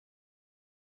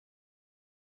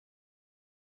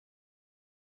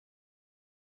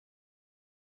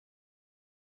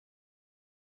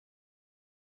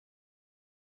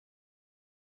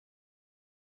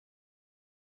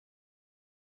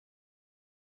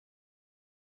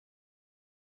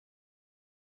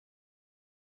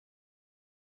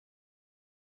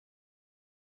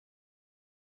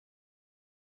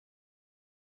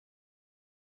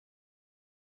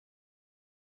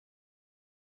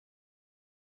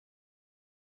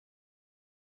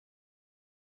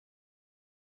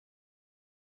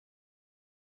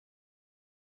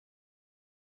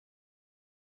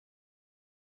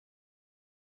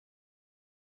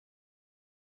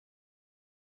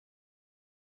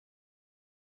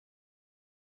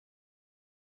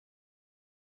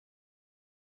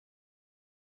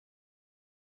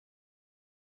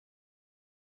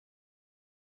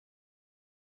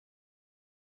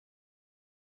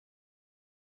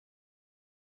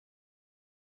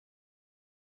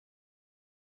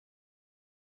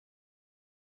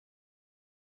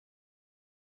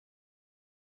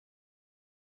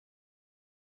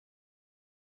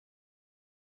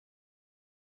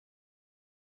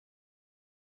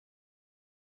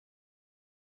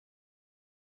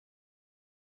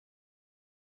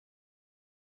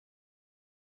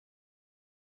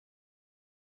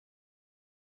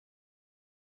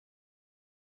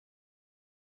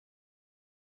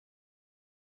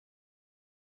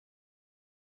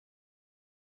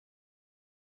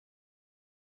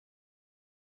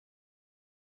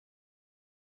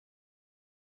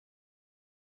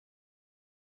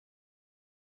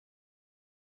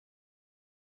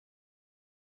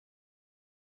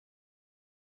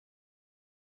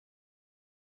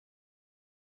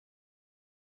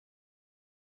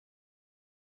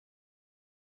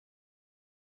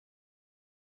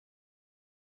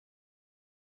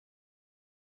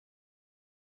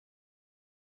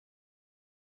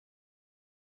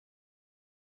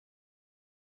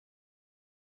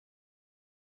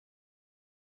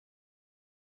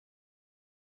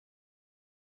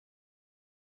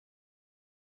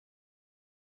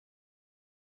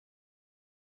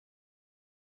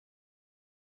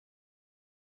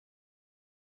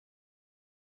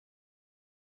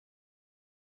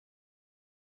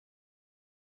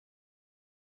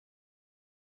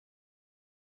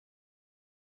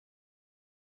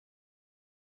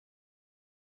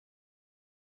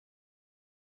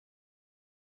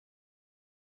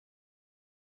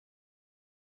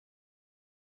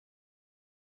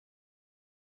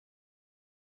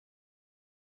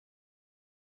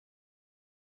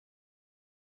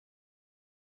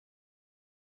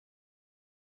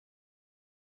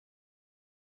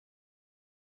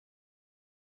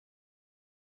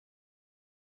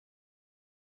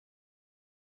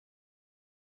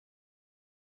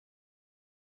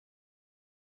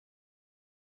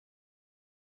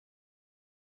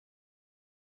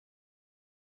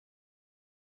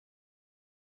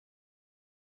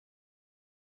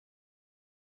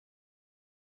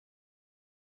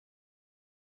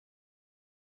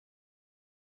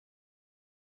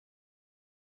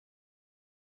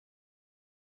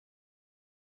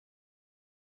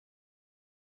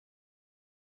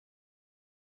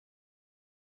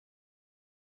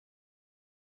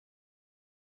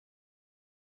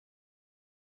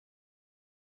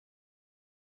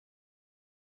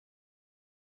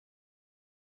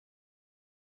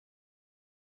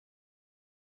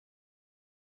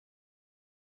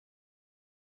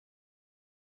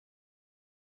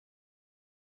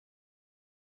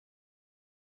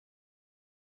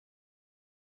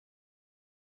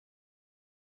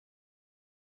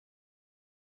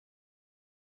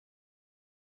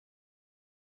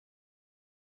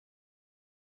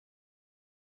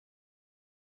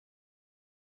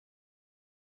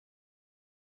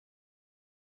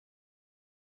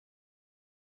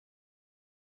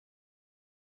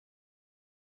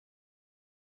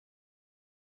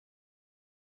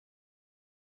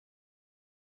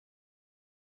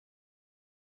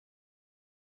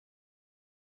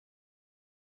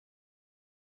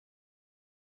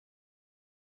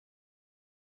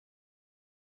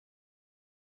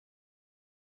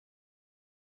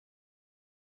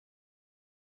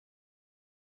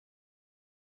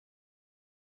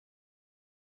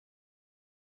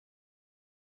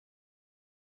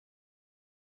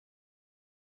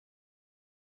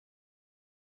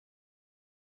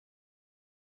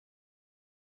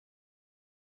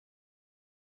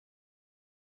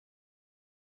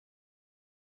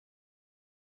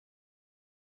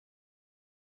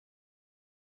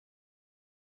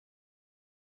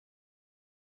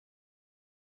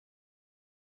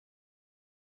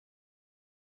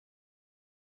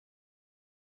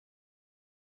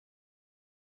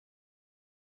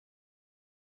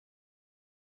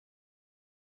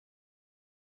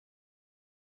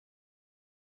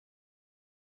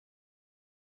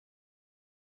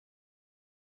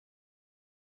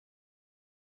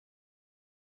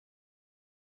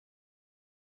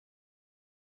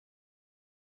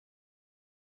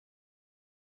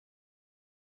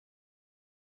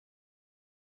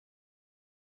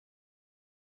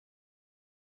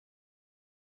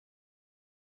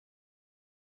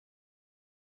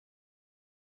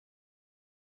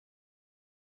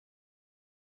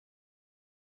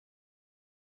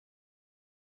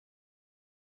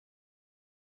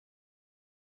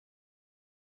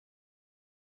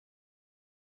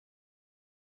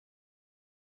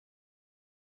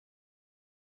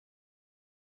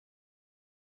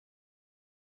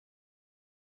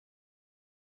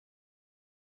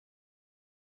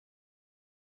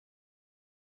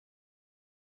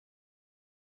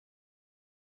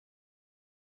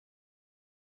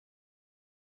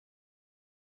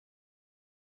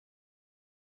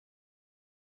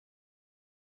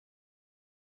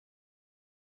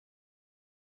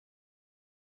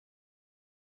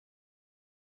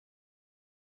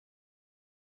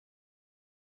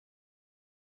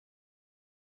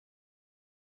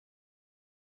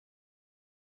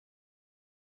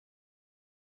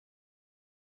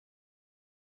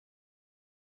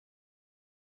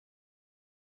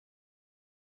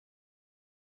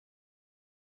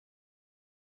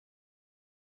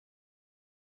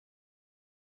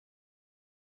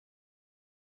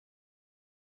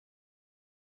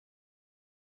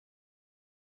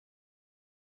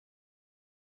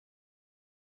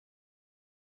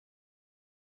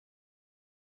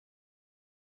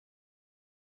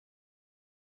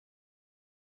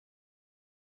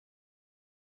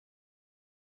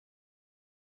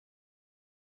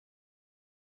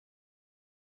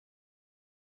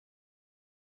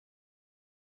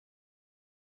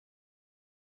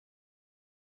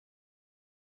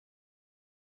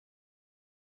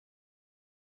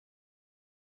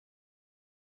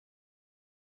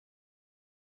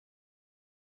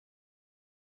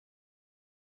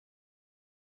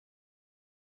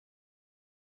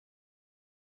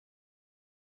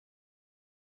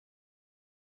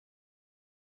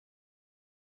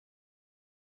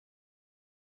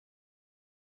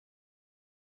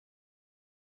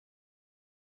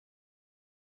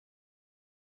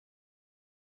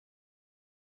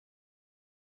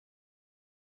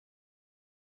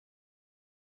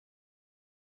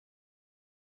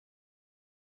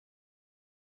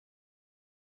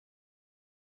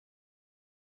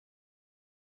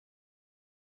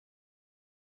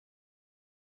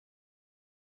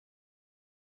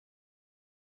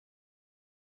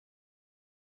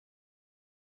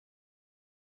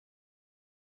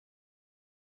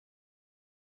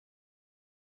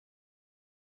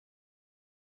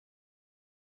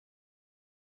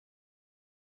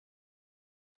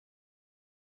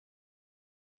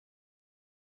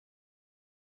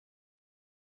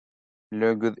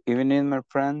Hello, good evening, my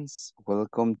friends.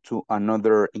 Welcome to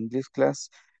another English class.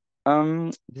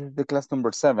 This is the class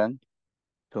number 7.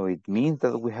 So it means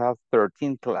that we have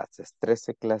 13 classes,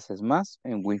 13 clases más,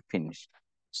 and we finish.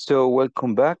 So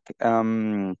welcome back.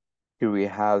 Here we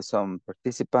have some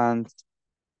participants.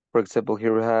 For example,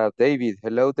 here we have David.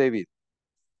 Hello, David.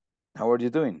 How are you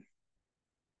doing?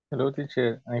 Hello,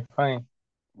 teacher. I'm fine.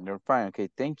 You're fine. Okay,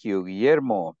 thank you.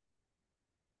 Guillermo,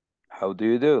 how do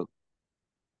you do?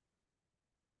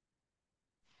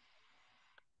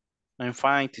 I'm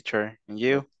fine, teacher. And Well,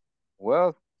 you?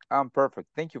 well, I'm perfect.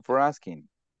 Thank you for asking.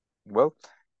 Well,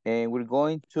 and we're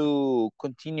going to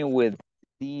continue with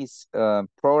this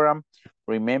program.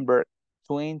 Remember,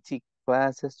 20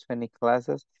 classes, 20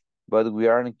 classes, but we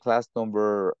are in class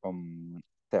number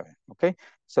 7. Okay,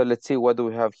 so let's see what do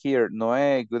we have here.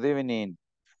 Noé, good evening.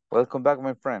 Welcome back,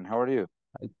 my friend. How are you?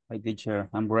 Hi, teacher.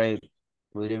 I'm great.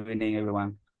 Good evening,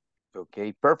 everyone.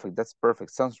 Okay, perfect. That's perfect.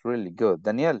 Sounds really good.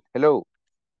 Daniel, hello.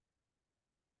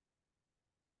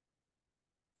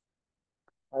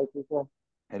 Hi, teacher.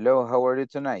 Hello, how are you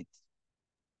tonight?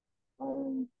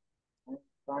 I'm, I'm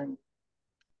fine.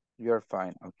 You're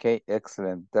fine. Okay,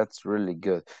 excellent. That's really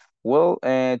good. Well,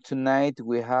 tonight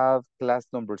we have class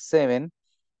number 7,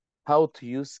 how to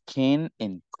use can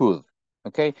and could.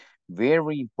 Okay,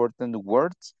 very important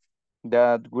words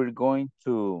that we're going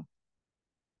to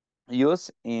use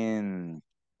in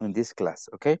this class.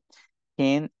 Okay,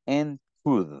 can and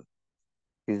could.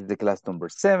 This is the class number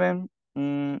 7.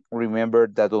 Remember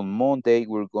that on Monday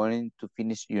we're going to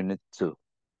finish unit 2.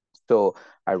 So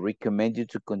I recommend you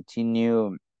to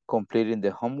continue completing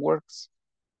the homeworks.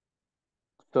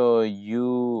 So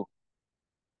you're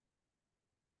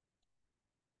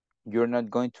not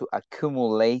going to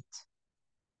accumulate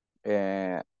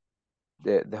uh,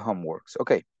 the homeworks.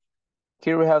 Okay,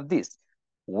 here we have this.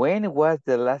 When was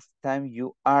the last time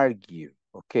you argue?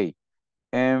 Okay,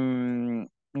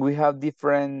 we have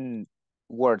different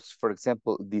words. For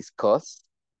example, discuss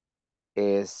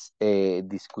es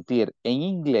discutir. En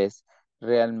inglés,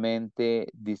 realmente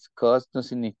discuss no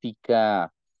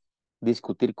significa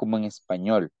discutir como en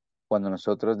español. Cuando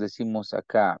nosotros decimos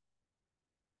acá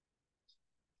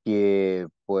que,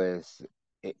 pues,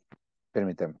 eh,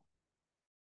 permítame.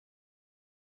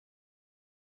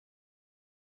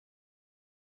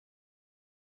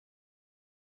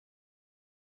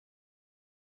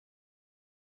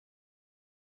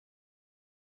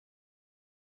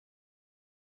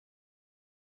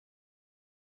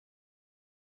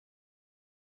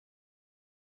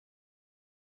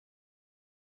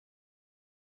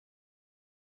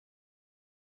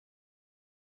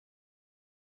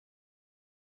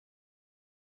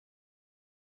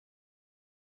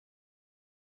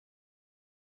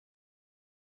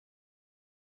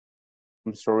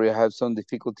 I'm sorry, I have some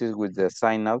difficulties with the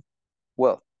sign out.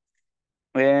 Well,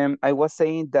 I was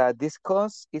saying that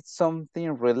discuss is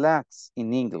something relaxed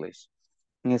in English.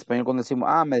 En español cuando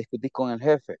decimos, me discutí con el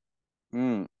jefe.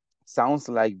 Mm, sounds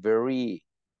like very,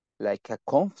 like a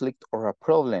conflict or a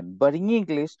problem. But in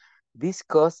English,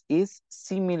 discuss is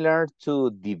similar to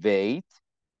debate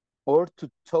or to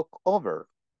talk over,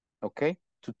 okay?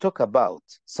 To talk about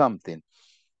something.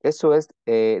 Eso es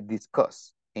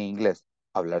discuss en inglés.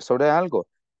 Hablar sobre algo.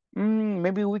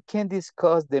 Maybe we can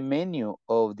discuss the menu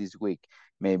of this week.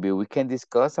 Maybe we can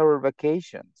discuss our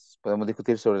vacations. Podemos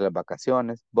discutir sobre las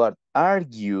vacaciones. But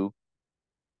argue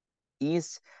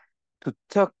is to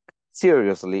talk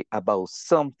seriously about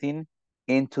something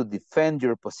and to defend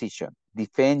your position,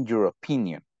 defend your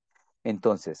opinion.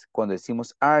 Entonces, cuando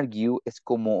decimos argue es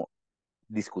como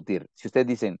discutir. Si ustedes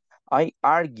dicen, I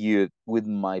argued with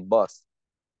my boss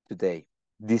today.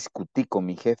 Discutí con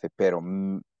mi jefe, pero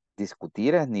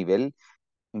discutir a nivel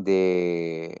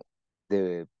de,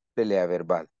 de pelea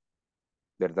verbal,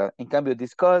 ¿verdad? En cambio,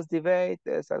 discuss, debate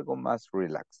es algo más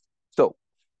relaxed. So,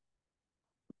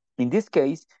 in this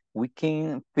case, we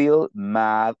can feel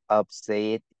mad,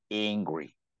 upset,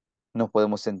 angry. Nos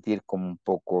podemos sentir como un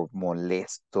poco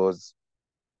molestos,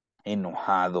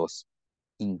 enojados,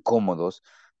 incómodos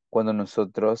cuando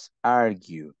nosotros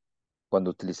argue,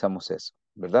 cuando utilizamos eso,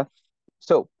 ¿verdad?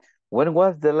 So, when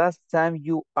was the last time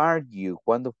you argue?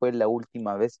 ¿Cuándo fue la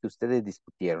última vez que ustedes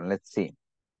discutieron? Let's see.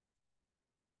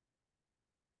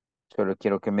 Solo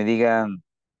quiero que me digan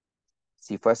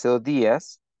si fue hace 2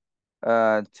 días,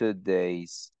 2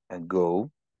 days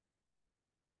ago,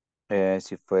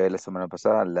 si fue la semana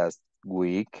pasada, last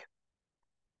week,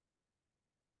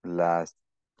 last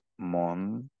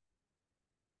month,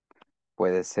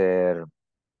 puede ser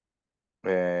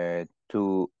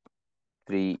 2,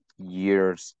 3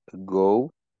 years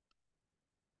ago,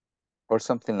 or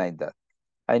something like that.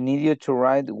 I need you to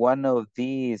write one of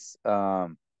these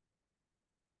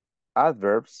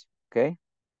adverbs, okay?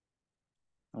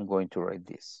 I'm going to write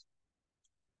this.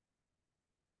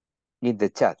 In the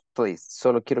chat, please.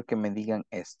 Solo quiero que me digan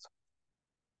esto.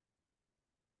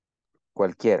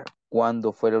 Cualquiera.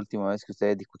 ¿Cuándo fue la última vez que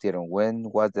ustedes discutieron?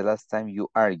 When was the last time you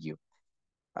argued?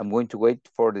 I'm going to wait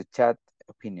for the chat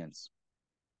opinions.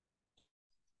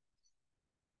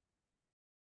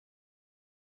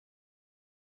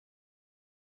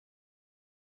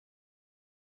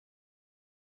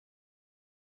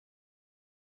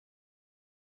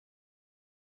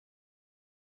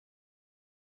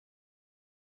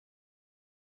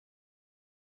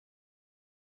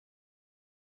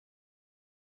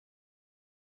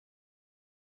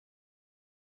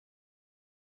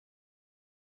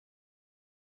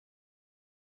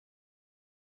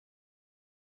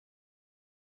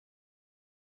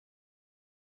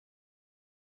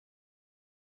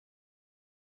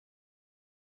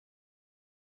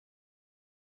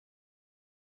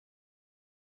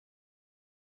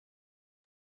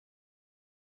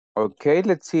 Okay,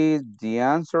 let's see the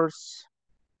answers.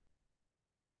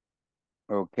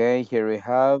 Okay, here we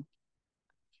have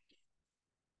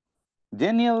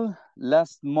Daniel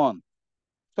last month.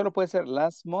 Solo puede ser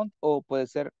last month o puede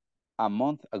ser a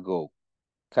month ago.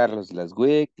 Carlos last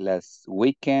week, last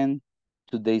weekend,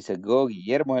 2 days ago.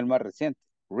 Guillermo es el más reciente.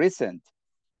 Recent.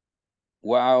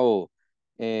 Wow.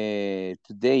 2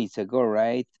 days ago,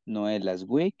 right? Noel last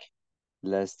week.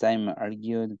 Last time I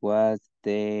argued was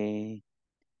the...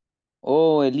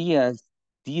 Oh, Elias,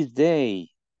 this day.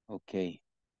 Okay.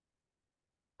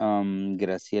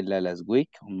 Graciela last week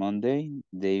on Monday.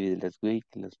 David last week,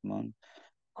 last month.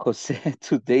 Jose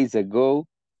 2 days ago.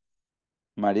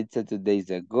 Maritza 2 days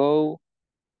ago.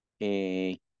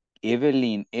 Evelyn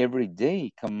every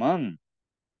day. Come on.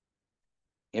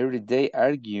 Every day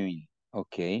arguing.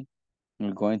 Okay.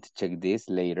 We're going to check this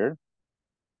later.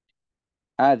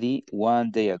 Adi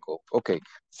 1 day ago. Okay.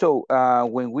 So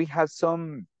when we have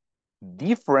some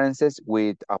differences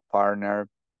with a partner,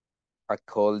 a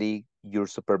colleague, your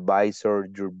supervisor,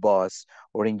 your boss,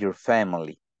 or in your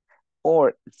family,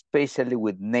 or especially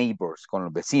with neighbors, con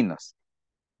los vecinos.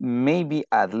 Maybe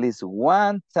at least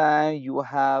one time you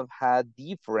have had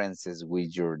differences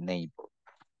with your neighbor.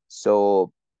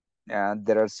 So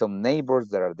there are some neighbors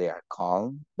that they are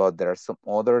calm, but there are some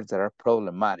others that are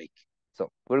problematic.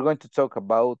 So we're going to talk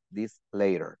about this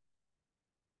later.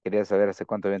 Quería saber hace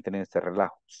cuánto habían tenido este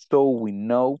relajo. So we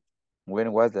know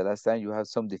when was the last time you had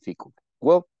some difficulty.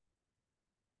 Well,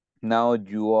 now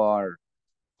you are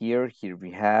here. Here we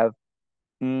have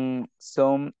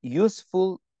some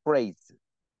useful phrases.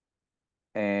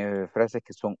 Frases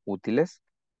que son útiles.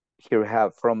 Here we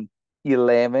have from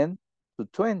 11 to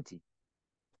 20.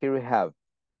 Here we have,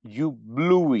 you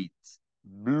blew it.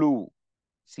 Blue,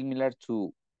 similar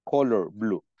to color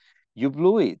blue. You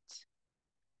blew it.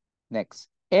 Next,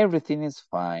 everything is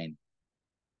fine.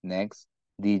 Next,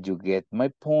 did you get my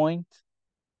point?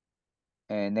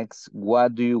 Next,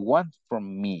 what do you want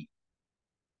from me?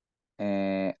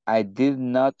 I did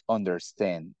not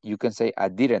understand. You can say I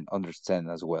didn't understand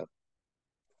as well.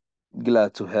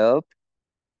 Glad to help.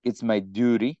 It's my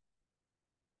duty.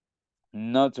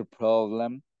 Not a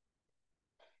problem.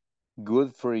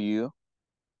 Good for you.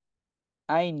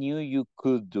 I knew you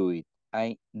could do it.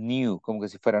 I knew, como que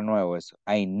si fuera nuevo eso.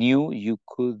 I knew you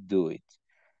could do it.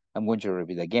 I'm going to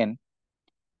repeat again.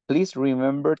 Please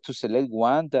remember to select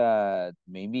one that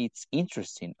maybe it's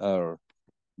interesting or,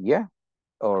 yeah,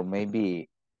 or maybe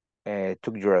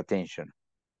took your attention.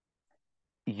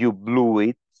 You blew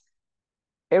it.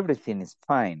 Everything is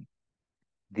fine.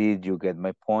 Did you get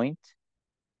my point?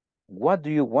 What do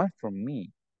you want from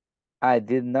me? I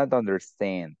did not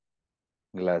understand.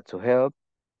 Glad to help.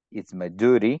 It's my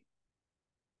duty.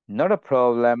 Not a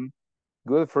problem.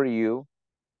 Good for you.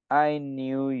 I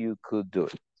knew you could do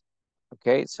it.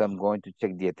 Okay, so I'm going to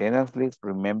check the attendance list.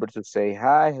 Remember to say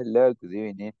hi, hello, good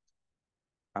evening.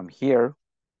 I'm here.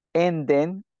 And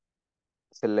then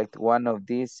select one of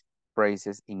these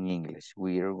phrases in English.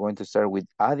 We are going to start with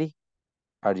Adi.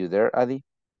 Are you there, Adi?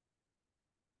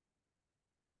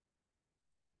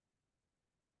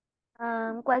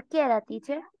 Cualquiera,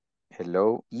 teacher.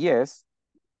 Hello. Yes,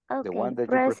 the one Okay, that you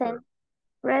prefer.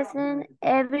 present,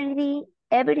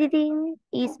 everything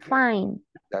is fine.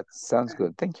 That sounds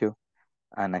good. Thank you.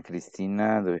 Ana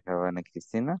Cristina, do we have Ana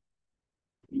Cristina?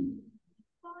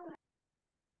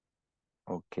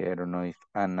 Okay, I don't know if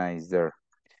Anna is there.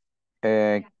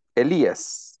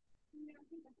 Elias.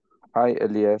 Hi,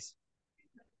 Elias.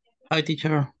 Hi,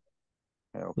 teacher.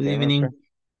 Okay, Good my evening. friend.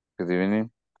 Good evening.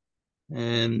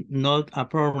 Not a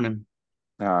problem.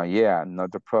 Yeah,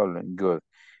 not a problem. Good.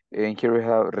 And here we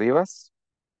have Rivas.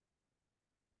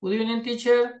 Good evening,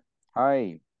 teacher.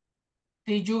 Hi.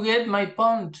 Did you get my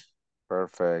point?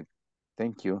 Perfect.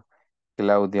 Thank you.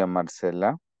 Claudia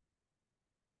Marcela.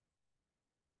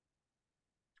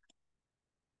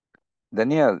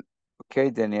 Daniel. Okay,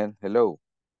 Daniel. Hello.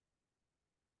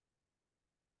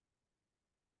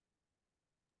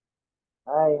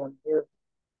 I am here.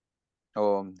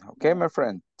 Okay, my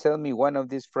friend. Tell me one of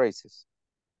these phrases.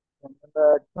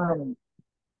 Number 20.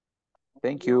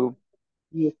 Thank you.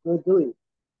 You could do it.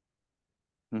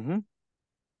 Mm-hmm.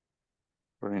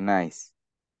 Very nice.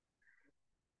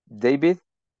 David.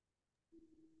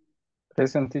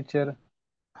 Present teacher,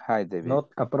 Hi, David. not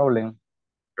a problem.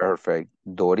 Perfect.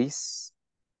 Doris.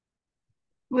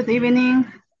 Good evening.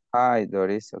 Hi,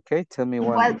 Doris. Okay, tell me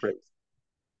one phrase.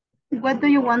 What do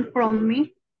you want from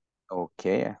me?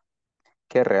 Okay.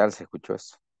 Qué real se escuchó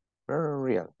eso. Very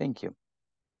real. Thank you.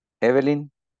 Evelyn.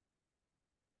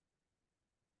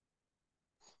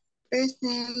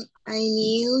 Present, I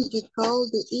knew you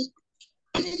called it.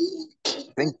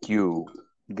 Thank you.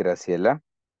 Graciela.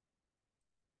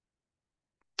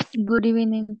 Good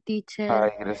evening, teacher.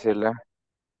 Hi, Graciela.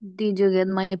 Did you get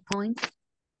my point?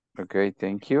 Okay,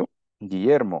 thank you.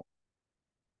 Guillermo.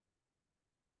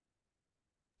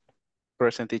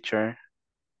 Present teacher.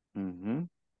 Mm-hmm.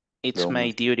 It's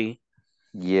my duty.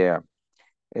 Yeah.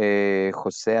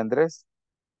 José Andrés.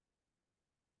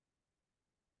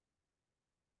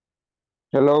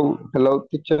 Hello,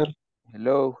 teacher.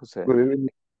 Hello, José. Good evening.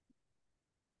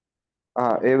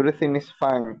 Everything is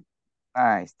fine.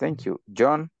 Nice, thank you.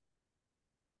 John.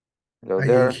 Hello I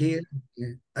there. am here.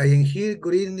 I am here.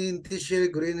 Good evening, teacher.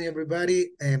 Good evening,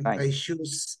 everybody. And Nice. I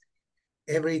choose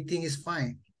everything is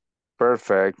fine.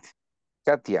 Perfect.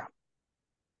 Katia.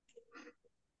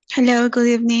 Hello, good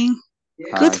evening.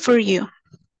 Hi, Good for Katia. you.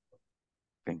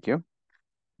 Thank you.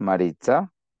 Maritza.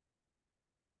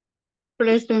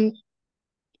 Present.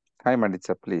 Hi,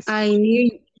 Maritza, please.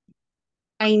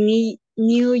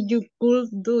 Knew you could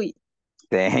do it.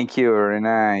 Thank you, very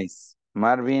nice.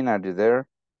 Marvin, are you there?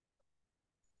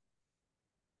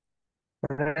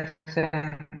 Present,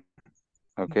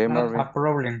 Okay, not Marvin. a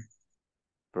problem.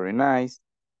 Very nice.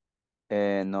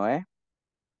 Noé.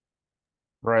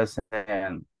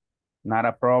 Present. Not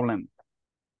a problem.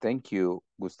 Thank you.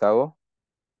 Gustavo.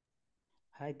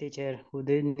 Hi, teacher. Good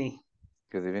evening.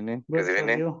 Good evening. Good for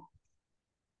you.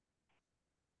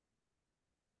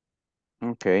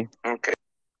 Okay.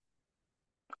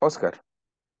 Oscar.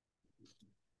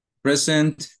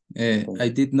 Present. I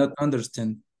did not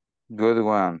understand. Good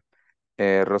one.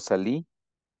 Rosalie.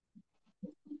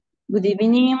 Good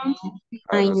evening.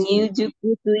 Hi, Rosalie. You could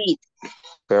do it.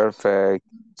 Perfect.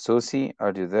 Susie,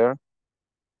 are you there?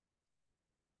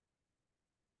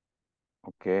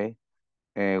 Okay.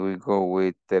 We go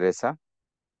with Teresa.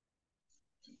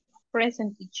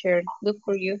 Present teacher. Good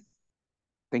for you.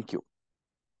 Thank you.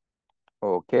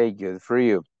 Okay, good for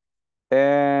you.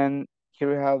 And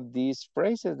here we have these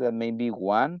phrases that maybe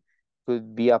one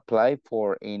could be applied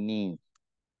for any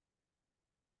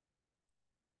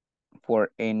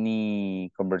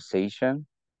conversation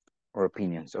or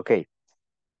opinions. Okay.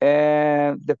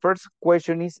 And the first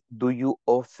question is, do you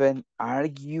often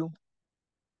argue?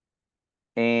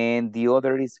 And the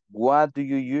other is, what do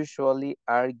you usually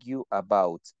argue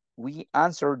about? We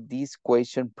answered this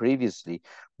question previously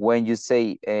when you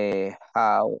say,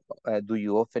 how do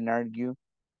you often argue?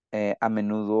 A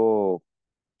menudo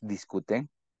discuten.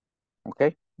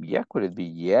 Okay. Yeah, could it be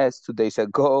yes, 2 days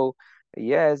ago?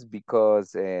 Yes,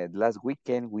 because last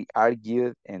weekend we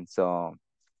argued and so on.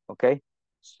 Okay.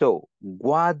 So,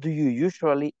 what do you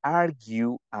usually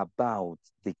argue about?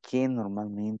 ¿De qué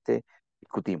normalmente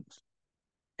discutimos?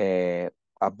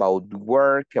 About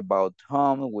work, about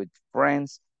home, with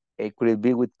friends. Could it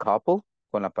be with couple,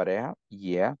 con la pareja?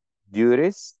 Yeah.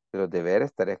 Duties, de los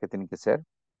deberes, tareas que tienen que hacer.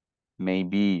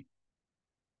 Maybe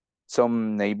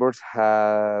some neighbors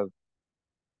have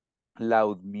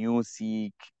loud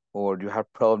music, or you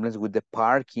have problems with the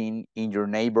parking in your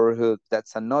neighborhood.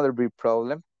 That's another big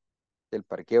problem. El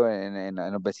parqueo en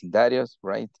los vecindarios,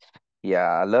 right?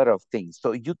 Yeah, a lot of things.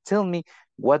 So you tell me,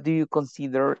 what do you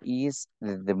consider is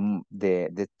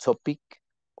the topic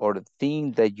or the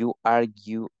thing that you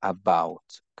argue about?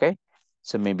 Okay,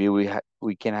 so maybe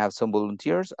we can have some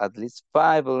volunteers, at least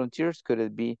 5 volunteers. Could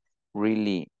it be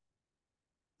really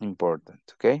important?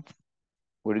 Okay,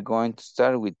 we're going to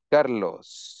start with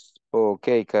Carlos.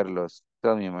 Okay, Carlos,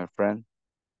 tell me, my friend.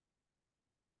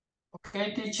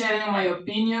 Okay, teacher, in my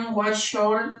opinion, we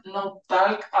should not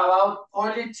talk about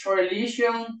politics,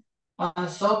 religion, and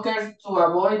soccer to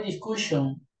avoid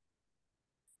discussion.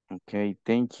 Okay,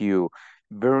 thank you.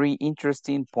 Very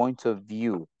interesting point of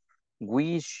view.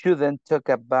 We shouldn't talk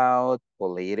about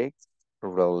politics,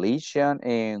 religion,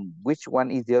 and which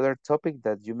one is the other topic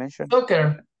that you mentioned?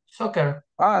 Soccer.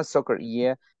 Ah, soccer.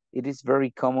 Yeah, it is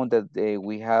very common that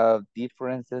we have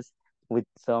differences with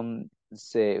some,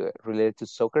 say, related to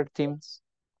soccer teams,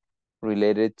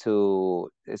 related to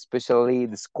especially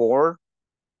the score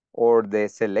or the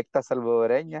selecta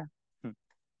salvadoreña.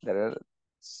 There are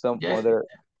some Yes. other,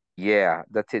 yeah,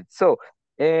 that's it. So,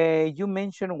 you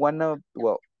mentioned one of,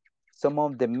 well, some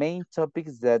of the main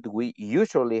topics that we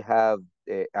usually have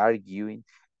arguing,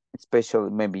 especially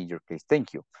maybe in your case.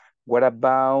 Thank you. What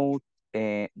about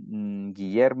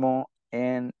Guillermo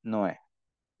and Noé?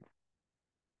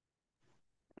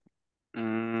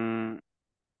 Mm,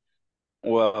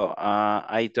 well,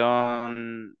 I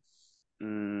don't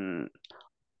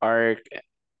arc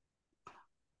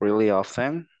really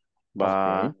often,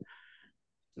 but Okay.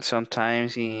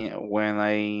 sometimes when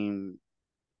I'm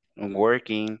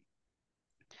working,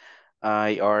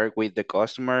 I argue with the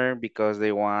customer because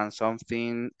they want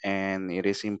something and it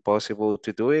is impossible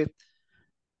to do it.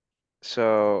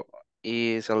 So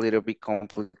it's a little bit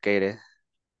complicated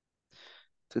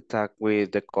to talk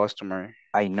with the customer.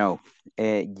 I know.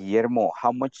 Guillermo,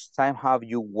 how much time have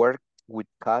you worked with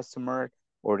customer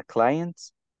or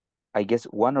clients? I guess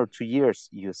 1 or 2 years,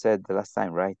 you said the last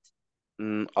time, right?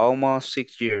 Almost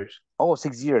 6 years. Oh,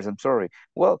 6 years, I'm sorry.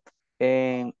 Well,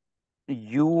 and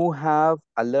you have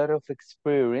a lot of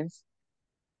experience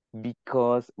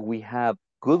because we have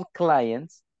good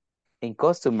clients and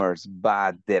customers,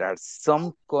 but there are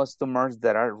some customers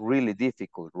that are really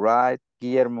difficult, right,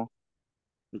 Guillermo?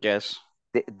 Yes.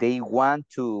 They want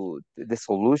to the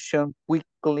solution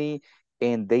quickly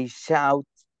and they shout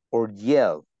or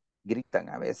yell,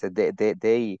 gritan a veces.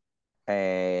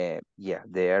 Yeah,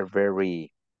 they are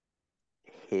very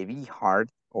heavy, hard,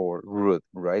 or rude,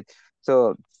 right?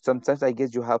 So sometimes I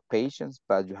guess you have patience,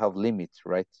 but you have limits,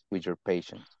 right, with your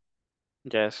patience.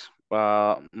 Yes.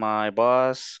 Well, my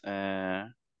boss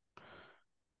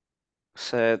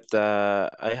said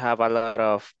I have a lot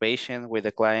of patience with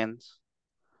the clients.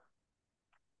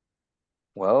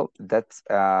 Well, that's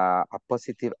a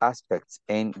positive aspect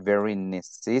and very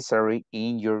necessary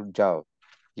in your job,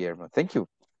 Guillermo. Thank you.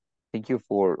 Thank you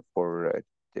for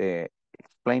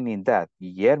explaining that,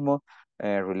 Guillermo,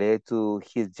 related to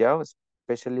his job,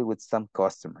 especially with some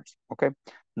customers. Okay,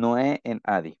 Noé and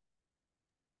Adi.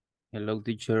 Hello,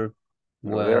 teacher.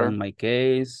 Hello Well, in there. my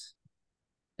case,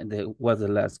 was the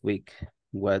last week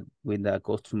with the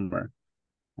customer.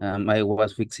 I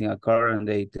was fixing a car and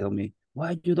they tell me,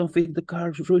 why you don't fix the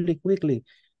car really quickly?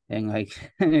 And I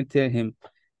tell him,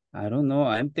 I don't know,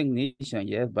 I'm technician,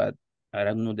 yes, but I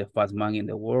don't know the fast man in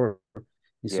the world.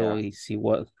 And so Yeah, she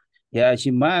was, yeah,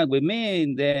 she mad with me,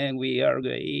 and then we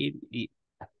argue.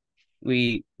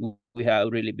 We have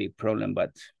really big problem,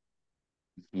 but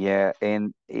yeah,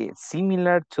 and it's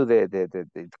similar to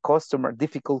the customer,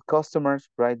 difficult customers,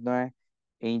 right, Noé?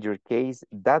 In your case,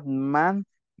 that man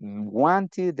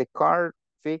wanted the car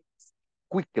fixed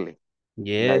quickly.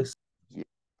 Like, yes,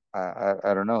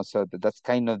 I don't know, so that's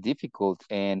kind of difficult.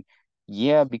 And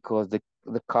yeah, because the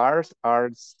cars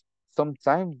are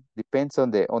sometimes depends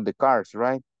on the cars,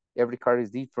 right? Every car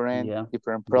is different, yeah,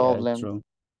 different yeah, it's problems. true.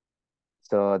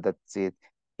 So that's it.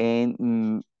 And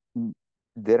mm,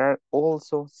 there are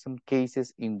also some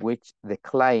cases in which the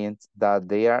clients that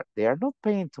they are not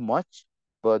paying too much,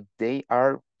 but they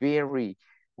are very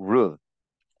rude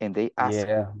and they ask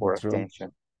Yeah, for true.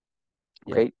 attention.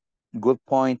 Yeah, Okay, good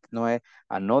point, Noe.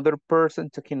 Another person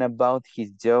talking about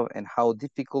his job and how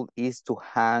difficult it is to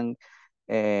hang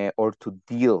or to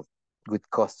deal with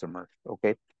customers.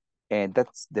 Okay, and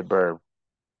that's the verb.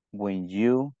 When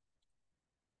you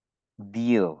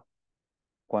deal,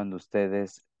 cuando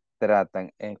ustedes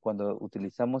tratan, cuando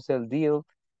utilizamos el deal,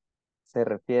 se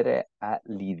refiere a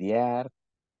lidiar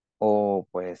o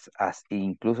pues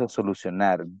incluso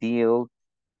solucionar. Deal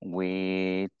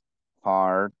with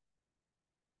hard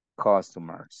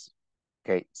customers.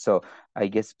 Okay, so I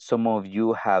guess some of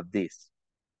you have this.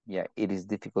 Yeah, it is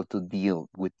difficult to deal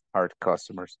with hard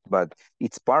customers, but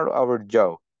it's part of our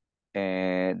job.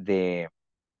 And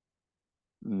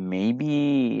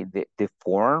maybe the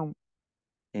form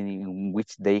in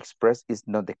which they express is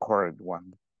not the correct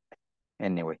one.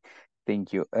 Anyway,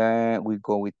 thank you. We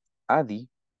go with Adi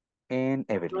and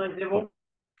Evelyn.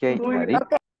 Okay, Adi.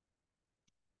 Okay.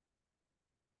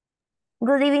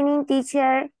 Good evening,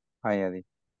 teacher. Hi, Adi.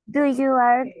 Do you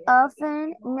argue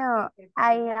often? No,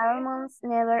 I almost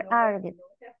never argue.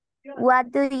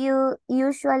 What do you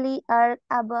usually argue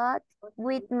about?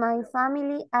 With my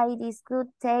family, I discuss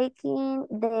taking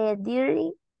the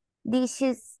dirty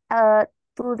dishes to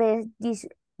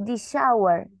the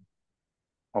shower.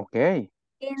 Okay.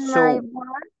 In my So,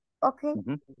 work, okay.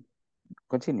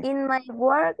 continue. In my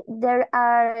work, there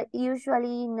are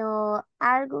usually no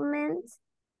arguments.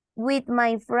 With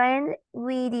my friend,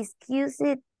 we discussed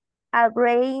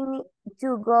agreeing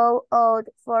to go out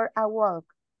for a walk.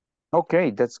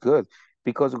 Okay, that's good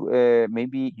because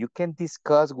maybe you can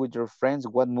discuss with your friends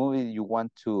what movie you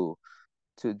want to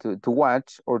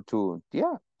watch or to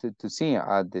see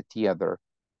at the theater.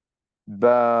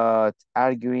 But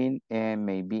arguing and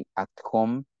maybe at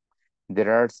home,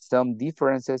 there are some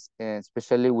differences,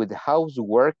 especially with the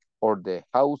housework or the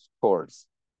house chores.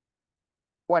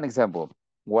 One example,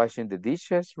 washing the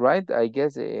dishes, right? I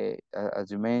guess,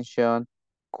 as you mentioned,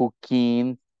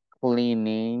 cooking,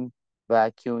 cleaning,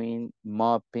 vacuuming,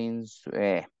 mopping,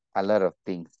 a lot of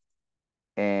things.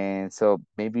 And so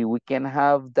maybe we can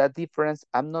have that difference.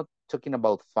 I'm not talking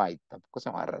about fight, tampoco se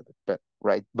amarra,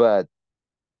 right? But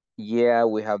yeah,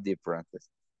 we have differences.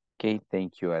 Okay,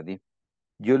 thank you, Adi.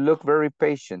 You look very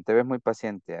patient. Te ves muy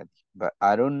paciente, Adi. But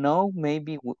I don't know,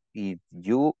 maybe if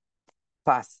you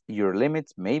pass your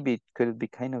limits, maybe it could be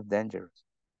kind of dangerous.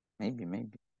 Maybe.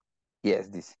 Yes,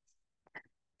 this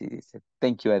is it.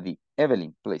 Thank you, Adi.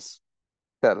 Evelyn, please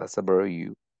tell us about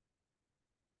you.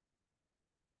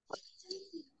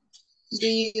 Do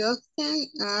you often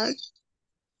art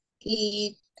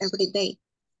it every day?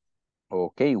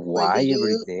 Okay, What do why every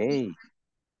you day?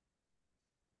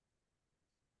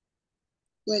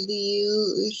 what do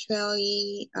you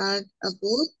usually art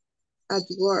about at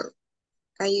work?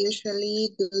 I usually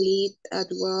do it at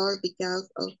work because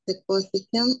of the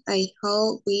position I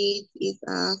hold, which is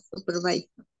a supervisor.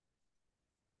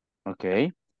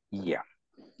 Okay, yeah,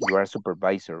 you are a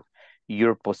supervisor.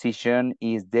 Your position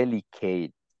is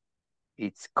delicate.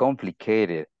 It's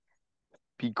complicated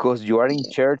because you are in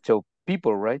Yeah. charge of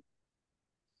people, right?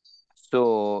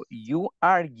 So you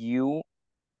argue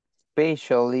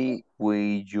especially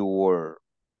with your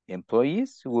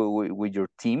employees, with your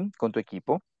team, con tu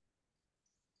equipo,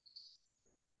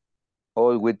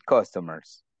 or with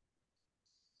customers.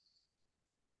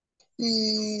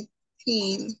 Mm,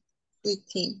 team, with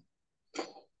team.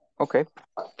 Okay,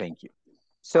 thank you.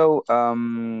 So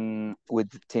with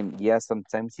the team, yeah,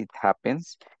 sometimes it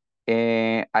happens.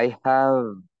 And I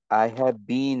have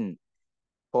been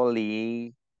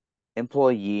colleague,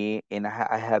 employee, and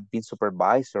I have been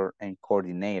supervisor and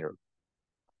coordinator.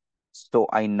 So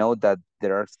I know that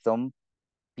there are some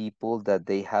people that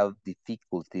they have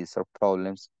difficulties or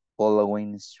problems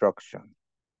following instruction.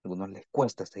 Algunos les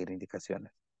cuesta seguir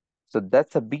indicaciones. So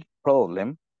that's a big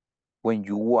problem when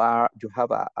you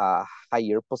have a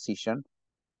higher position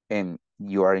and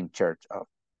you are in charge of.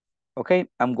 Okay,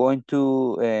 I'm going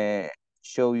to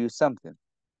show you something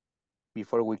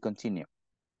before we continue.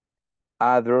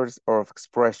 Others of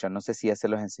expression. No sé si ya se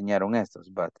los enseñaron estos,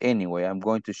 but anyway, I'm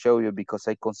going to show you because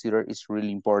I consider it's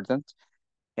really important.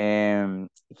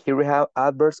 Here we have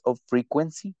adverbs of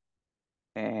frequency.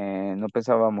 No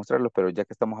pensaba mostrarlos, pero ya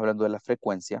que estamos hablando de la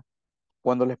frecuencia,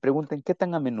 cuando les pregunten qué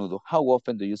tan a menudo, how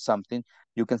often do you something,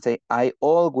 you can say, I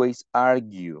always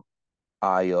argue.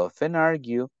 I often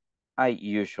argue. I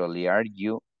usually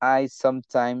argue. I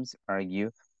sometimes argue.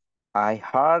 I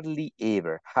hardly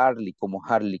ever, hardly como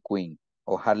Harley Quinn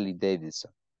o Harley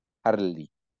Davidson, hardly,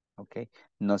 ok,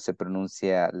 no se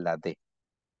pronuncia la D,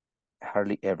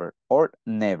 hardly ever or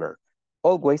never,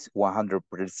 always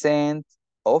 100%,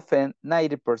 often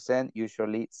 90%,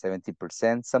 usually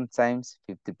 70%, sometimes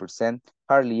 50%,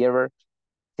 hardly ever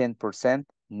 10%,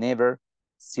 never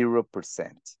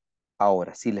 0%.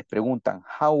 Ahora, si les preguntan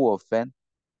how often,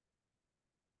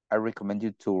 I recommend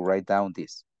you to write down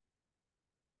this.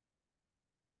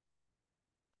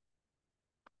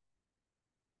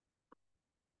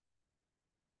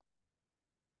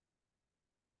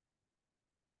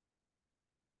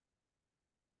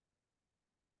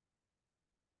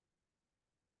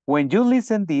 When you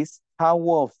listen this, how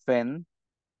often,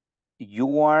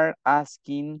 you are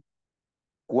asking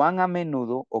cuán a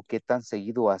menudo o qué tan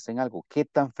seguido hacen algo, qué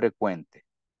tan frecuente.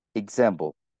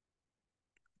 Example,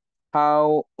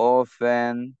 how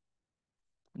often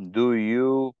do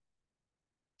you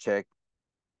check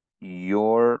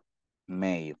your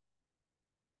mail?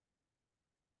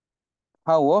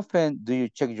 How often do you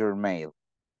check your mail?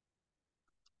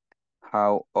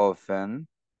 How often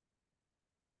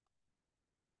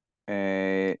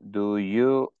do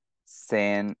you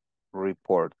send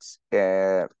reports?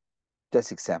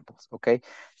 Just examples, okay?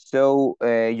 So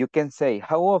you can say,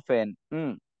 how often?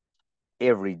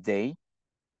 every day.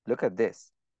 Look at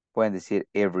this. Pueden decir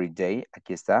every day.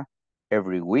 Aquí está.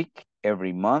 Every week,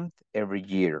 every month, every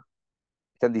year.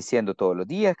 Están diciendo todos los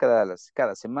días,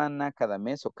 cada semana, cada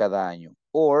mes o cada año.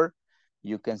 Or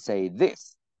you can say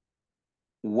this.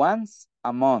 Once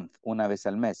a month, una vez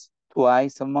al mes.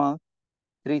 Twice a month,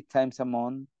 3 times a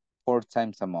month, 4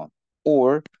 times a month.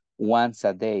 Or once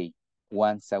a day,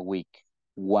 once a week,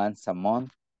 once a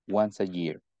month, once a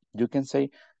year. You can say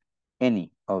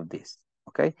any of this.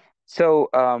 Okay? So,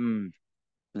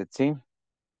 let's see.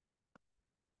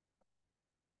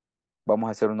 Vamos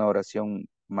a hacer una oración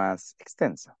más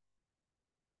extensa.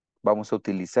 Vamos a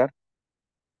utilizar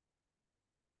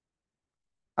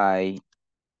I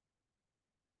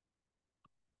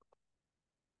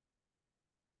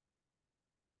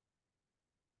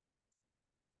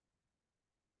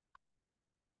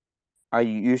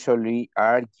usually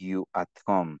argue at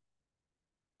home.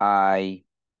 I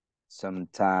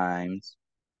sometimes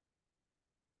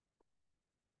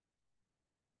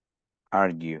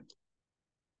argue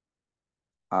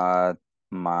at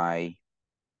my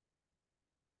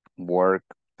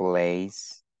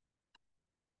workplace.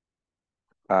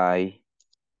 I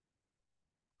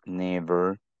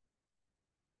never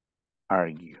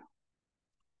argue.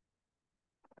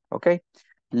 Okay,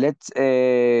 let's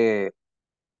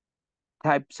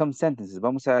type some sentences.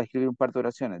 Vamos a escribir un par de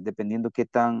oraciones, dependiendo qué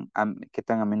tan a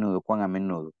menudo, cuán a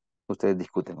menudo ustedes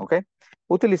discuten, ¿ok?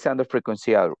 Utilizando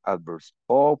frequency adverbs,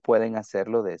 o pueden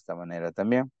hacerlo de esta manera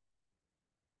también.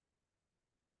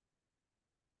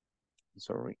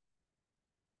 Sorry.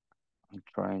 I'm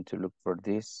trying to look for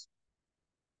this.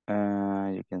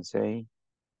 You can say.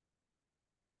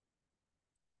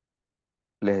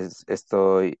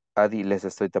 Adi, les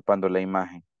estoy tapando la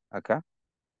imagen. Acá.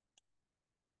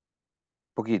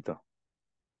 Poquito.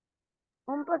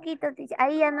 Un poquito, teacher.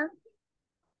 Ahí ya no.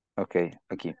 Ok,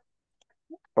 aquí.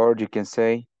 Or you can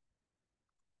say.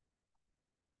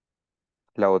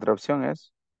 La otra opción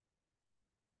es.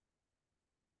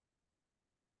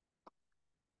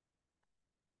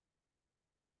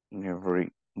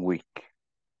 Every week.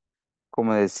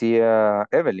 Como decía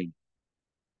Evelyn.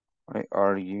 I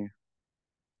argue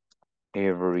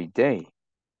every day.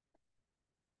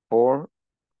 Or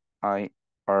I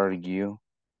argue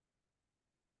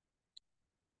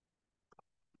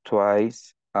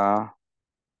twice a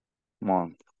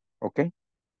month. Okay.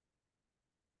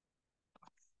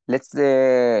 Let's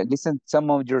listen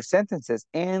some of your sentences,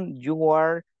 and you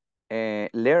are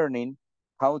learning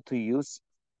how to use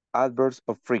adverbs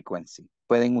of frequency.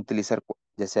 Pueden utilizar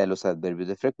ya sea los adverbios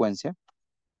de frecuencia,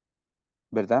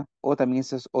 ¿verdad? O también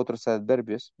esos otros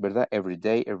adverbios, ¿verdad? Every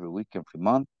day, every week, every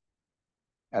month.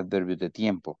 Adverbios de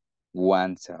tiempo.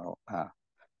 Once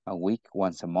a week,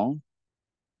 once a month.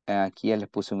 Aquí ya les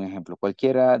puse un ejemplo.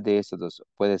 Cualquiera de estos dos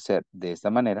puede ser de esta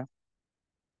manera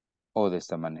o de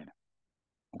esta manera.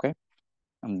 Okay?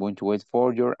 I'm going to wait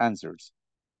for your answers.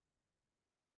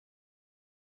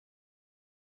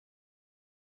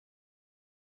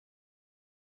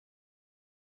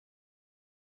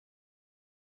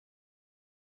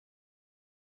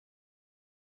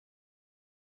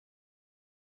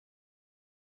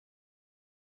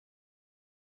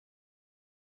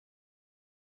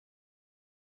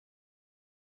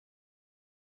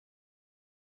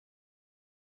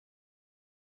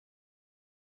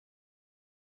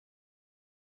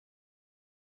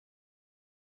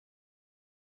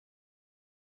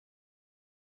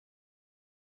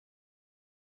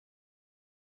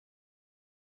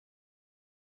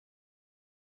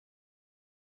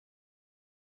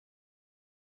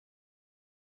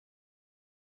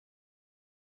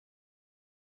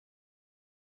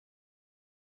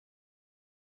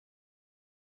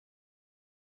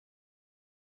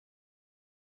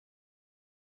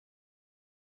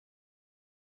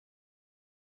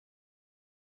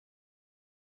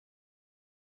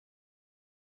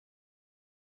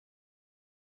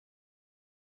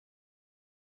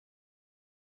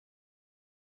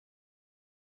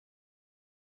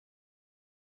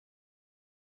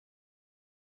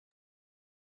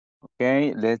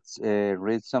 Okay, let's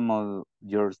read some of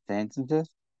your sentences.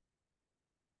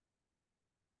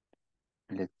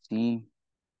 Let's see.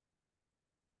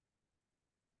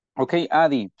 Okay,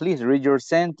 Adi, please read your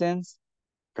sentence.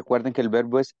 Recuerden que el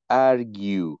verbo es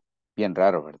argue. Bien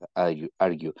raro, ¿verdad? Argue,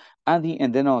 argue. Adi,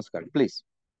 and then Oscar, please.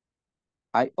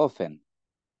 I often.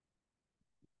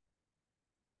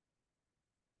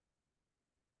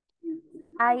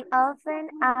 I often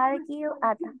argue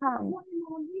at home.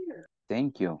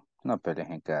 Thank you. No pelees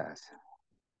en casa.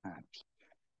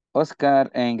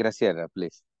 Oscar and Graciela,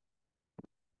 please.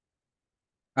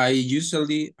 I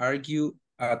usually argue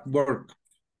at work.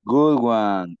 Good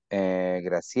one.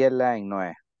 Graciela and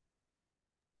Noé.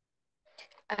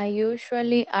 I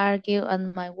usually argue at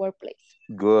my workplace.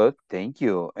 Good, thank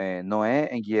you. Noé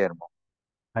and Guillermo.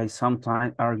 I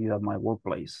sometimes argue at my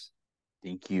workplace.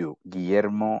 Thank you.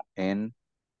 Guillermo and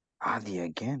Adi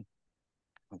again.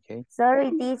 Okay.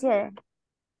 Sorry, teacher.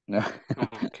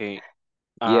 Okay.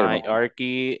 Guillermo. I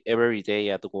argue every day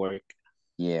at work.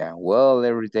 Yeah, well,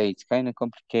 every day it's kind of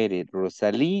complicated.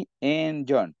 Rosalie and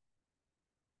John.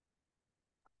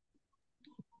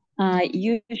 I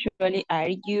usually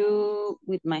argue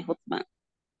with my husband.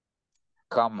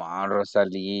 Come on,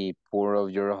 Rosalie, poor of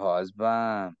your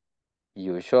husband.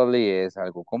 Usually es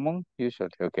algo común. Usually,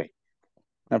 okay.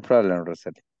 No problem,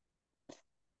 Rosalie.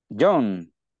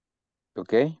 John,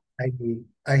 okay.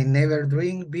 I never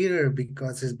drink beer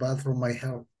because it's bad for my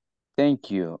health. Thank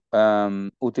you.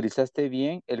 Utilizaste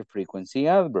bien el frequency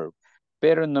adverb,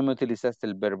 pero no me utilizaste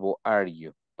el verbo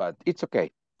argue, but it's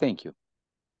okay. Thank you.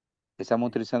 Estamos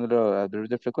utilizando los adverbos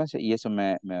de frecuencia y eso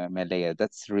me alegra.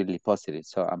 That's really positive,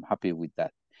 so I'm happy with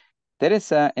that.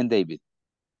 Teresa and David.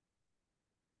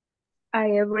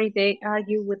 I every day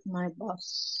argue with my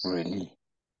boss. Really?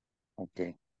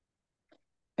 Okay.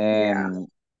 Yeah.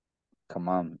 Come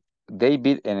on.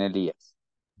 David and Elias.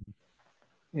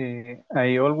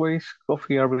 I always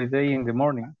coffee every day in the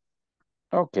morning.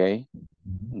 Okay.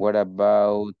 What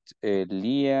about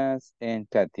Elias and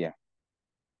Katia?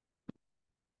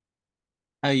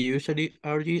 I usually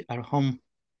argue at home.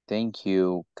 Thank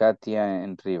you, Katia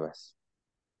and Rivas.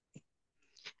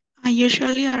 I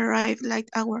usually arrive late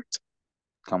at work.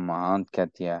 Come on,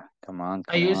 Katia. Come on,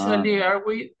 I come on. usually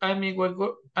argue at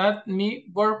my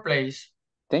workplace.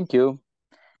 Thank you.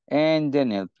 And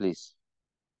Daniel, please.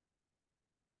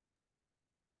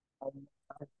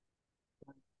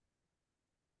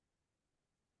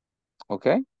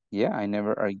 Okay. Yeah, I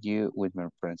never argue with my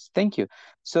friends. Thank you.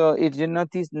 So if you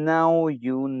notice, now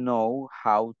you know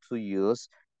how to use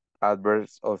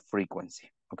adverbs of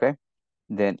frequency. Okay.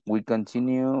 Then we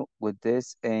continue with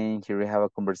this, and here we have a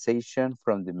conversation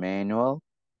from the manual.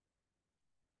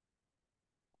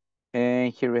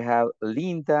 And here we have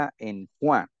Linda and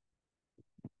Juan.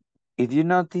 If you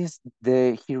notice,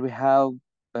 here we have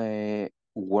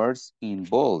words in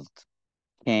bold.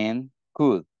 Can,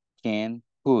 could, can,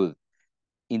 could.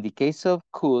 In the case of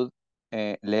could,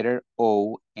 letter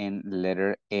O and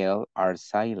letter L are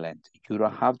silent. You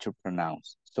don't have to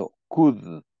pronounce. So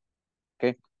could.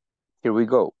 Okay, here we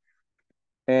go.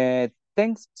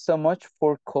 Thanks so much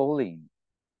for calling.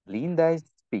 Linda is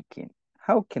speaking.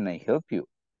 How can I help you?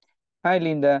 Hi,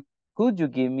 Linda. Could you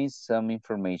give me some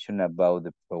information about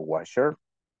the Pro Washer?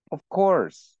 Of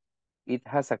course. It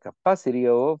has a capacity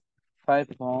of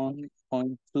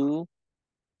 5.2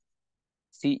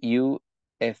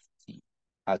 CUFT,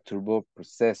 a turbo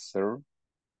processor,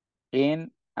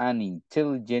 and an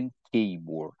intelligent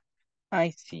keyboard. I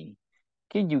see.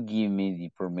 Can you give me the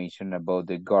information about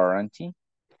the guarantee?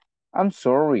 I'm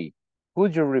sorry.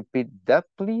 Could you repeat that,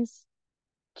 please?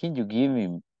 Can you give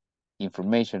me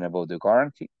information about the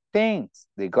guarantee? Thanks.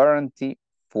 The guarantee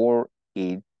for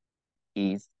it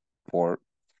is for,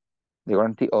 the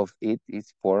guarantee of it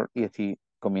is for, y así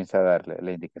comienza a darle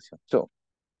la indicación. So,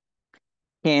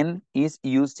 can is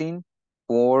using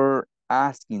for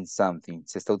asking something.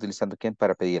 Se está utilizando can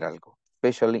para pedir algo,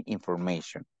 especially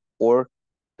information or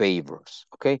favors,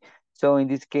 okay? So in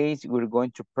this case, we're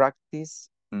going to practice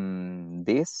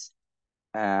this.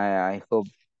 I hope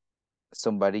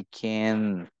somebody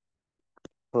can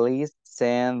please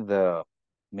send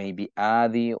maybe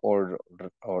Adi or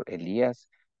Elias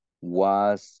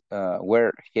were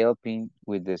helping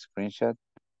with the screenshot.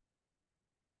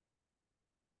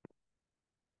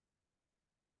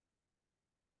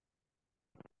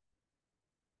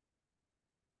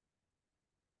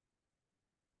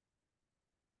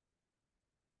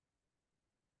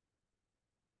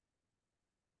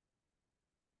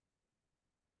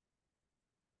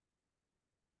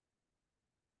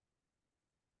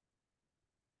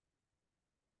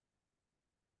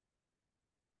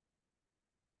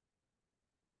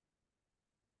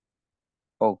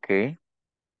 Okay.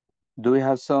 Do we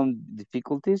have some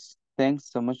difficulties?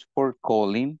 Thanks so much for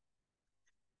calling.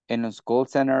 En los call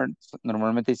center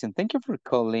normalmente dicen, thank you for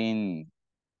calling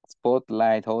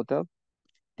Spotlight Hotel.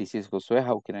 This is Josue.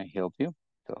 How can I help you?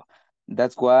 So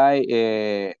that's why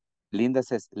Linda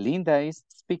says, Linda is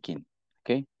speaking.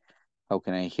 Okay. How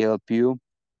can I help you?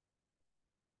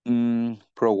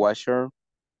 Pro Washer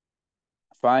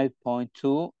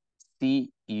 5.2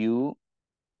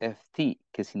 CUFT,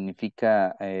 que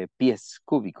significa pies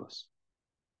cúbicos.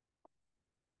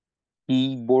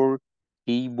 Keyboard.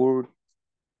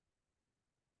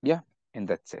 Yeah, And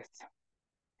that's it.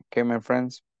 Okay, my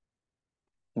friends,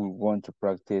 we want to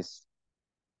practice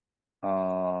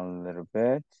a little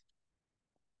bit.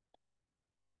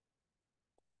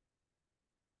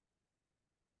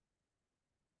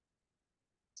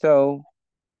 So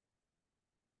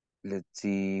let's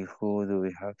see, who do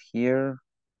we have here?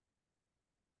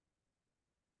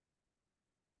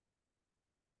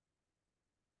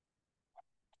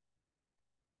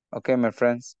 Okay, my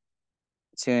friends,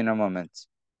 see you in a moment.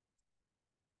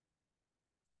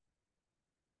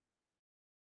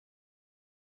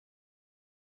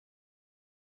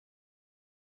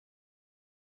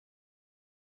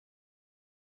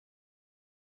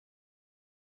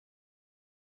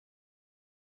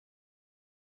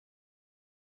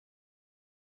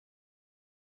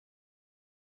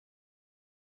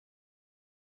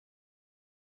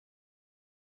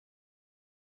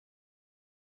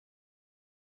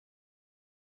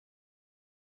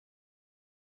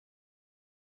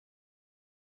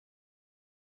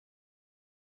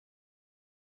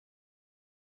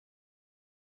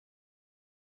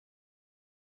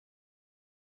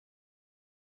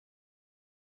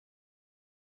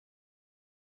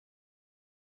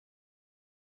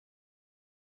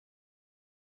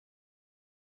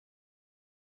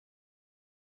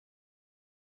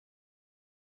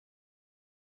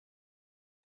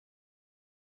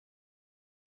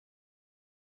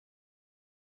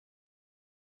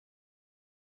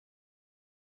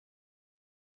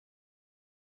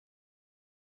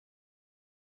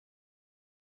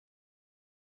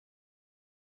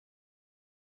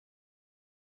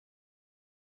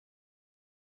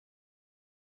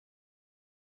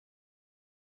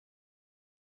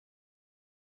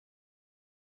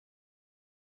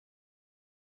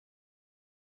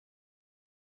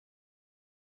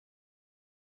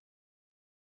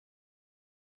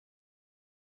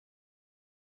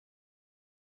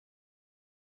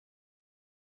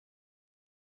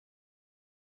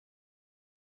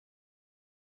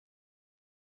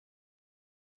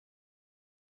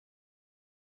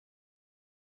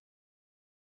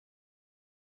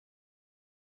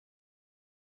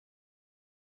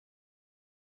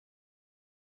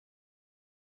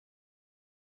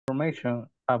 Information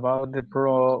about the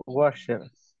Pro washer.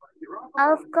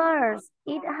 Of course,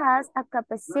 it has a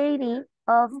capacity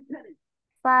of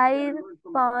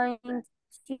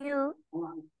 5.2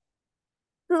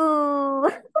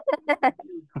 to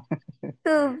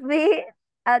to be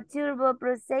a turbo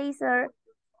processor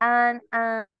and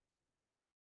an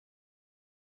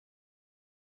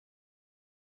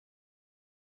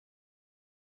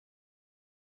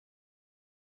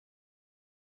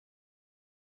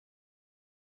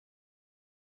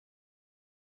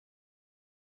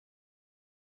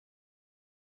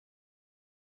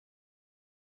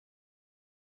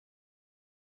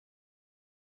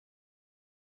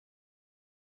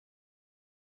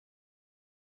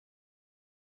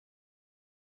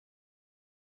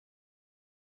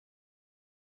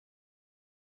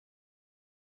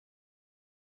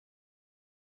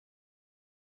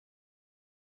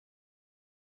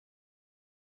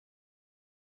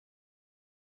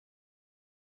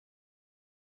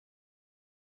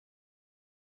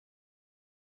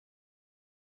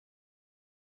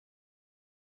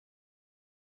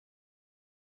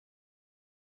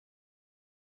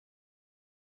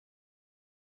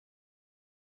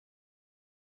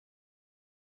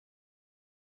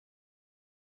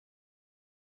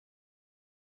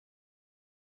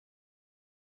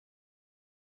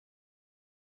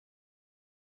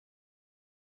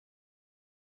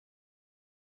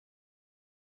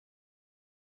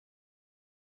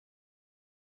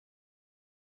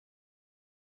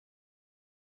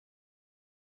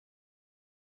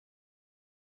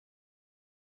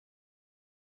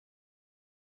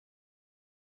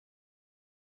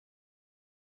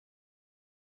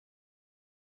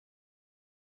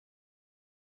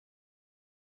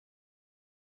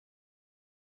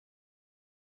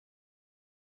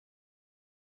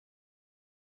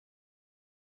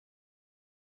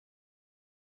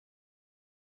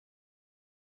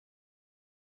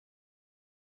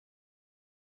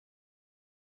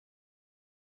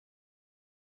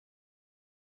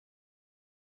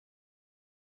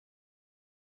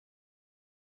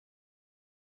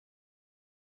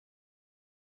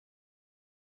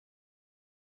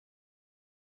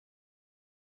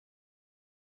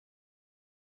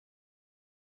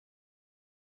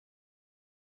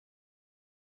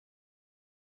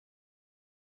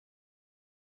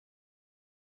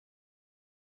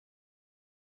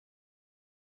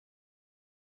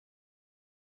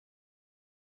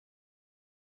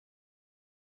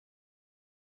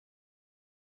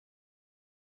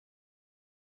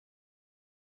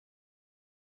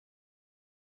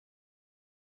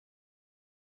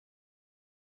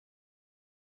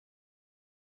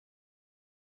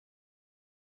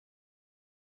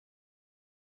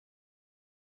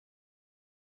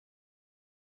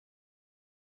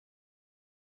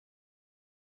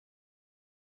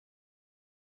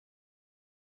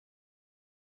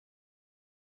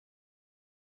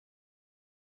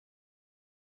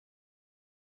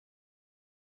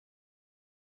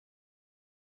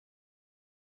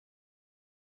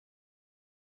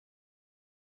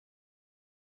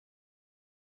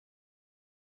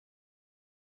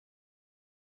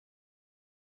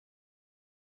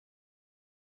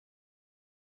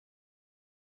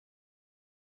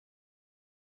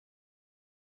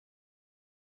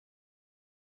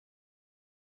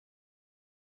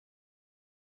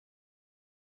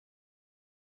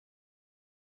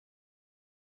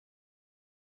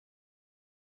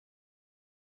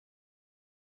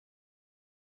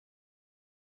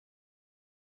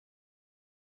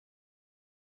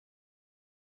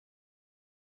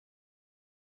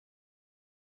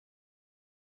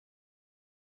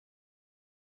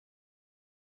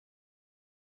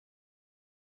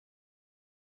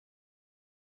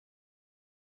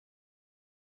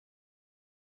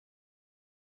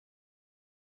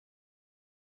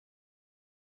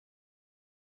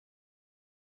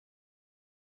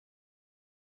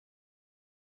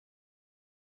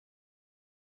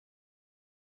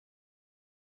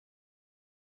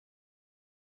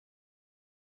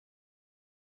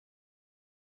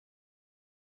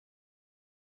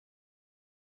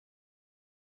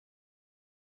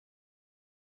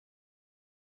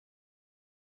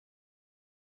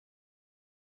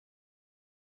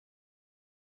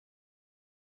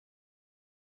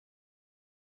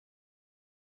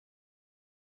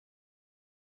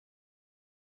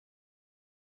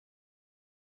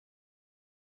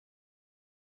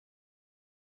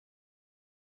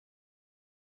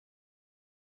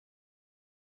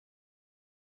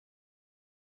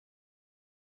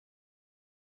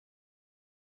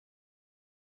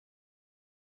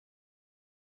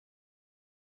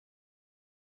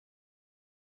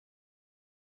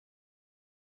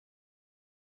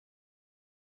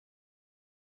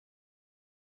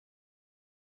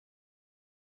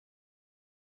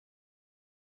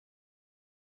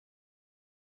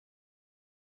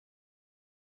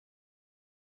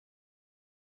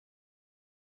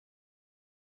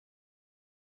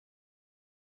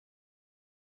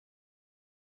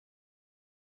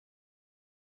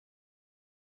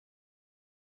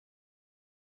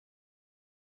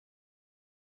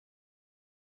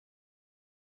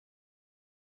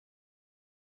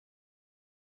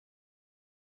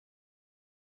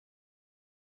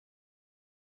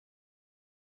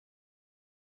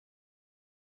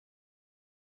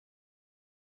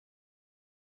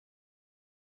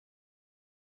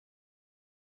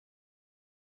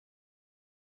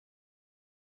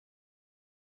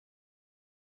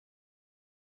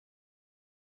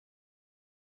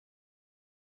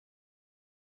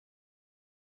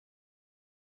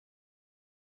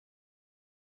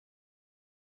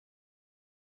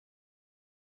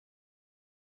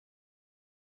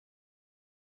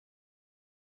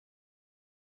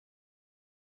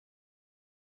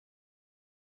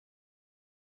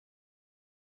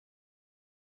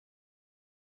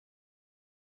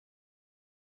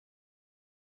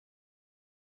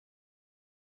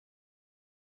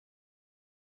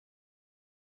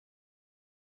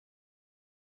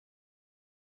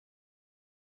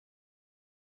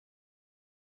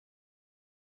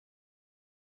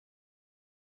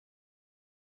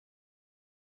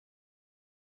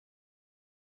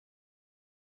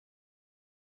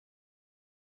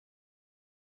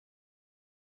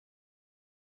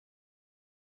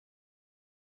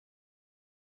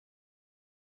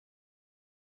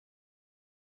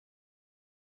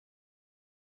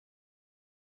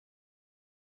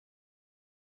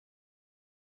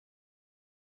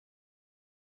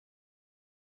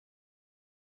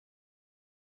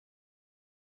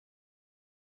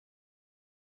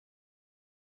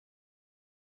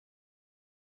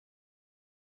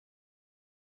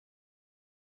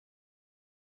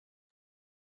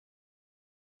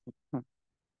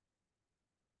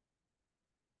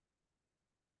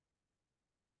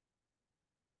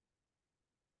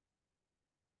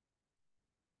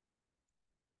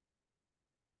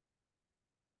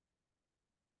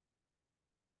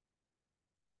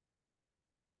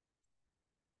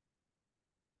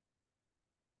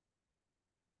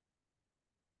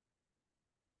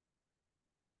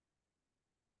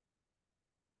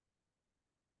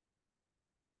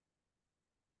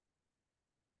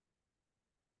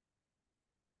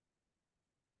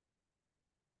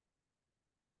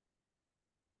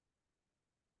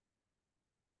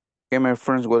Okay, my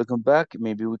friends, welcome back.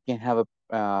 Maybe we can have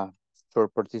a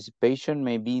short participation.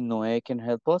 Maybe Noé can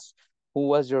help us. Who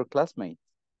was your classmate?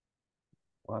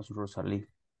 Was Rosalie.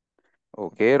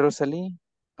 Okay, Rosalie,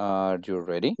 are you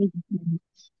ready?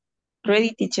 Ready,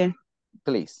 teacher.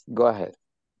 Please, go ahead.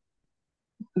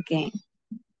 Okay.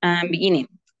 Beginning.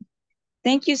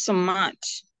 Thank you so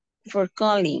much for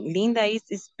calling. Linda is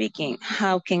speaking.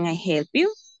 How can I help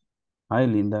you? Hi,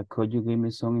 Linda. Could you give me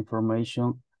some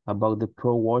information about the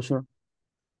Pro washer?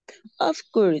 Of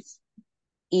course.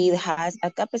 It has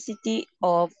a capacity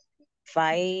of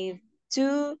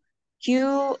 5.2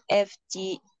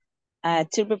 QFT, a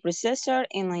turbo processor,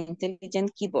 and an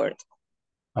intelligent keyboard.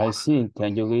 I see.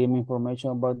 Can you give me information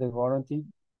about the warranty?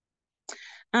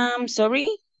 Sorry,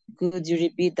 could you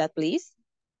repeat that, please?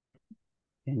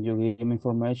 Can you give me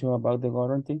information about the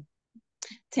warranty?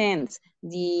 Thanks.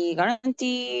 The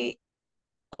guarantee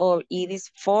or it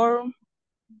is for...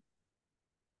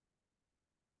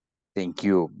 Thank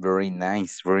you. Very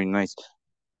nice. Very nice.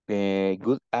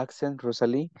 Good accent,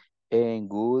 Rosalie, and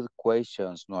good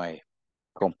questions, Noé.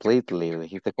 Completely.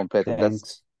 Dijiste completa. That's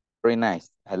Thanks. very nice.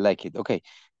 I like it. Okay.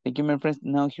 Thank you, my friends.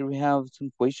 Now here we have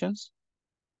some questions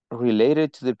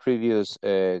related to the previous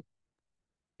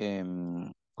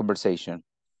conversation.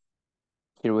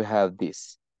 Here we have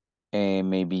this. And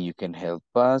maybe you can help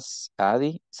us.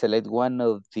 Adi, select one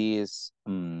of these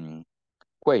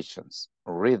questions.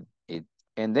 Read it.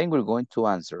 And then we're going to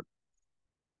answer.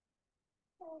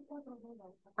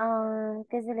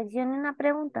 Que seleccione una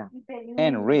pregunta.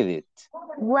 And read it.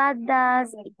 What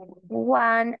does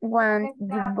one want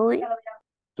to buy?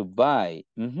 To buy.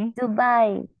 Mhm. To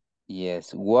buy.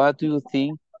 Yes. What do you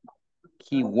think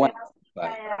he wants to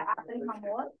buy?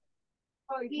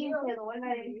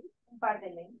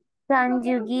 Can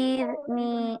you give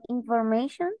me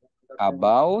information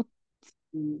About?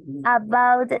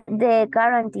 about the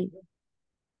guarantee?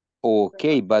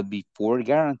 Okay, but before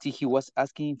guarantee, he was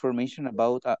asking information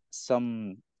about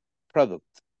some product.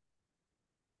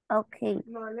 Okay.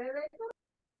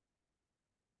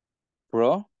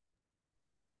 Pro?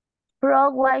 Pro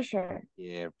washer.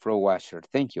 Yeah, pro washer.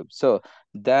 Thank you. So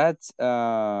that's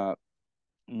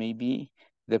maybe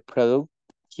the product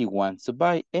he wants to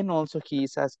buy. And also he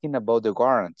is asking about the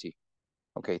guarantee.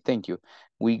 Okay, thank you.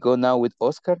 We go now with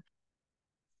Oscar.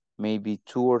 Maybe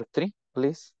 2 or 3,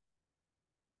 please.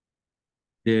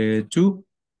 2.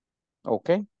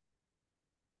 Okay.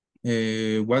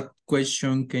 What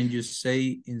question can you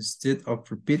say instead of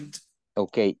repeat?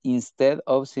 Okay, instead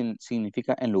of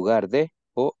significa en lugar de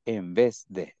o en vez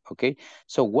de. Okay,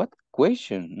 so what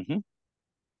question?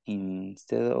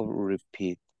 Instead of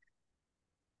repeat.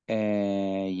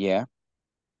 Yeah.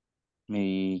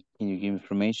 Maybe can you give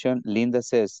information? Linda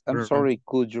says, I'm sorry,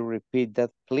 could you repeat that,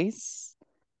 please?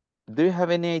 Do you have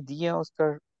any idea,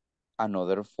 Oscar?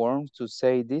 Another form to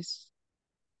say this?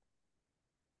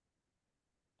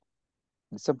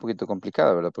 Es un poquito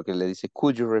complicado, ¿verdad? Porque le dice,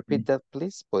 could you repeat that,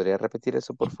 please? ¿Podría repetir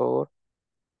eso, por favor?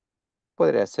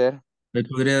 Podría ser. Le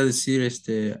podría decir,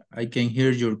 I can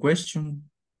hear your question.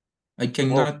 I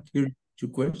cannot hear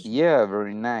your question. Yeah,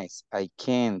 very nice. I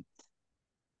can't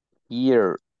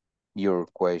hear your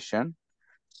question.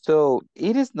 So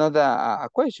it is not a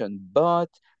question, but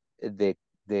the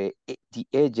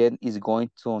agent is going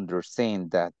to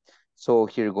understand that. So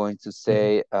here going to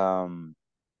say, oh,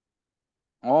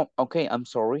 okay, I'm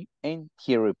sorry. And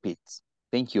he repeats.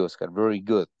 Thank you, Oscar. Very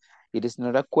good. It is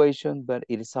not a question, but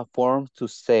it is a form to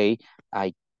say,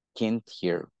 I can't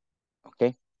hear.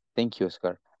 Okay. Thank you,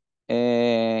 Oscar.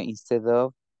 Instead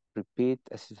of repeat,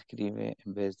 así se escribe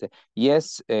en vez de.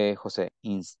 Yes, Jose,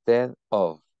 instead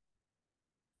of.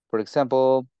 For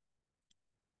example,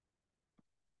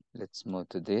 let's move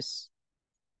to this.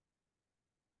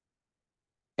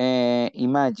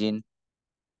 Imagine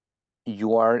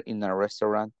you are in a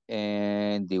restaurant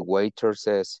and the waiter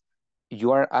says,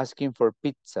 you are asking for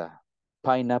pizza,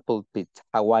 pineapple pizza,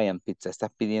 Hawaiian pizza. Estás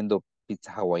pidiendo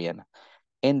pizza hawaiana.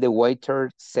 And the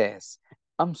waiter says,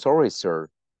 I'm sorry, sir.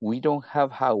 We don't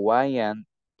have Hawaiian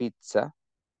pizza,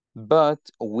 but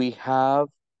we have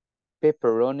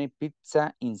pepperoni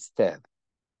pizza instead.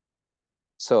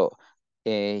 So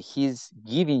he's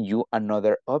giving you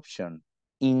another option.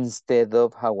 Instead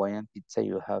of Hawaiian pizza,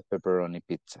 you have pepperoni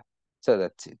pizza. So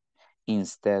that's it.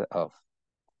 Instead of.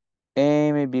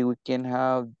 And maybe we can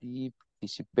have the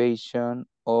participation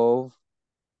of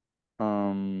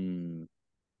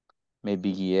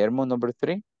maybe Guillermo, number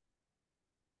 3.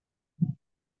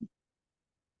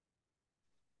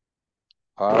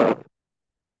 Are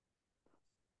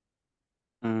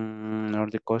Are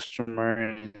the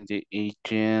customer, the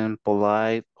agent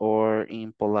polite or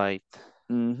impolite?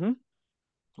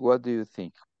 What do you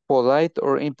think? Polite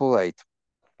or impolite?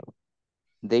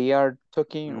 They are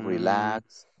talking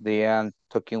relaxed, they are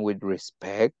talking with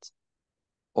respect,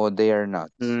 or they are not?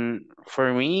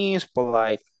 For me, it's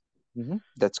polite.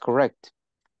 That's correct.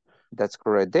 That's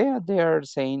correct. They are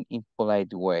saying in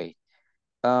polite way.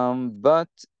 But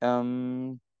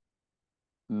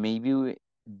maybe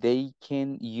they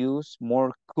can use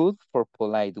more could for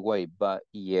polite way, but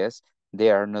yes, they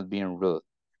are not being rude.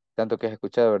 Tanto que has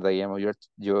escuchado, ¿verdad, Guillermo?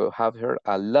 You have heard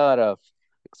a lot of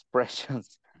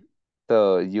expressions.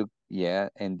 So yeah,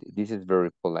 and this is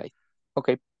very polite.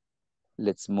 Okay,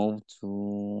 let's move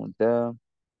to the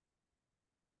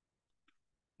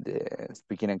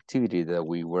speaking activity that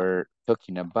we were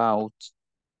talking about.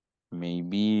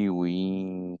 Maybe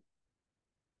we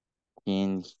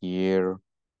can hear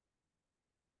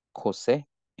Jose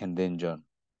and then John.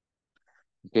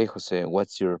 Okay, Jose,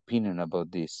 what's your opinion about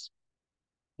this?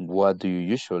 What do you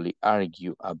usually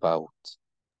argue about?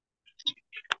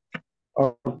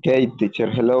 Okay, teacher.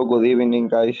 Hello, good evening,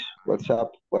 guys. What's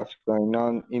up? What's going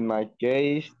on? In my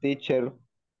case, teacher,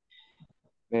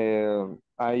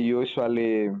 I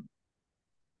usually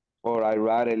or I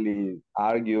rarely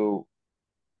argue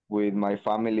with my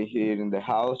family here in the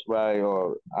house, right,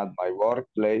 or at my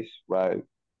workplace, right.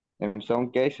 In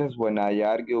some cases, when I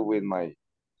argue with my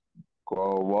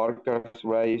co-workers,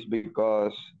 right, it's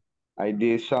because I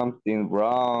did something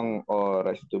wrong or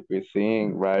a stupid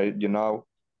thing, right,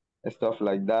 stuff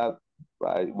like that,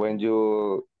 right? When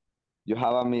you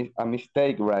have a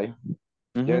mistake, right?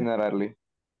 Generally,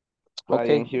 right?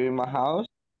 Okay. And here in my house,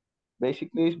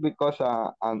 basically it's because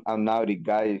I'm a naughty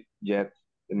guy yet,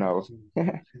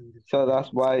 so that's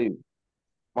why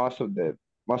most of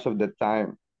the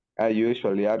time I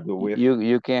usually argue with.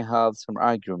 You can have some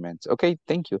arguments. Okay,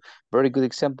 thank you. Very good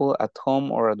example at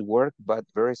home or at work, but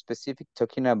very specific,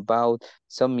 talking about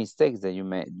some mistakes that you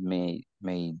may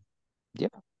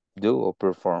do or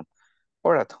perform,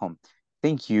 or at home.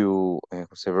 Thank you. It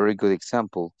was a very good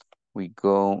example. We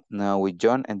go now with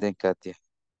John and then Katia.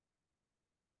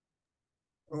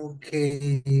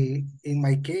 Okay, in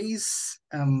my case,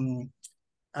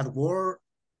 at work,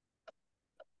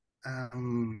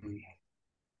 um,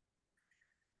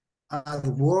 at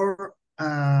work,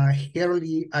 I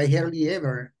hardly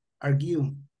ever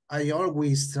argue. I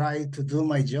always try to do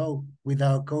my job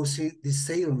without causing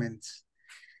disagreements.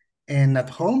 And at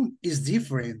home is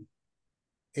different.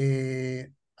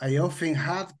 I often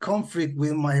have conflict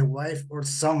with my wife or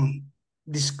some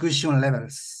discussion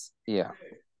levels. Yeah.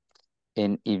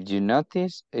 And if you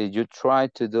notice, you try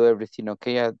to do everything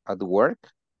okay at work,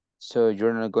 so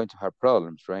you're not going to have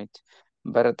problems, right?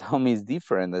 But at home is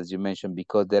different, as you mentioned,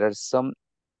 because there are some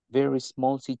very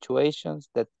small situations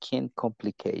that can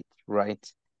complicate,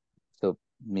 right? So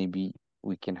maybe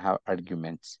we can have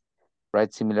arguments,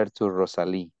 right? Similar to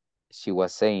Rosalie. She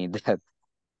was saying that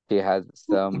she had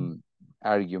some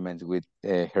arguments with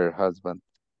her husband.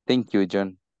 Thank you,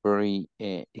 John. Very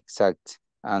exact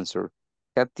answer.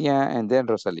 Katia and then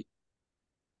Rosalie.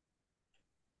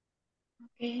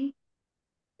 Okay,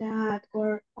 that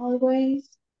were always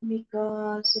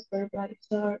because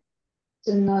supervisor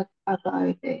do not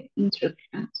abide the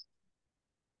instructions.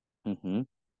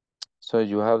 So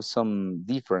you have some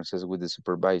differences with the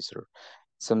supervisor.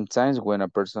 Sometimes when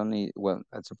when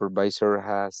a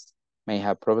supervisor may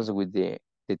have problems with the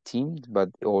team, but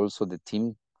also the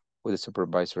team with the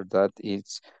supervisor. That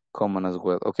is common as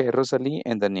well. Okay, Rosalie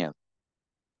and Danielle.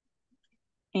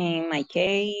 In my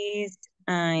case,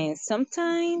 I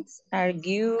sometimes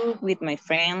argue with my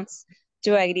friends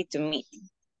to agree to meet.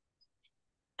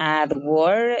 At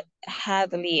work,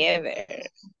 hardly ever.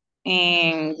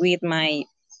 And with my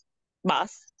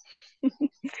boss.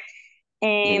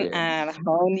 And Yeah. at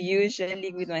home,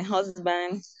 usually with my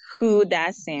husband, who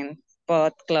doesn't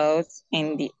put clothes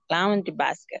in the laundry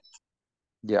basket.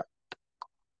 Yeah.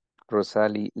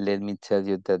 Rosalie, let me tell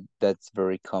you that that's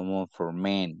very common for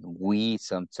men. We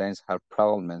sometimes have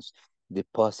problems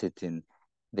depositing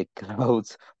the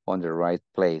clothes on the right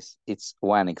place. It's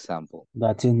one example.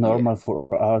 That is Yeah. normal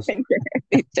for us.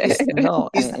 Yeah, no,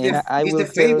 and I It's will the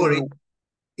tell favorite. you.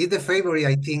 It's the favorite,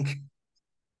 I think.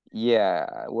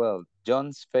 Yeah, well,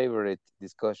 John's favorite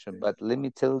discussion, but let me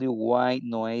tell you why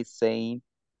Noe is saying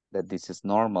that this is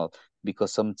normal,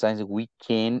 because sometimes we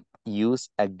can use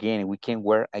again, we can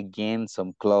wear again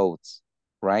some clothes,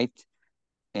 right?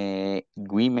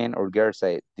 Women or girls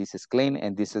say this is clean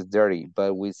and this is dirty,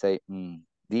 but we say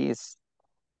this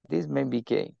maybe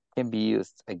can be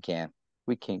used again.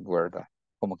 We can wear that.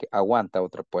 Como que aguanta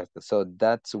otra puesta. So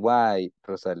that's why,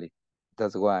 Rosalie,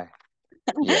 that's why.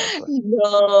 Yeah, but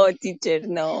No, teacher,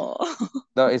 no.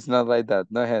 no, it's not like that.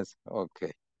 No hands.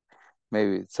 Okay.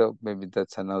 Maybe so. Maybe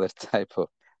that's another type of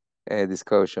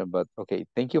discussion. But okay.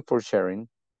 Thank you for sharing,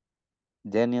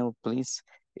 Daniel. Please.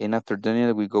 And after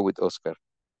Daniel, we go with Oscar.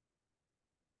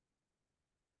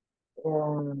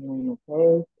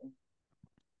 Okay.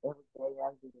 Every day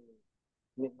I do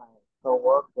with my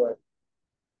coworkers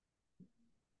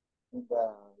in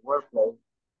the workplace.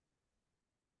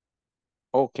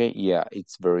 Okay. Yeah,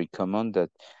 it's very common that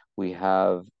we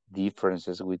have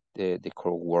differences with the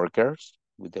co-workers,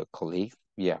 with the colleagues.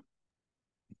 Yeah.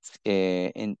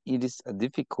 And it is a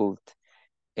difficult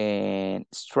and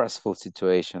stressful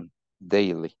situation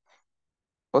daily.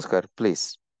 Oscar,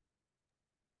 please.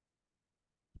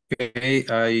 Okay,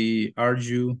 I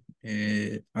argue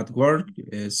at work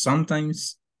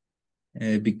sometimes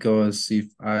because if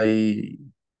I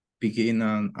begin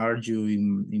an argue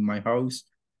in my house,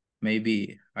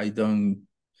 maybe I don't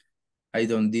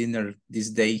dinner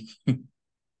this day.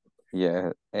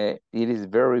 Yeah, it is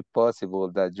very possible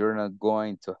that you're not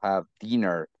going to have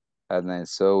dinner, and then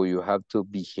so you have to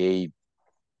behave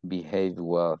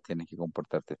well. Tienes que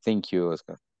comportarte. Thank you,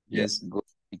 Oscar. Yeah, Yes. good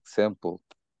example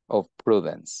of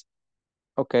prudence.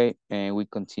 Okay, and we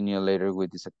continue later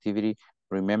with this activity.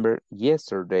 Remember,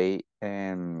 yesterday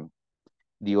and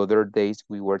the other days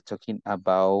we were talking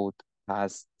about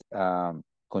past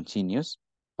continuous.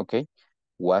 Okay,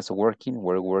 was working,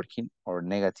 were working, or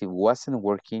negative wasn't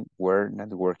working, were not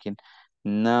working.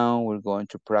 Now we're going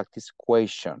to practice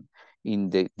question. In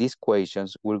these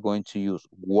questions, we're going to use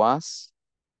was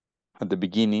at the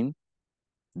beginning.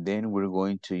 Then we're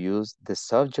going to use the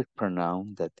subject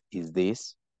pronoun that is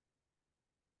this.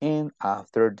 And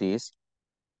after this,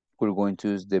 we're going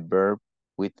to use the verb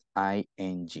with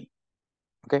ing.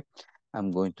 Okay,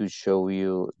 I'm going to show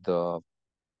you the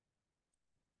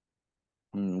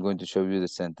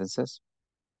sentences.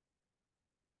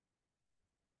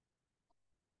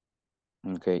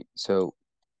 Okay, so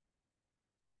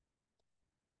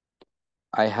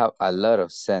I have a lot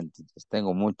of sentences.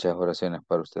 Tengo muchas oraciones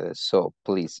para ustedes. So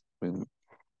please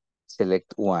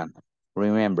select one.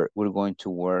 Remember, we're going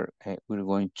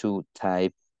to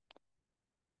type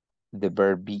the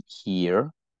verb be here.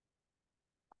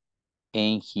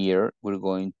 And here we're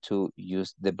going to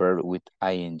use the verb with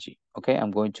ing. Okay,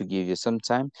 I'm going to give you some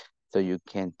time so you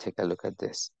can take a look at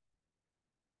this.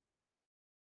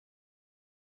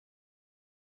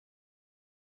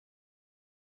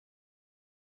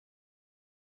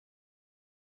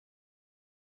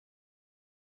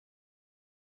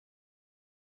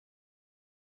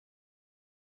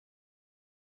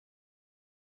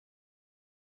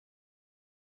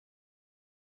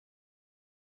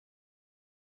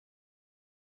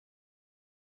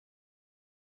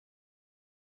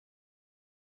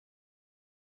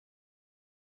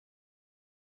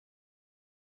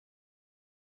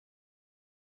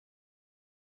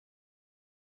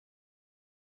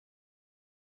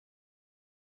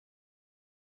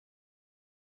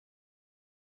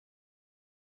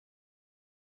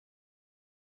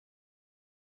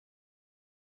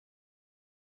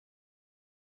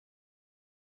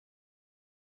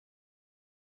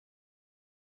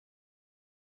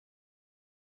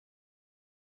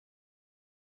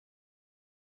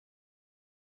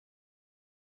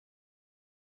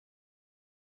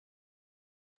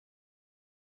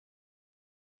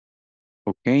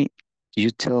 Okay,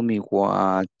 you tell me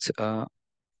what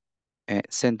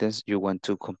sentence you want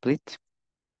to complete.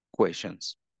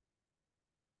 Questions.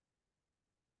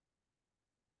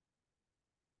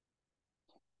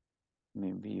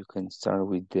 Maybe you can start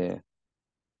with the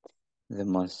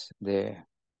most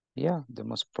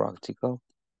practical.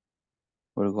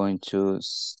 We're going to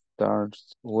start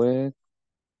with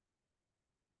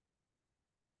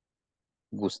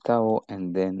Gustavo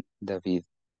and then David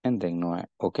and then Noah.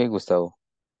 Okay, Gustavo.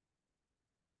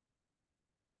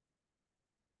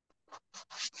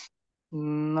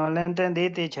 No le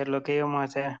entendí, teacher, lo que íbamos a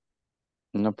hacer.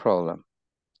 No problem.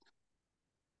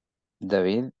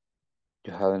 David,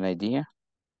 you have an idea?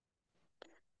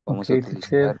 Vamos a Okay, teacher.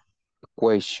 utilizar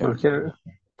question, Cualquier,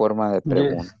 forma de yes.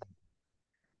 pregunta.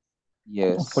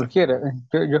 Yes, Cualquiera.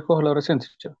 Yo escojo la oración,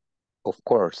 teacher. of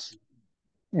course.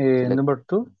 Select. Number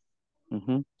 2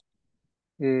 Mhm.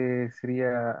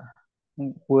 sería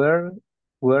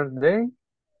were they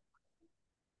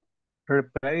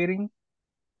repairing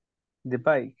the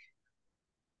bike?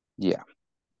 Yeah.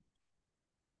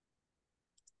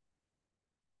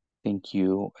 Thank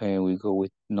you. We go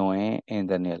with Noé and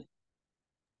Daniel.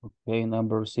 Okay,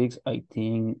 number 6, I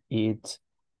think it's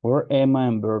were Emma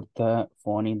and Berta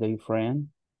phoning their friend?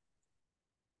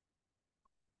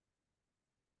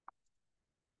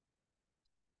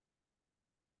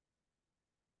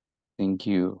 Thank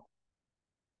you.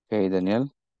 Okay, Daniel.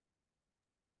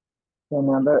 The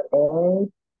number 8,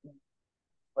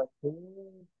 what he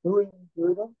doing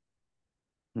student?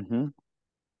 Mhm.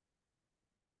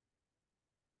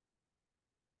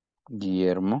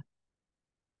 Guillermo.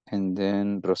 And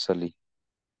then Rosalie.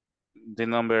 The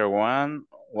number 1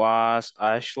 was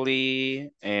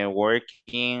Ashley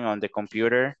working on the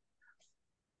computer.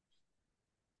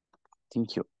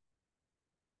 Thank you.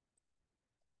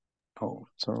 Oh,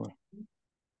 sorry.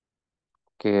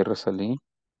 Okay, Rosalie.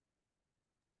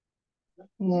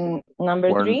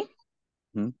 Number Were- 3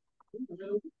 Mhm.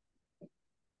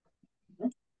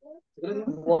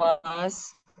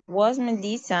 was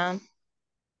Melissa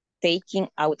taking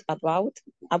out about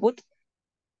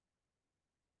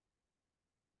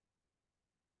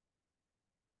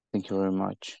Thank you very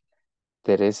much.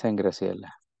 Teresa and Graciela.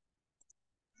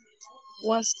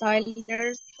 Was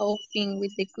Tyler helping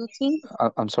with the cooking?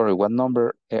 I'm sorry, what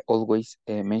number always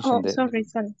mention Oh, that? sorry.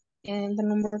 And the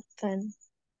number 10.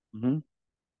 Mhm.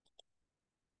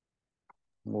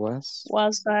 Was,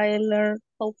 Was Tyler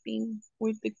helping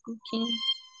with the cooking?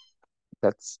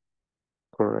 that's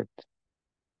correct.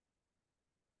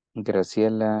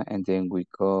 Graciela, and then we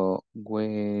go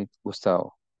with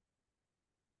Gustavo.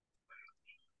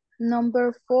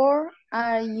 Number 4,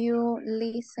 are you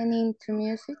listening to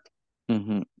music?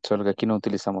 Ujú. Solo que aquí no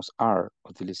utilizamos are,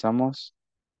 utilizamos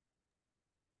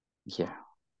yeah.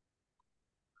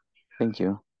 Thank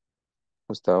you.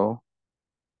 Gustavo.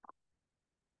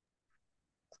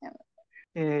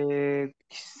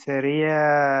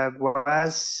 Sería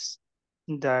was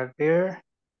the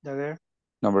girl,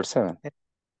 Number 7.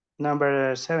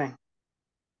 number 7.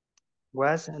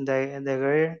 Was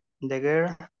the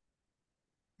girl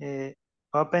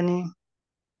opening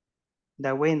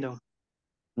the window.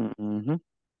 Mhm.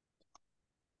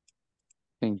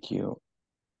 Thank you.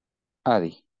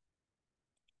 Adi.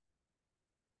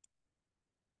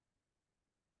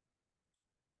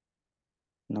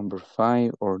 Number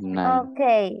 5 or 9.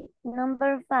 Okay,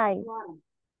 number 5.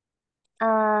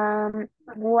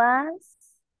 Was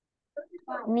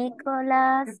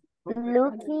Nicholas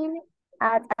looking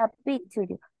at a picture?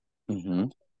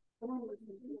 Mhm.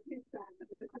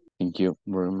 Thank you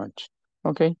very much.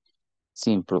 Okay.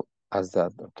 Simple as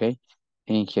that. Okay.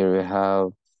 And here we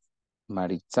have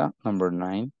Maritza, number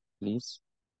 9, please.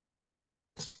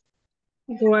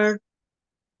 Where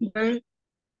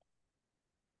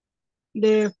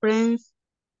the friends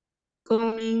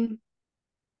coming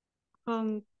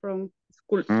home from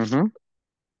school. Mhm.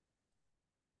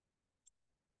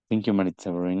 Thank you,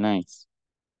 Maritza. Very nice.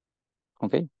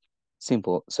 Okay.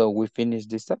 Simple. So we finished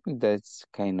this topic. That's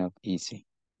kind of easy.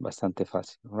 Bastante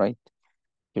fácil, right?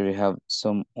 Here we have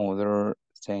some other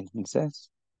sentences.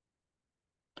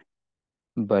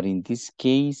 But in this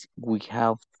case, we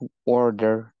have to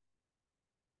order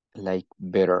like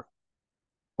better.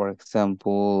 For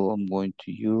example, I'm going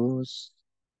to use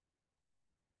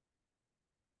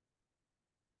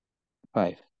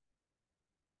 5.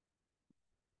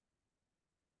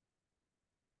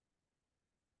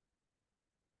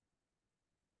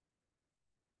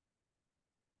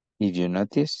 If you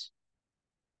notice,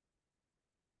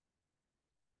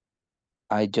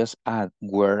 I just add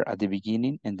were at the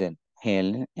beginning and then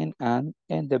Helen and Anne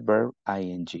and the verb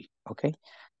ing. Okay,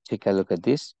 take a look at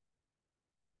this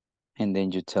and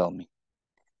then you tell me.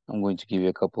 I'm going to give you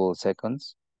a couple of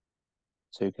seconds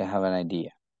so you can have an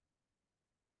idea.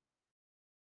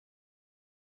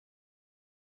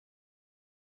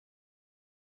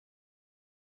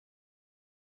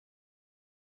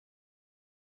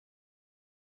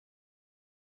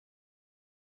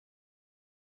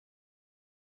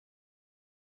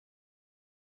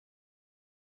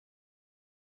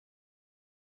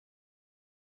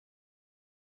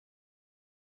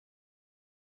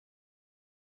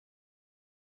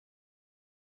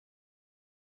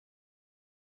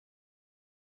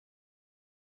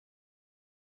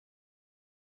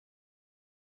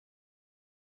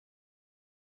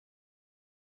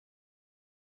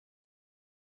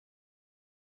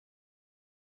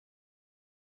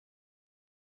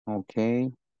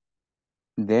 Okay.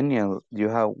 Daniel, you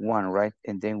have one, right?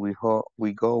 And then we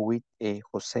go with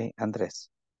Jose Andres.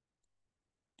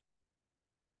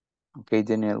 Okay,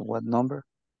 Daniel, what number?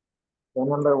 The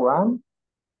number one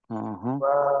Uh-huh.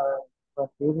 was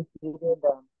visited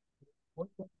the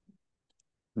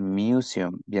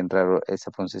Museum. Bien raro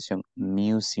esa pronunciación.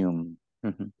 Museum.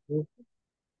 Ujú,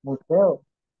 museo.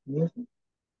 Music.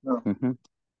 No. ujú.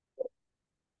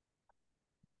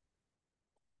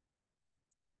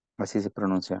 Así se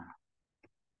pronuncia.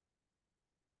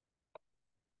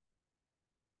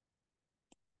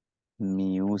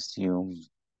 Museum.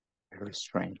 Very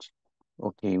strange.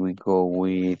 Okay, we go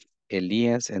with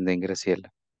Elias and then Graciela.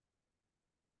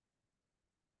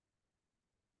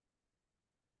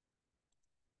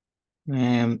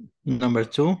 Number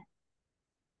two,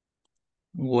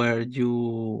 were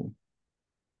you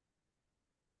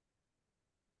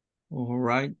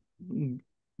right?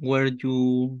 Were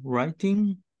you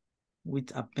writing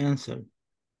with a pencil?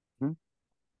 Ujú,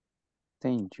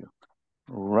 thank you.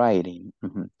 Writing.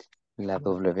 Ujú. La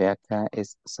W acá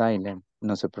es silent.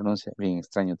 No se pronuncia bien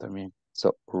extraño también.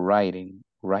 So, writing.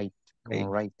 Right. Okay.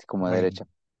 Right. Como a Right. derecha.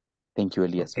 Thank you,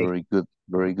 Elias. Okay. Very good.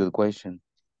 Very good question.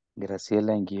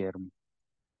 Graciela and Guillermo.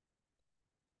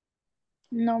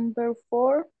 Number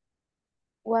 4,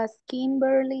 was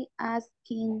Kimberly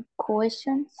asking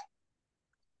questions?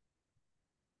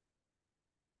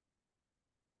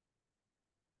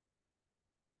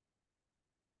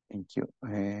 Thank you.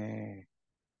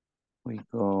 We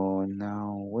go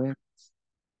now with,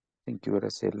 thank you,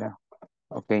 Graciela.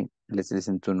 Okay, let's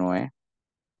listen to Noé.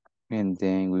 And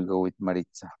then we go with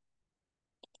Maritza.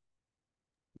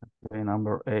 Okay,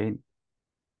 number 8.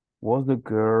 Was the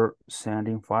girl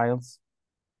sending files?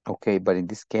 Okay, but in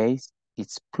this case,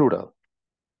 it's plural.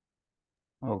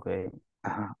 Okay.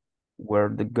 Uh-huh. Were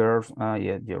the girls,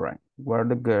 yeah, you're right. Were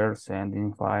the girls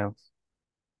sending files?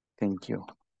 Thank you.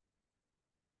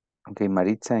 Okay,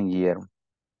 Maritza and Guillermo.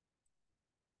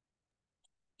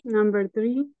 Number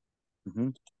 3,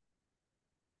 Mhm.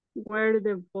 were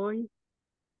the boys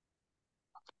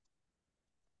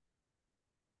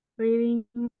reading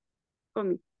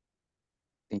comics?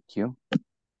 Thank you.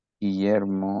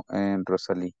 Guillermo and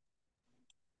Rosalie.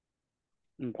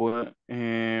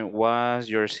 Was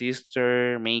your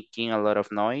sister making a lot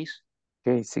of noise?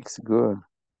 Okay, 6, good.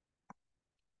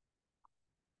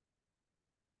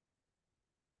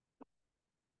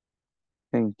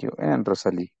 Thank you. And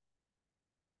Rosalie.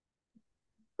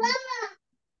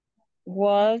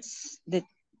 Was the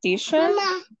teacher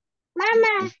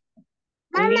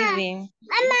leaving?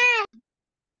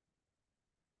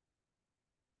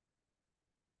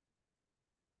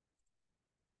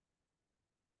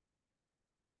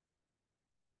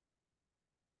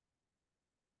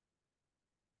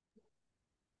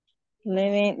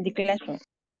 Leaving the classroom?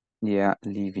 Yeah,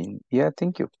 leaving. Yeah,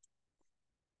 thank you.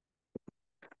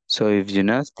 So if you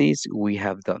notice, we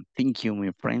have done, thank you,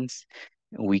 my friends.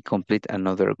 We complete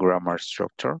another grammar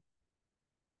structure.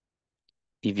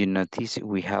 If you notice,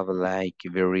 we have like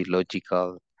very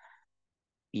logical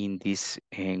in this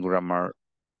grammar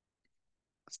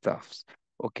stuffs.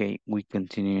 Okay, we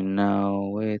continue now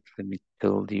with, let me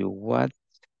tell you what.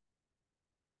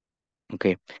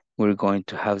 Okay, we're going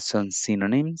to have some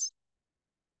synonyms.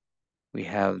 We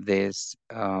have this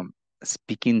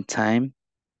speaking time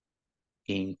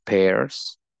in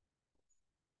pairs.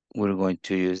 We're going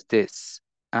to use this.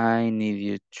 I need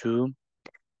you to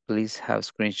please have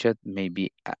screenshot.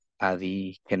 Maybe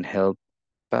Adi can help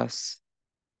us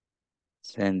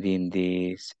sending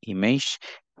this image.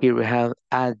 Here we have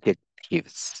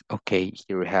adjectives. Okay,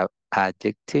 here we have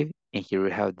adjective and here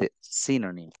we have the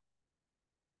synonym.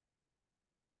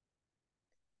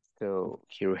 So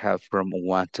here we have from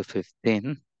 1 to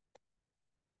 15.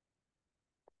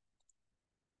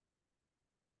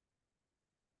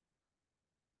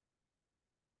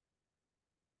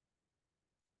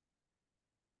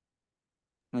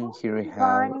 And here we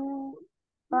have,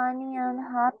 Funny and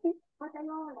happy.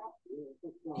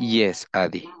 yes,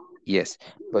 Adi, yes,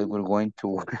 but we're going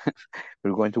to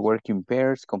we're going to work in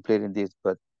pairs completing this,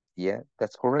 but yeah,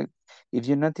 that's correct. If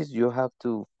you notice, you have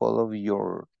to follow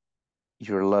your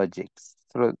logic.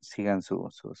 Solo sigan su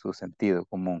sentido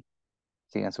común,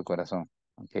 sigan su corazón,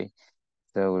 okay?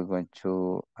 So we're going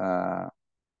to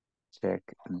check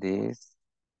this.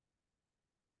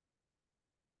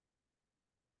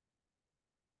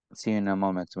 See you in a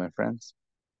moment, my friends.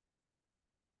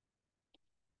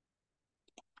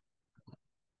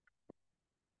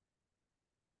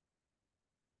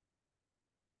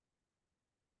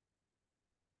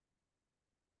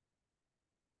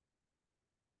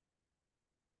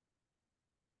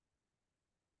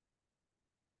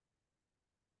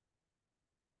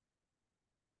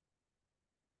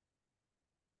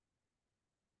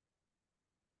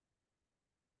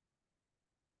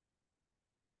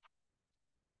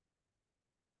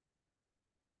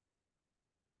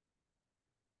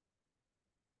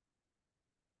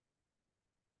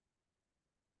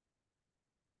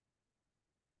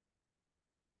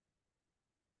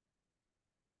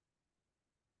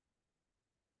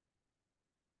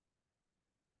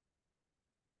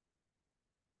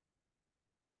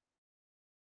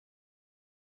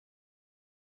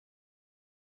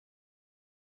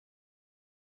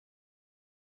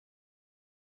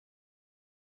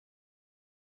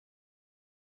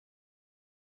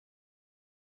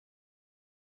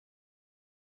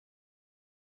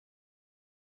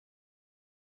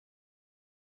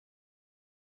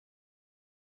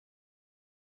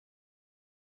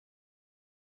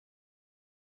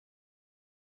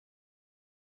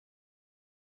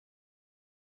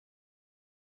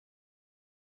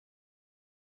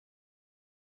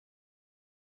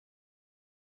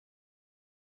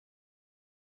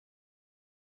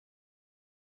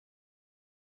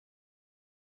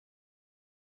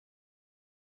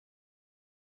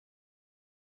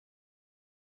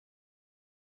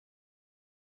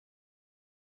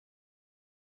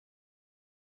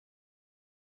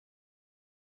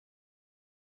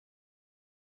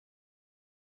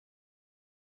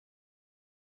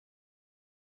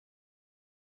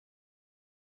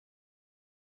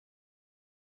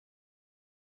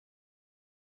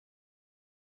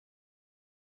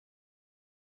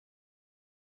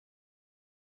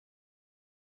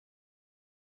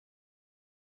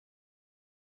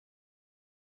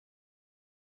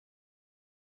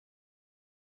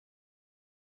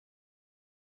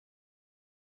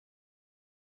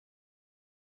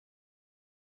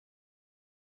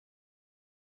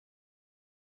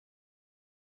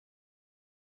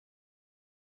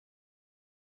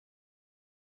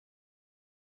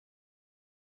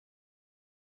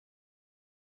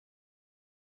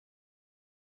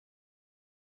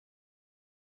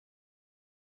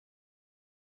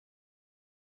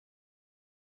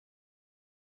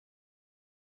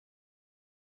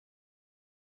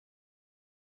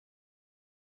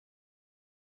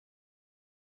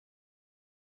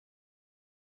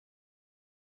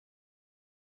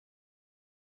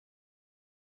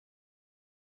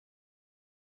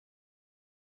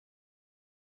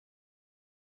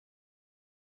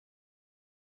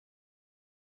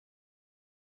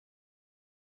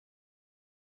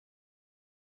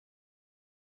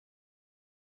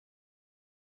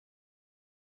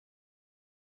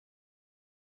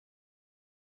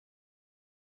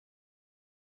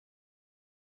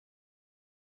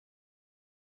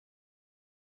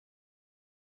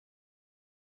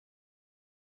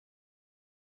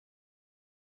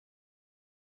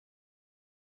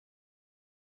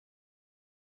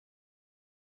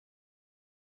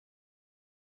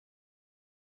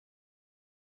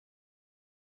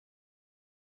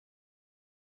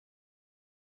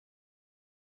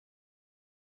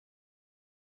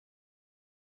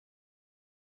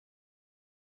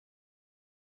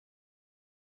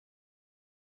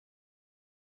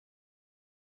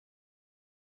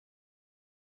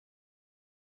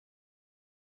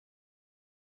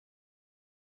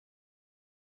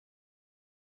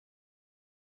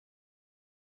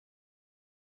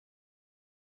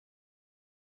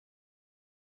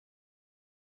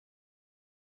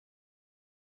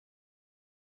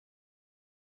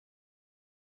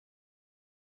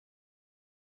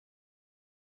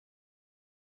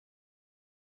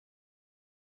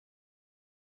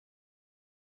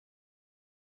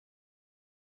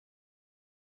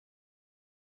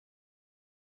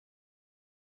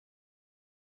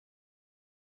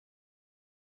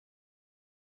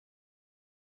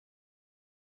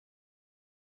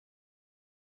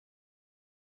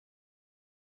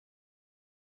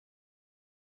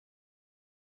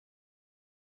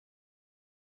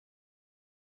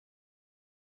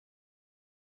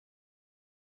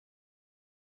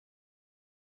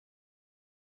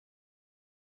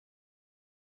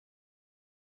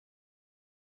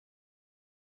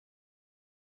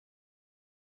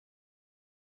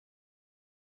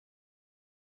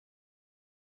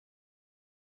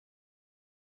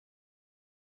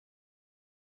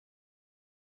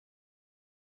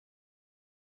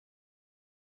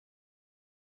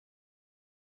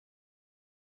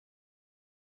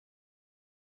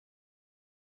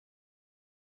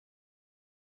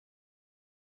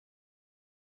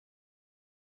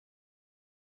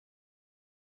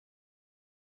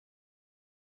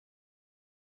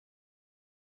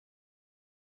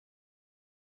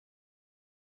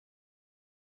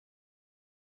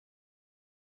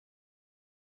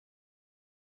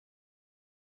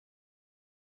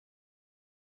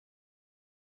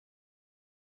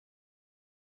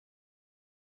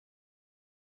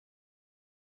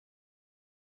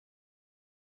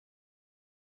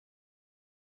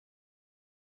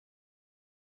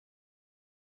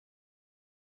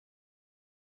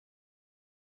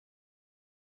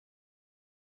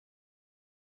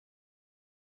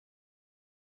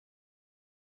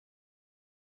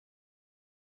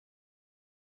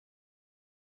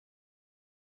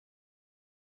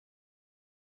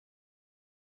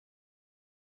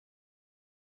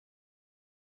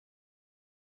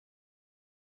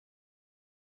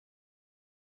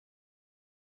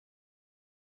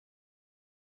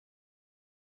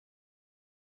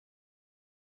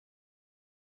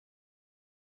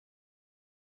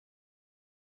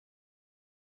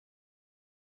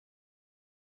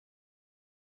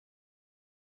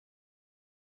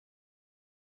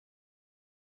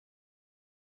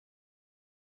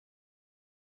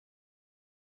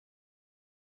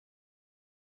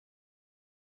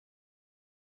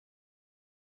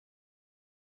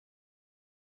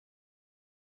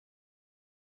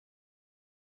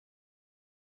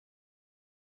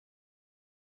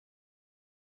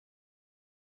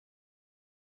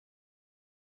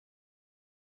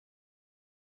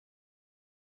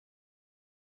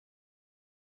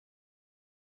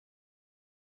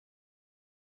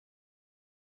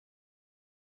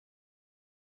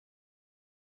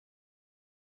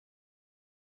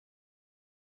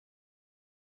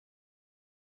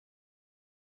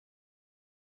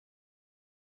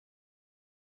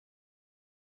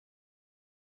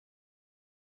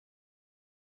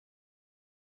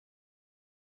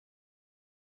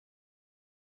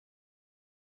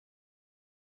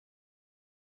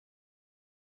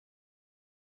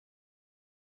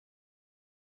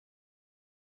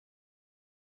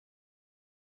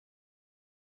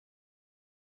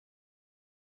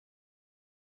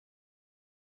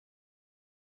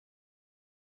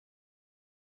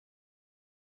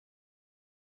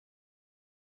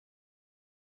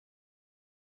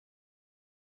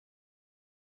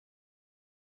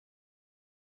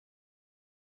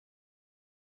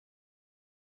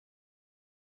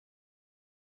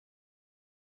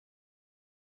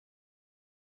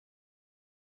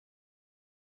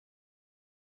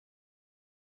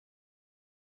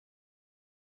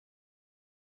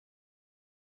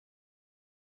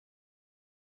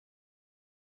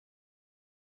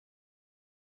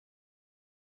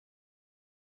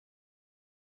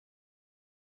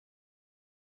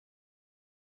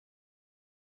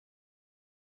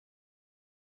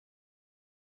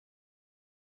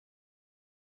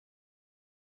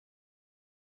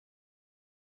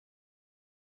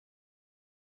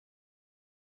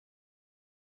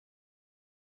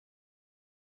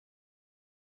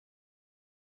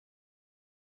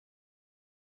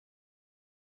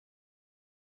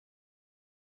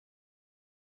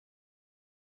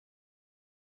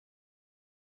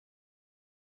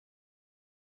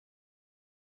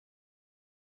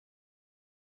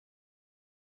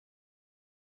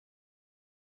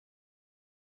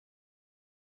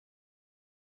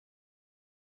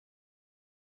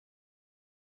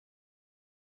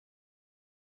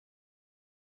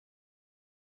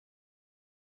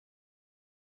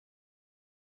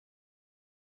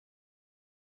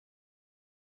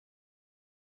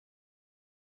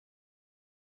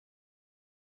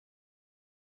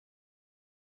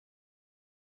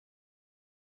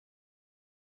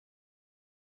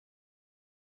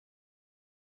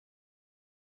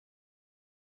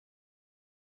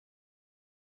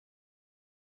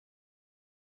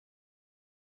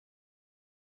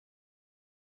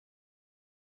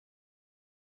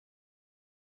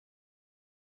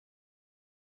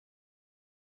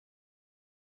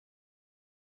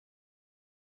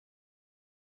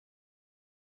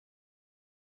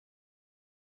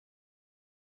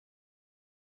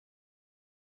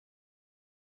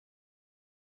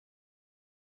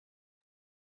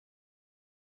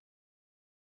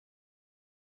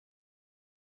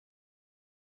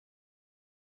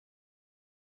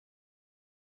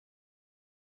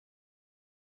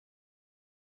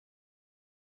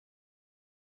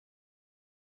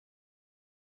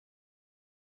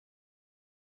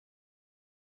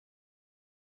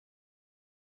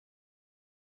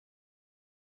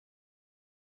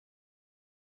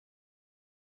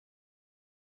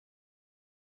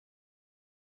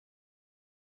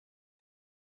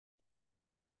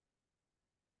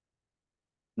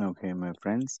 Okay, my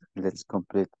friends, let's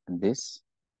complete this.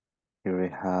 Here we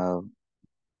have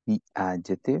the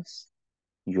adjectives.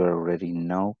 You already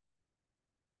know,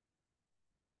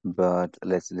 but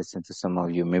let's listen to some of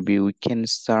you. Maybe we can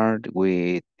start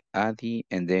with Adi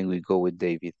and then we go with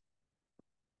David.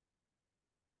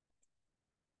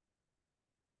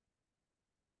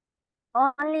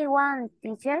 Only one,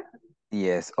 teacher.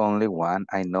 Yes, only one.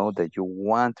 I know that you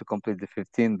want to complete the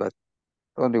 15, but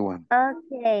only one.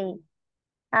 Okay.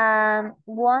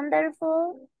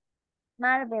 Wonderful,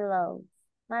 marvelous,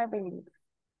 marvelous.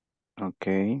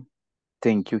 Okay.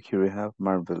 Thank you. Here we have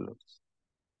marvelous.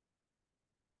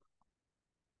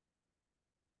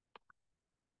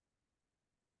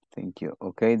 Thank you.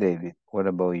 Okay, David, what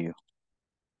about you?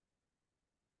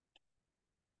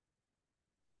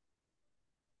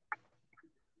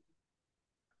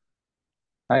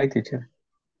 Hi, teacher.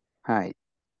 Hi.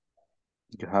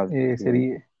 You have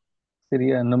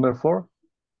Sería number 4.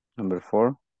 number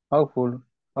 4. Awful,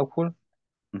 awful,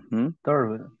 Mm-hmm.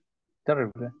 terrible,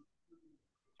 terrible,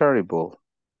 Terrible.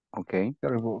 Okay.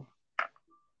 terrible.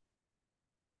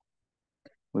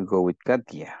 We go with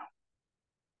Katia.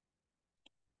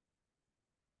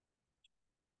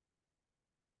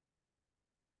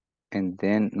 And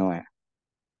then Noah.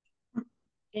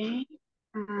 Okay.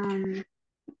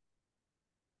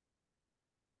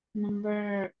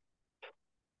 Number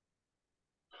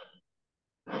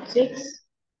 6.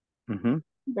 Mm-hmm.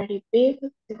 Very big.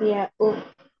 Sería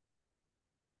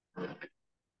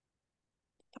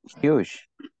Huge.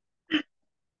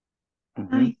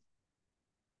 Mm-hmm.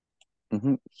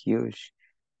 Mm-hmm. Huge.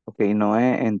 Okay, Noah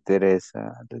and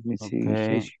Teresa. Let me see.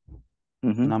 Okay. Huge.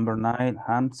 Mm-hmm. Number 9,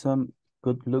 handsome,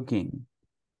 good looking.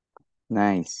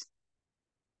 Nice.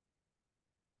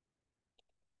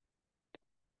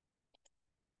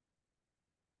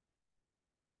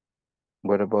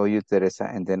 What about you, Teresa?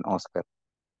 And then Oscar.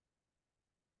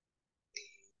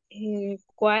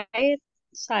 Quiet,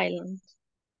 silent.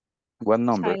 What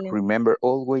number? Silent. Remember,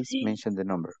 always mention the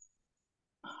number.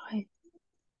 Ay,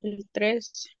 el 3.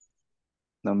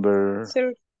 Number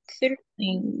 13.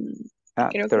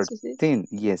 Creo que eso sí. 13.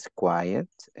 Yes, quiet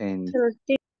and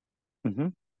 13 mm-hmm.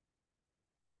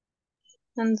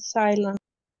 and silent.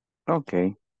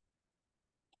 Okay.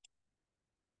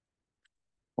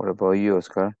 What about you,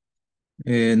 Oscar?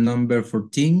 Number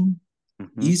 14,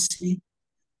 Mm-hmm. easy,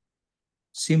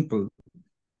 simple.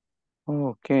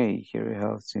 Okay, here we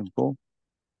have simple.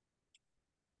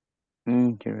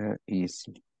 Here we have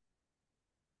easy.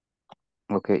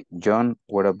 Okay, John,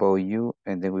 what about you?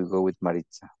 And then we go with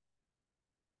Maritza.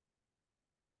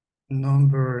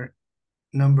 Number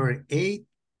 8,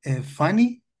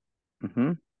 funny,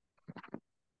 Mm-hmm.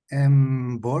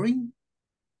 boring.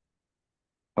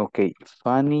 Okay,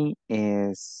 funny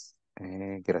es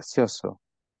gracioso.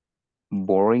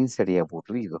 Boring sería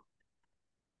aburrido.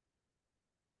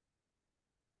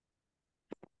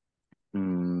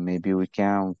 Maybe we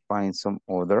can find some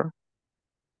other.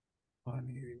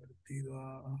 Funny,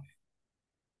 divertido.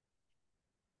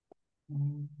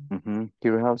 Mm-hmm.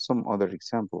 Here we have some other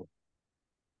example.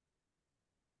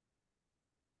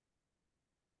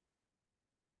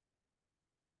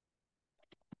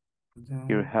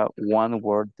 Here we have one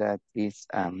word that is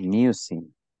amusing.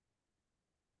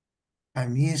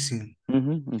 Amusing.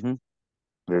 Mm-hmm, mm-hmm.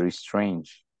 Very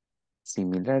strange.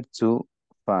 Similar to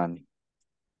funny.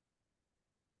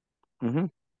 Mm-hmm.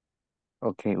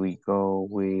 Okay, we go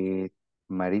with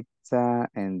Maritza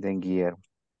and then Guillermo.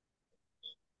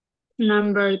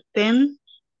 Number 10,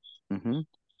 Mm-hmm.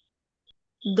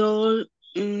 dull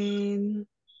and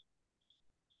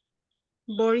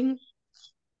boring.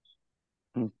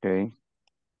 Okay.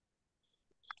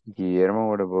 Guillermo,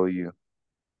 what about you?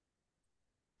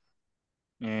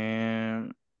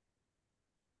 And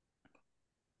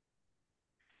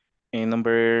in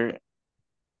number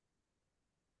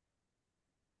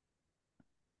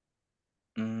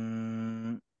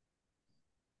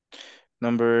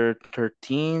number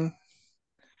 13,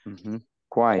 Mm-hmm.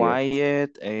 Quiet.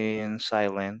 quiet and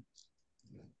silent.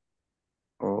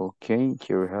 Okay,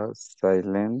 here we have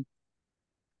silent.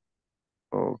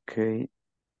 Okay.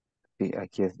 Sí,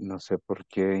 aquí no sé por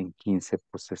qué en 15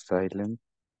 puse silent.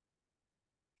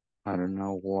 I don't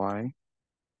know why.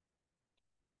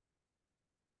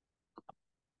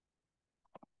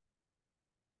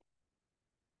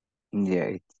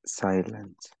 Yeah, it's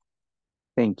silent.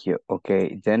 Thank you.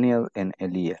 Okay, Daniel and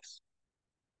Elias.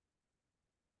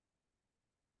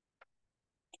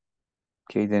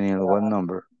 Okay, Daniel, what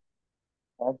number?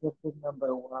 Adjective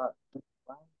number 1,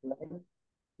 place,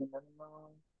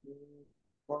 synonym is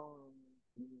phone.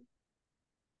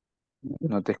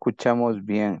 No te escuchamos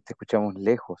bien, te escuchamos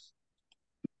lejos.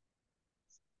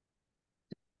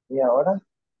 ¿Y ahora?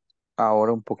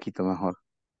 Ahora un poquito mejor.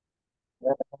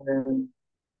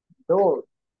 Do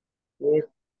is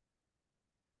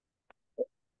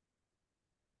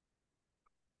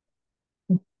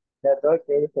la dos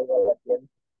que dice ya la tiene.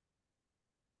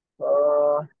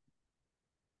 Oh,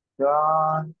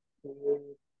 John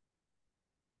is,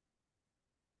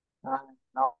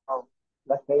 no,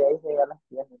 las que ella dice ya las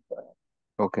tiene todas.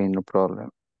 Okay, no problem.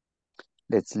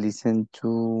 Let's listen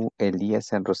to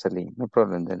Elias and Rosalie. No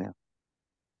problem, Daniel.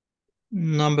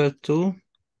 Number 2,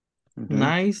 Mhm.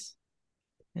 nice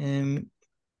and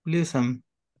listen.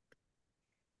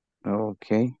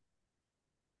 Okay.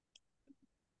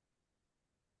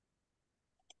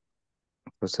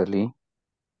 Rosalie.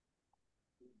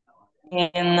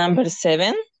 And number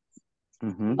 7,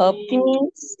 Mhm.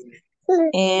 optimist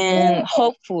and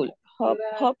hopeful.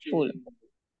 Hopeful.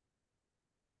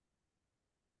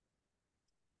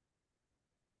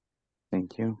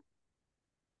 Thank you.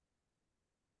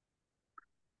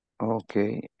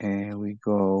 Okay, and we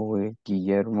go with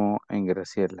Guillermo and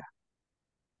Graciela.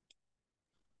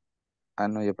 Ah,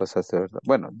 no, ya pasaste, ¿verdad?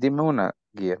 Bueno, dime una,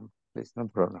 Guillermo, please, no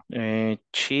problem.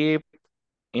 Cheap,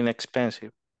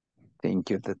 inexpensive.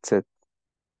 Thank you, that's it.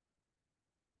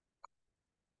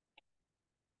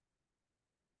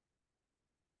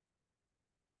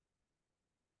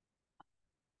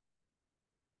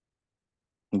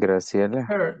 Graciela.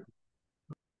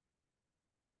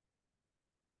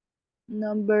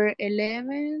 Number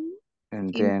 11,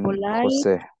 And then impolite,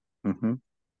 Jose. Mhm.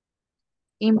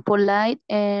 impolite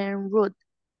and rude.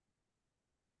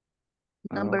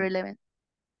 Number Oh, 11.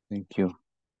 thank you.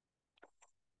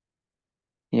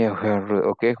 Yeah,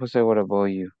 okay, Jose, what about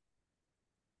you?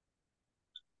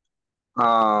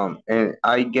 And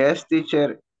I guess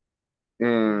teacher,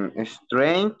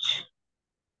 strange,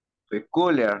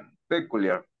 peculiar.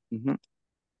 Mhm.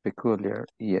 Peculiar,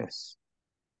 yes.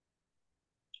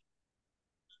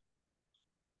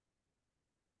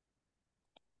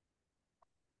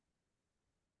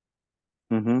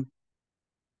 Mhm.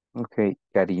 Okay,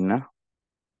 Karina,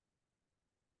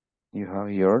 you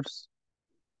have yours.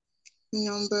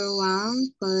 Number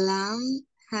 1, calm,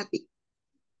 happy.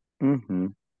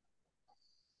 Mhm.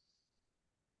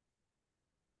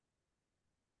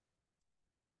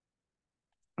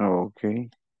 Okay.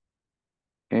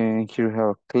 And here we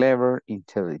have clever,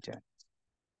 intelligent.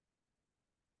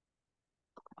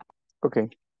 Okay.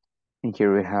 And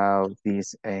here we have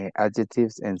these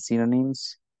adjectives and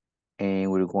synonyms.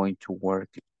 And we're going to work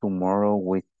tomorrow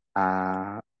with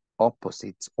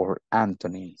opposites or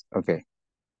antonyms. Okay.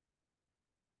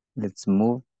 Let's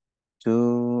move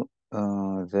to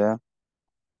the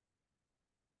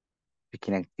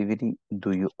speaking activity.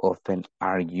 Do you often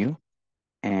argue?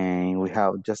 And we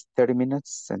have just 30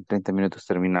 minutes and 30 minutos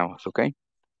terminamos, okay?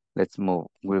 Let's move.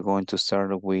 We're going to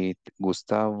start with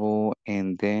Gustavo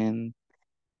and then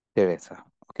Teresa.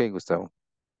 Okay, Gustavo.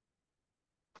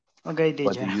 Okay,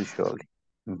 What do teacher. you usually?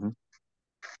 Mhm.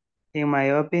 In my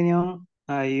opinion,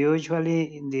 I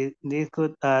usually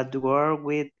discuss at work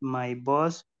with my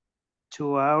boss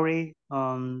to agree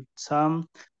on some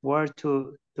work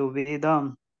to be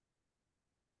done.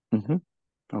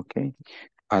 Okay.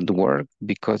 At work,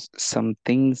 because some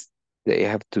things they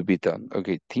have to be done.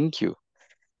 Okay, thank you.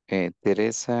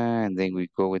 Teresa, and then we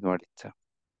go with Marita.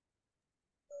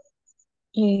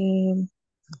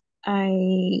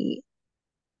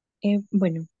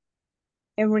 Bueno,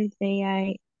 every day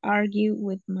I argue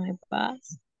with my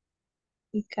boss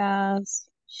because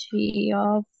she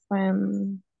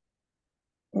often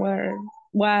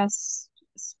was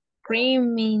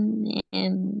screaming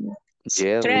and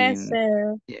stressed.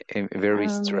 Yelling, very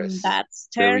stressed, That's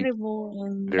very, terrible,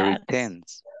 and very that's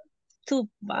tense. too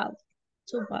bad.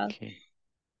 Okay.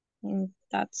 And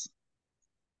that's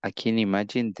I can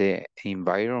imagine the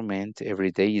environment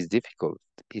every day is difficult.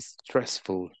 It's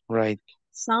stressful, right?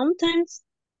 sometimes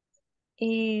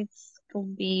it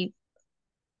could be,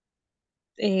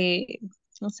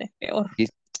 no sé, peor.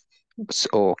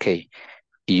 Okay.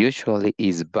 Usually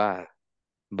it's bad,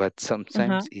 but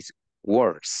sometimes it's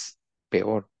worse.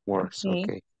 Peor, worse. Okay.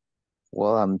 Okay.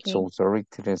 Well, I'm so sorry,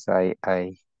 Teresa.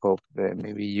 I hope that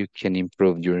maybe you can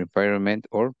improve your environment,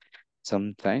 or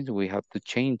sometimes we have to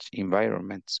change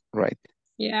environments, right?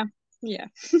 Yeah.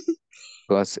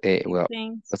 Because, well,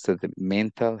 Thanks. because the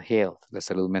mental health, la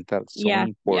salud mental, so Yeah.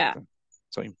 important,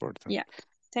 so important. Yeah.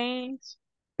 Thanks.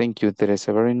 Thank you,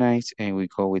 Teresa. Very nice. And we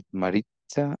go with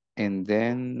Maritza and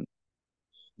then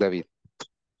David.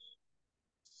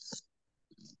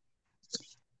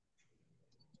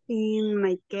 In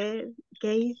my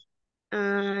case,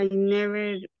 I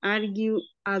never argue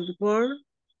at work,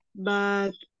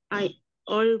 but I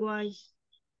always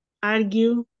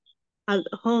argue at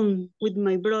home with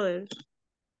my brothers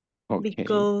Okay,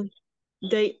 because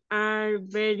they are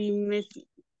very messy.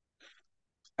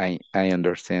 I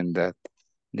understand that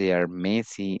they are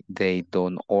messy, they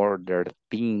don't order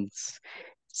things.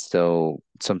 So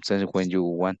sometimes when you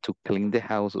want to clean the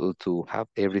house or to have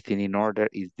everything in order,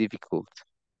 it's difficult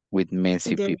with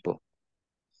messy Yes, people.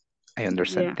 I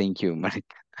understand. yeah. Thank you, Marita.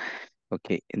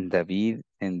 Okay, and David,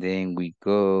 and then we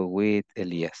go with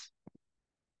Elias.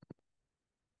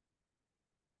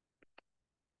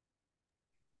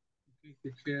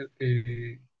 Teacher,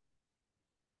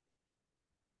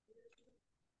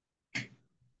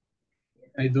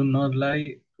 I do not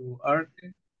like to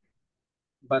argue,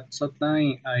 but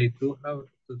sometimes I do have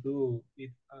to do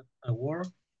it at a work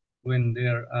when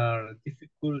there are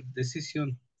difficult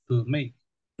decisions to make.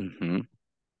 Mhm.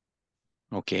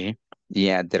 Okay.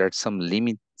 Yeah, there are some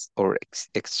limits or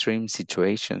extreme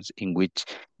situations in which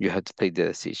you have to take the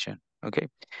decision. Okay.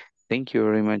 Thank you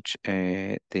very much,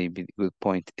 David. Good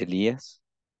point. Elias?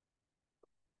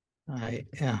 Hi.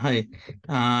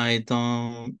 I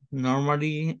don't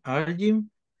normally argue,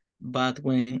 but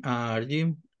when I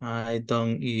argue, I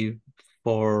don't if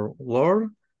for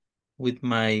work with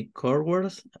my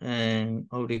coworkers and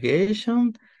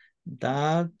obligation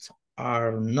that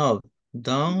are not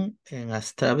done in a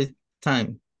established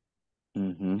time.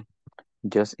 Mm-hmm.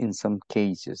 Just in some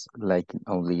cases, like in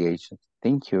obligations.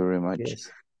 Thank you very much. Yes.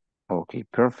 Okay,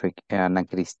 perfect. Ana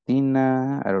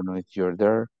Cristina, I don't know if you're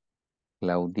there.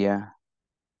 Claudia,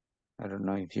 I don't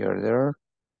know if you're there.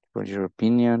 What's your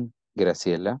opinion?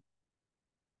 Graciela,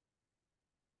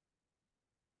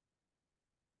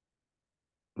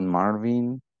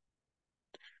 Marvin,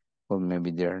 well,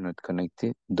 maybe they are not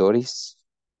connected. Doris,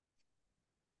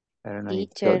 I don't know if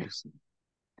Teacher, Doris.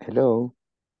 Hello,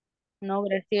 no,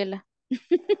 Graciela.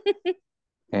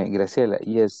 Graciela,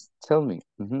 yes, tell me.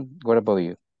 What about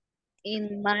you?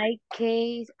 In my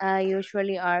case, I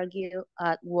usually argue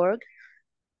at work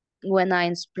when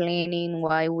I'm explaining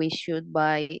why we should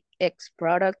buy X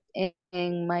product,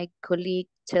 and my colleague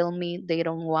tell me they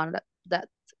don't want that.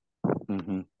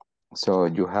 hmm So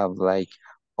you have like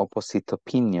opposite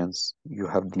opinions. You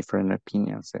have different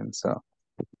opinions, and so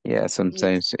yeah, Yes.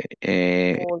 sometimes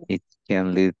All it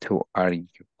can lead to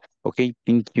argue. Okay,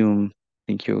 thank you,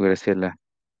 Graciela.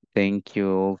 Thank you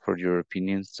all for your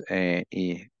opinions.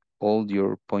 All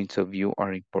your points of view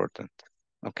are important.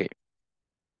 Okay,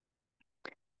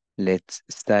 let's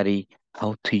study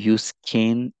how to use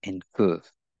can and could.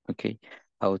 Okay,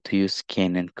 how to use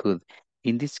can and could.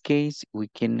 In this case,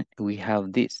 we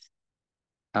have this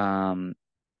um,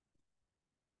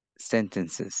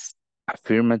 sentences,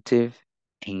 affirmative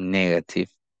and negative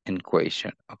and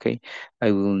question. Okay, I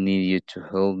will need you to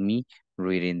help me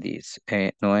reading this.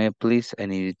 Noah, please, I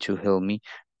need you to help me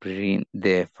reading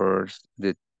the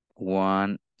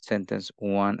one sentence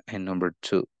one and number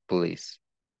two, please.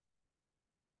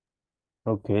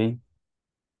 Okay.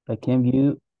 I can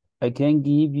view I can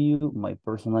give you my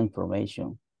personal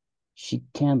information. She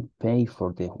can't pay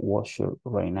for the washer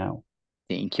right now.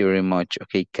 Thank you very much.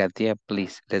 Okay, Katia,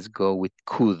 please, let's go with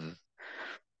could.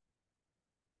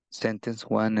 Sentence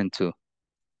one and two.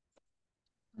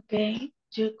 Okay,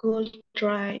 you could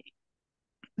try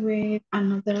with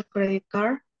another credit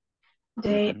card.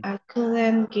 They Mhm.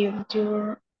 couldn't give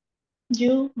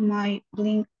you my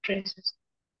link addresses.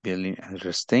 Billing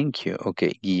address. Thank you.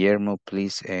 Okay, Guillermo,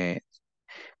 please,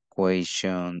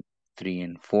 question three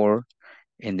and four.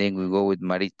 And then we go with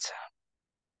Maritza.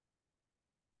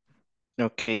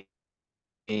 Okay.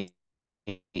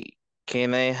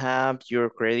 Can I have your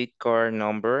credit card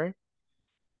number?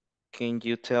 Can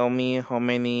you tell me how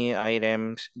many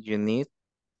items you need?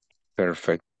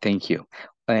 Perfect. Thank you.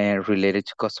 Related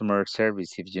to customer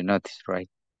service, if you notice, right?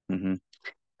 Mhm.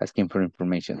 Asking for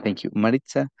information. Thank you.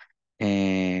 Maritza,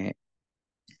 uh,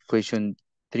 question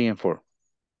three and four.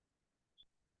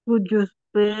 Could you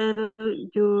spell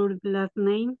your last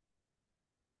name?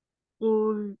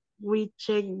 Could we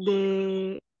check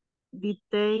the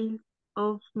details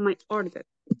of my order?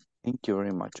 Thank you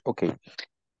very much. Okay.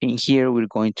 In here, we're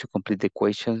going to complete the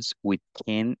questions with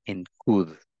can and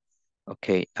could.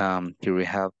 Okay. Here we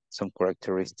have some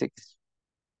characteristics.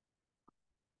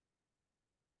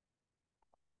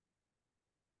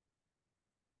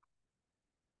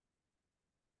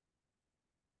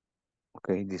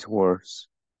 Okay, these words.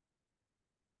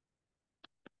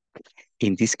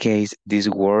 In this case, these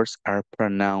words are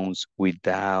pronounced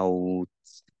without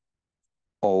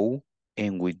O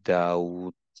and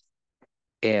without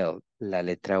L. La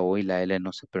letra O y la L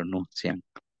no se pronuncian.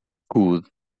 Could,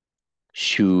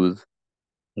 should,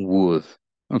 would.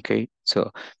 Okay,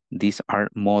 so these are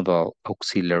modal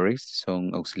auxiliaries,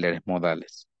 son auxiliares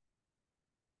modales.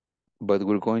 But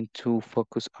we're going to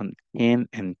focus on can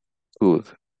and could.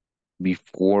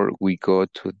 Before we go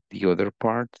to the other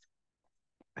part,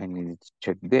 I need to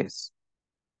check this.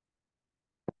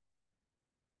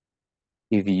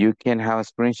 If you can have a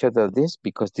screenshot of this,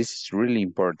 because this is really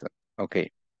important.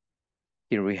 Okay,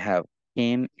 here we have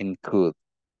can and could.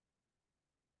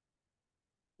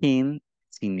 Can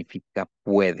significa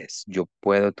puedes. Yo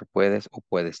puedo, tú puedes, o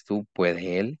puedes tú,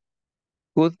 puede él.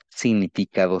 Could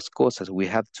significa dos cosas. We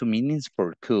have two meanings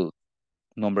for could.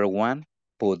 Number one,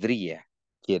 podría.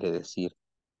 Quiere decir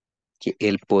que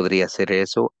él podría hacer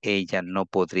eso, ella no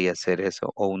podría hacer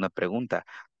eso. O una pregunta,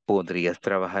 ¿podrías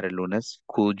trabajar el lunes?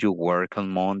 Could you work on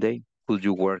Monday? Could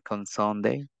you work on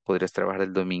Sunday? ¿Podrías trabajar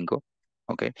el domingo?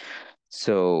 Okay.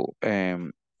 So,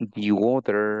 the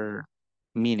other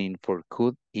meaning for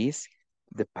could is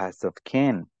the past of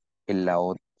can. La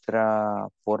otra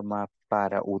forma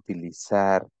para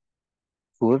utilizar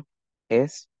could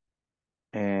es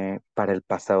para el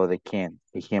pasado de can.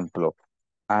 Ejemplo,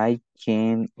 I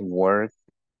can work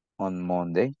on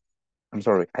Monday. I'm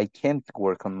sorry, I can't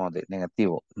work on Monday.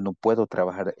 Negativo, no puedo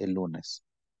trabajar el lunes.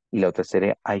 Y la otra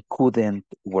sería I couldn't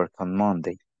work on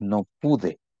Monday. No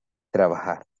pude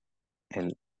trabajar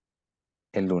el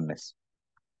lunes.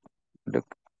 Look.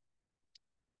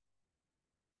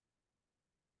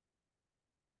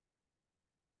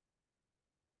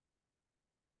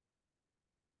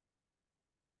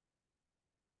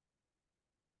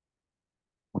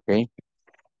 Ok.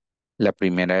 La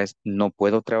primera es no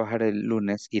puedo trabajar el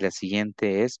lunes y la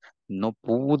siguiente es no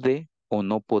pude o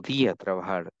no podía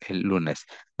trabajar el lunes.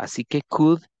 Así que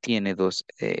could tiene dos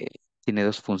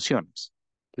funciones.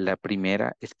 La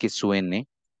primera es que suene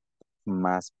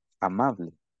más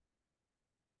amable.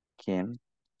 ¿Quién?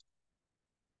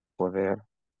 Poder.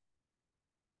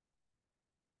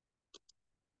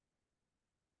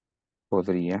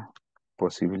 Podría.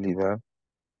 Posibilidad.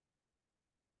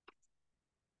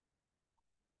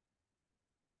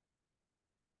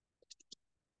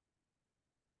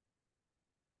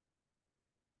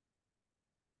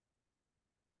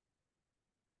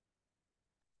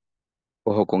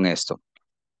 Ojo con esto.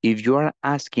 If you are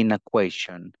asking a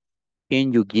question,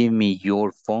 can you give me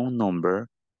your phone number?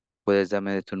 Puedes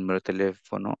darme de tu número de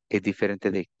teléfono. Es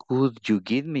diferente de could you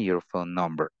give me your phone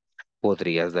number?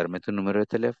 ¿Podrías darme tu número de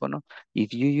teléfono?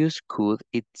 If you use could,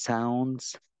 it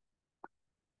sounds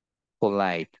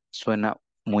polite. Suena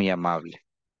muy amable.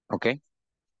 ¿Ok?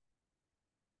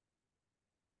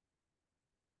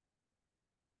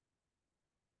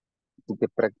 Así que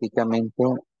prácticamente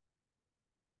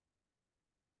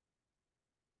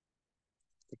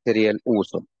sería el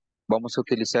uso. Vamos a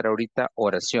utilizar ahorita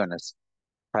oraciones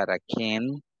para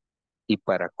can y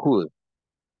para could.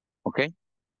 ¿Ok?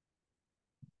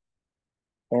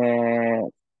 Eh,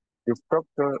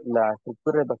 la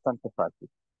estructura es bastante fácil.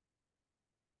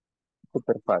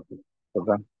 Súper fácil,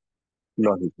 ¿verdad?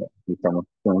 Lógica. Utilizamos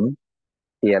can,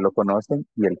 que ya lo conocen,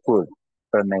 y el could.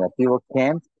 Pero el negativo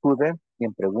can't, couldn't,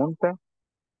 quien pregunta,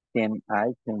 can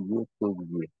I, can you, could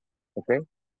you. Okay?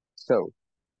 So,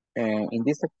 in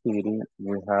this activity,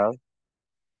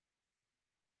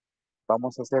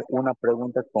 vamos a hacer una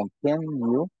pregunta con can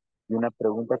you y una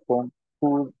pregunta con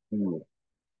could you.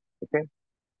 Okay?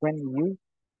 Can you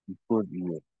y could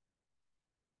you.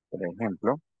 Por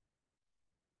ejemplo,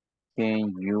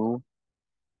 can you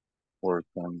work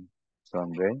on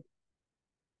Sunday?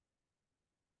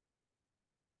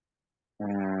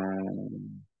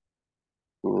 And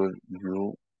could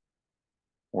you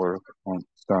work on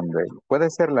Sunday? Puede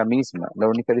ser la misma, la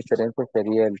única diferencia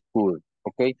sería el could,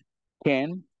 ¿ok?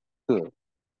 Can, could.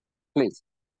 Please,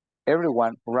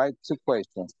 everyone write two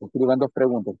questions. Escriban dos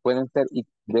preguntas. Pueden ser,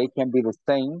 they can be the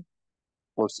same,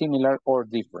 or similar, or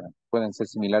different. Pueden ser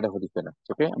similares o diferentes,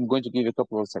 ¿ok? I'm going to give you a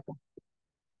couple of seconds.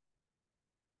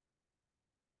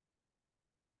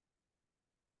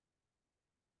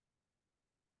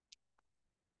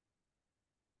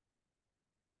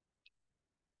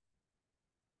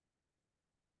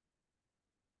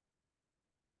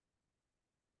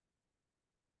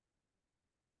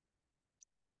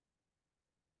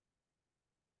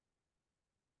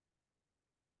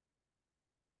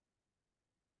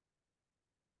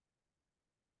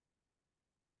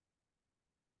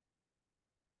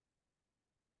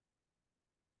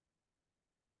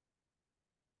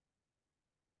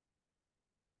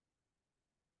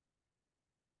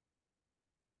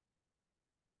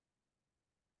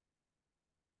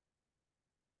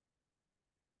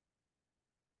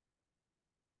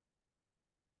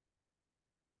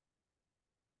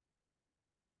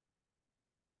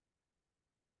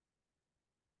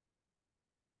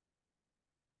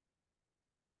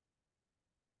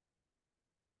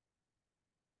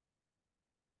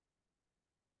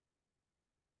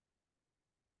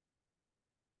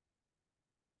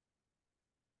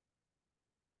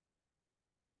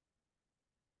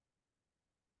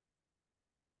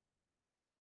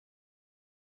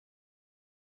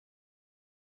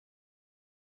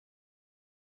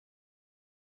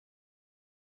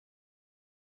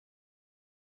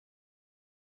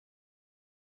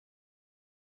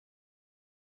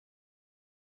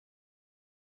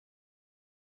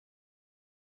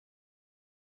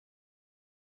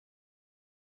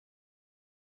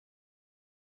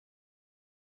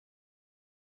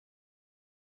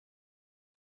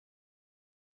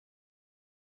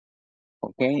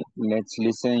 Okay, let's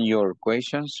listen your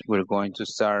questions. We're going to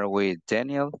start with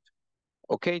Daniel.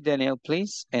 Okay, Daniel,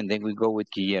 please, and then we go with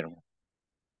Guillermo.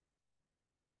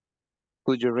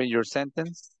 Could you read your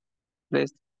sentence,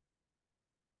 please?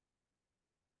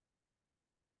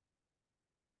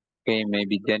 Okay,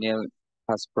 maybe Daniel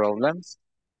has problems.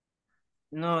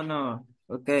 No.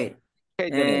 Okay. Okay,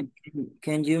 Daniel.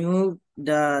 Can you move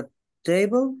the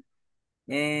table?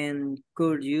 And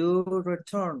could you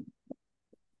return?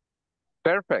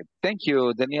 Perfect. Thank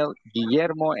you, Daniel,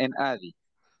 Guillermo, and Adi.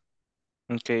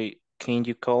 Okay, can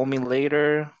you call me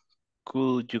later?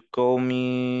 Could you call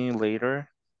me later?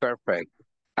 Perfect.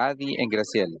 Adi and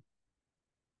Graciela.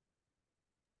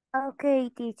 Okay,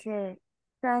 teacher.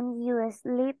 Can you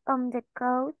sleep on the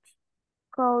couch?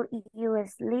 Could you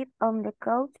sleep on the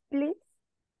couch, please?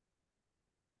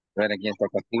 A ver a quién está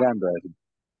castigando, Adi.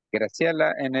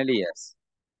 Graciela and Elias.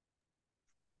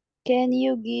 Can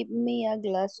you give me a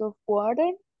glass of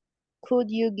water?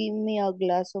 Could you give me a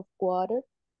glass of water?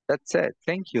 That's it.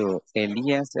 Thank you,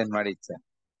 Elias and Maritza.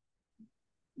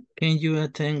 Can you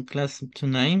attend class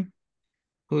tonight?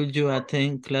 Could you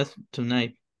attend class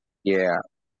tonight? Yeah.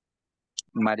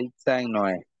 Maritza and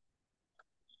Noé.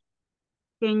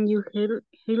 Can you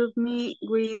help me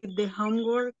with the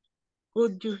homework?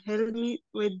 Could you help me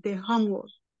with the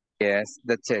homework? Yes,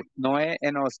 that's it. Noé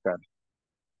and Oscar.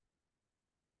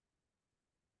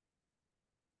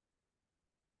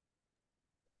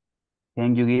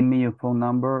 Can you give me your phone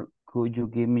number? Could you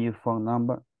give me your phone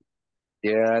number?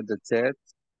 Yeah, that's it.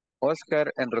 Oscar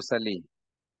and Rosalie.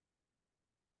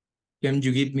 Can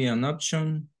you give me an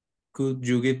option? Could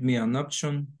you give me an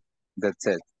option? That's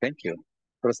it. Thank you.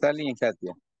 Rosalie and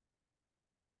Katia.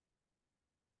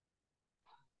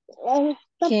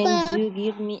 Can you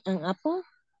give me an apple?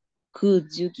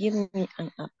 Could you give me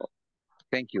an apple?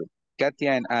 Thank you.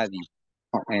 Katia and Adi.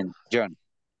 Oh, and John.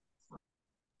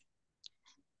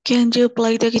 Can you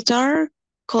play the guitar?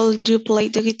 Could you play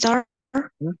the guitar?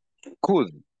 Cool.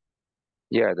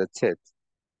 Yeah, that's it.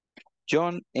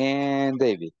 John and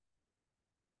David.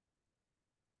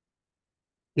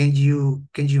 Can you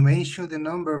mention the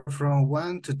number from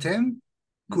 1 to 10?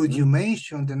 Could you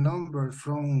mention the number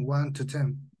from 1 to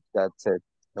 10? That's it.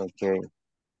 Okay.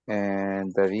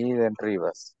 And David and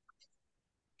Rivas.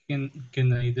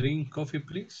 Can I drink coffee,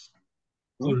 please?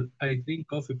 Could I drink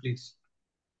coffee, please?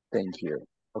 Thank you.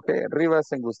 Okay,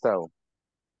 Rivas and Gustavo.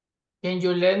 Can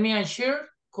you lend me a chair?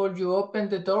 Could you open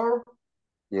the door?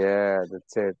 Yeah,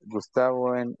 that's it.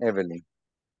 Gustavo and Evelyn.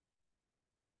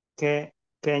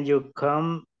 Can you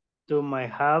come to my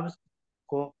house?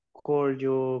 Could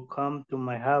you come to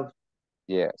my house?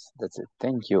 Yes, that's it.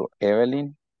 Thank you.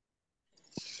 Evelyn.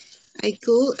 I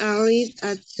could arrive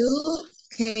at 2.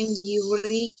 Can you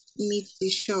bring me the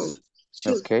show?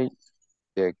 Okay.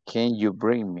 Yeah, can you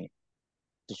bring me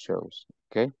the shows?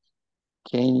 Okay.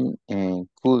 Can and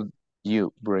could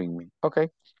you bring me? Okay.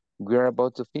 We are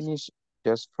about to finish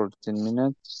just for 10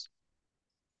 minutes.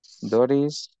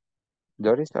 Doris.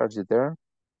 Doris, are you there?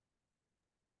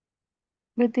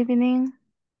 Good evening.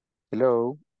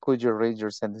 Hello. Could you read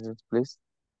your sentences, please?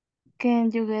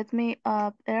 Can you get me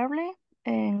up early?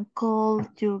 And could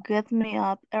you get me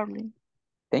up early?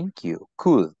 Thank you.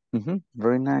 Cool.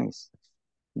 Very nice.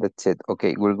 That's it.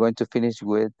 Okay, we're going to finish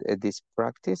with this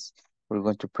practice. We're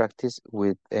going to practice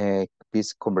with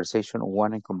this conversation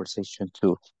 1 and conversation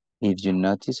 2. If you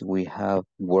notice, we have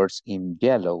words in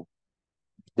yellow.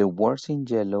 The words in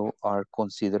yellow are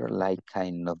considered like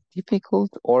kind of difficult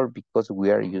or because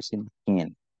we are using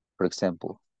can. For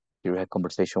example, here we have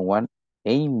conversation 1,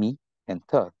 Amy and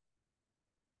Todd.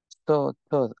 So,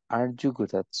 Todd, are you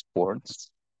good at sports?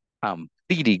 I'm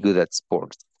pretty good at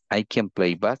sports. I can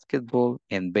play basketball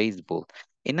and baseball,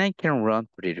 and I can run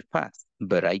pretty fast,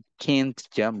 but I can't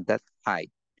jump that high.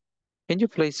 Can you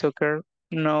play soccer?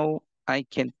 No, I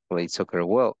can't play soccer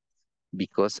well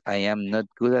because I am not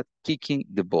good at kicking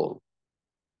the ball.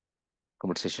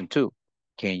 Conversation 2.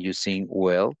 Can you sing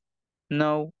well?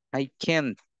 No, I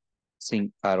can't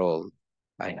sing at all.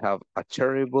 I have a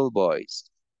terrible voice.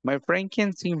 My friend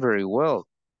can sing very well,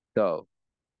 though.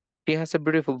 He has a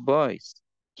beautiful voice.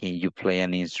 Can you play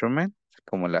an instrument?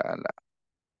 Como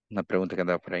una pregunta que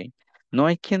andaba por ahí. No,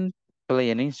 I can't play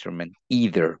an instrument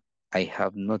either. I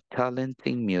have no talent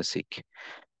in music.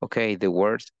 Okay, the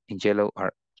words in yellow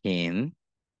are can,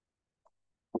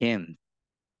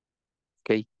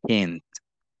 okay, can't,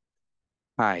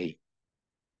 I,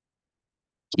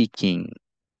 kicking,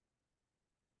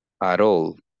 at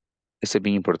all. Ese es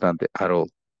bien importante, at all.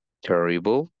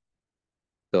 Terrible,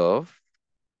 tough,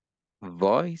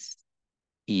 voice,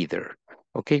 either.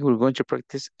 Okay, we're going to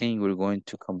practice and we're going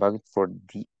to come back for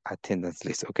the attendance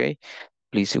list, okay?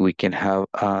 Please, we can have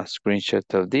a screenshot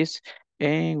of this,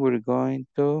 and we're going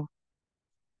to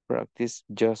practice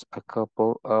just a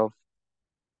couple of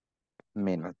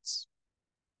minutes.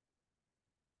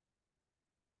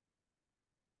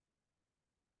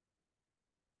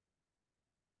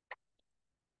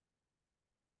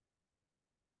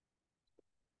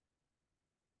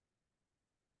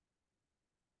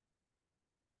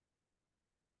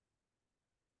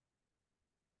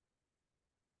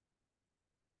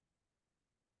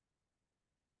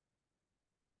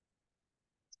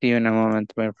 See you in a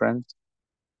moment, my friends.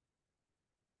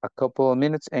 A couple of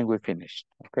minutes and we're finished.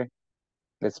 Okay,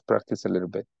 let's practice a little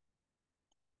bit.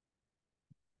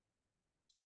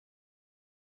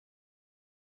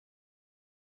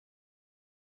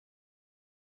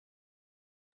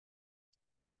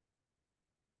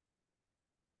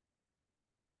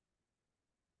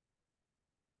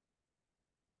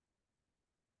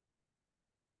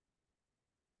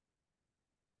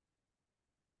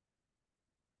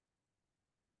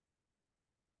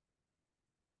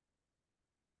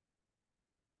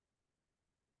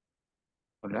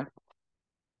 Hola.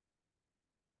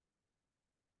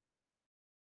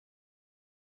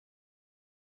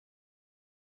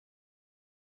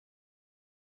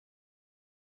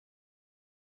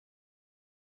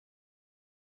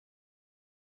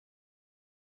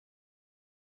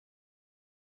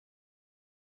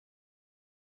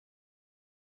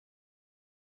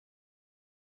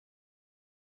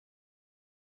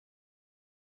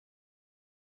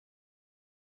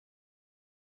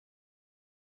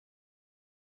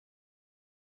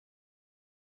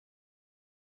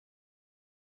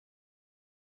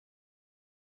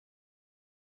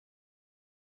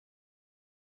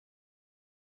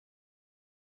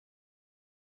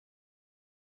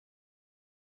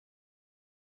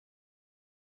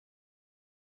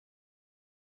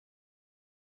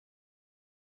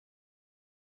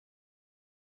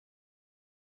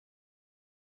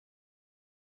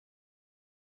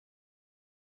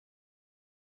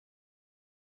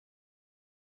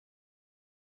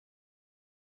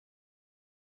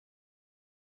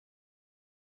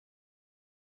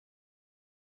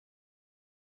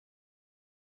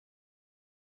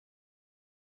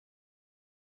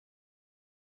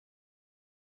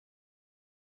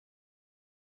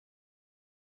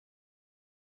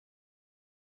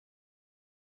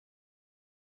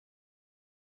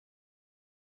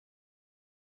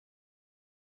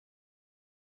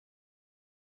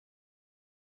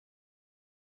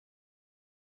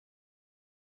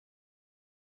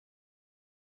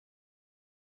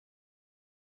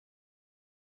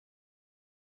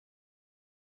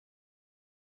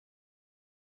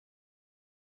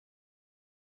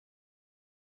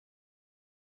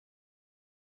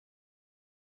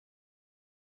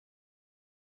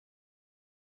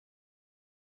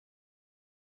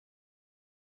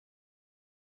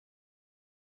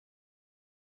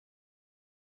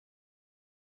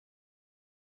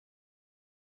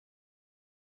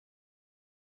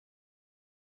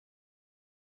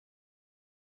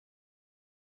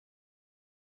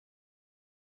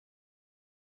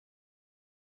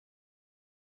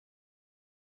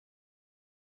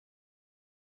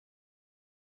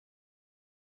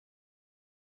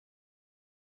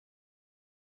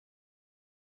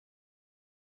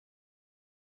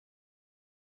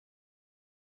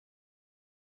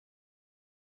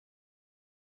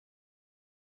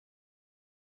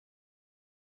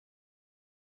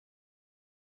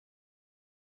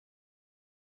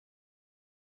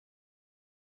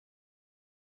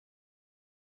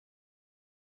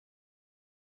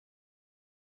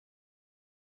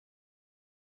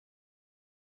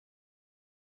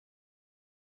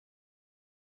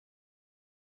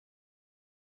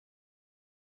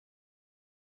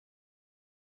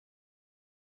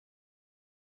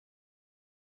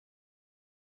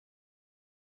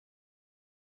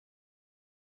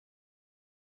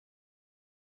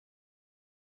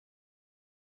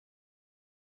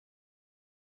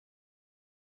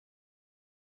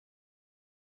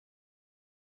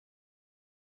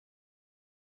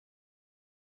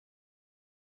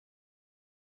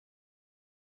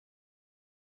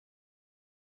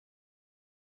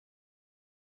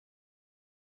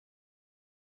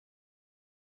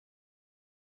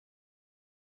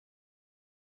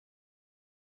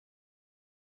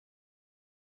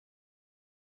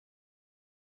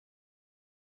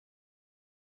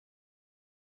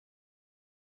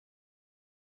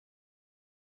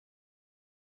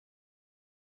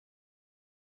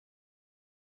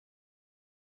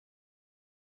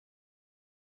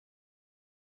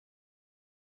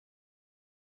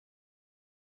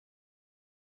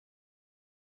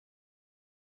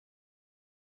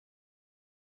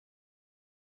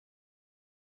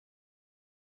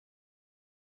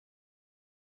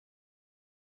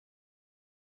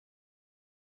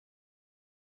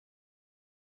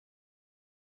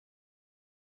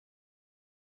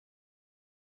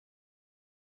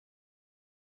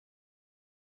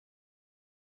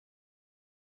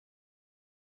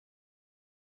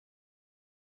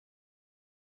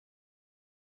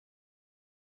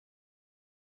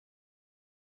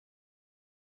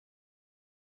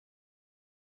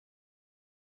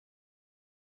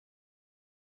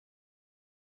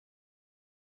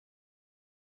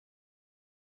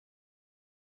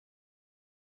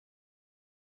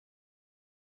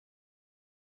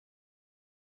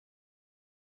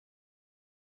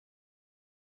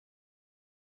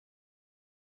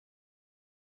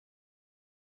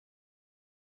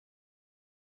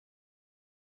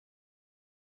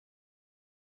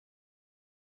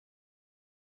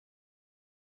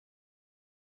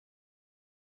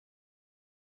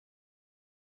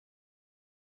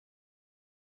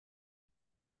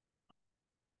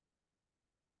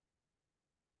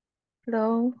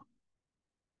 Hello.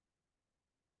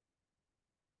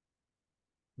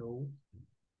 No,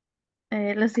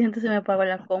 Lo siento, se me apagó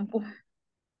la compu.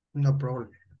 no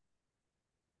problem.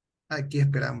 Aquí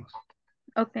esperamos.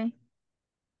 Ok.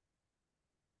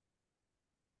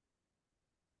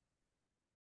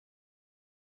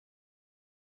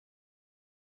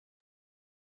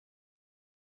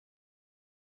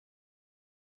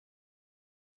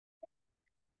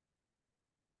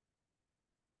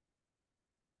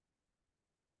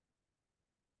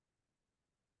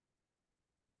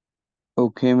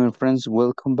 Okay, my friends,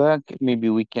 welcome back. Maybe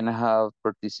we can have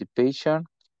participation.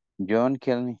 John,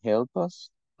 can you help us,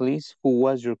 please? Who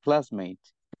was your classmate?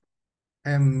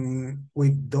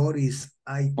 With Doris,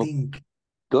 I Oh, think.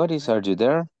 Doris, are you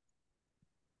there?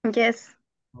 Yes.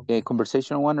 Okay.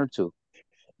 Conversation 1 or 2?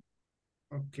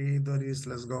 Okay, Doris,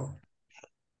 let's go.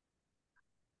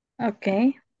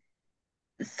 Okay.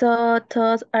 So,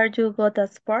 Todd, are you good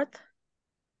at sport?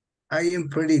 I am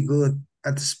pretty good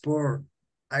at sport.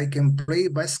 I can play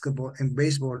basketball and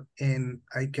baseball, and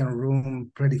I can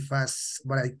run pretty fast,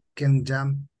 but I can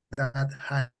jump that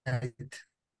height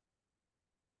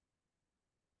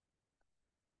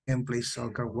and play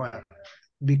soccer well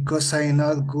because I'm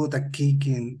not good at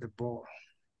kicking the ball.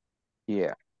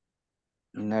 Yeah,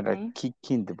 not a Okay.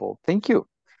 kick in the ball. Thank you.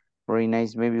 Very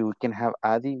nice. Maybe we can have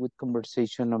Adi with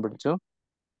conversation number 2.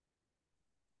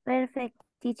 Perfect,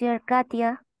 teacher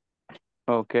Katia.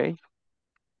 Okay.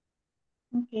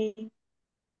 Okay.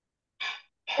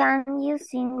 Can you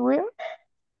sing well?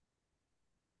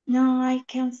 No, I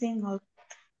can't sing all.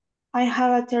 I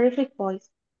have a terrific voice.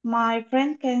 My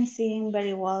friend can sing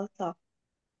very well, so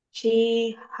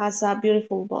she has a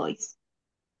beautiful voice.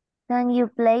 Can you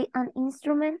play an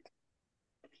instrument?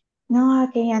 No, I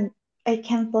can't. I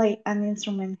can't play an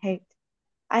instrument. Hate.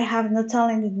 I have no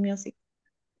talent in music.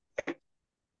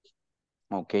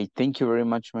 Okay, thank you very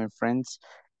much, my friends.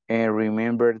 And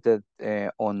remember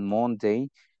that on Monday,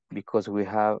 because we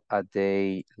have a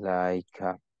day like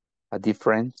a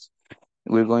difference,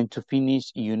 we're going to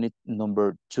finish unit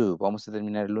number 2. Vamos a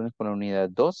terminar el lunes con la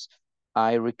unidad 2.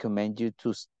 I recommend you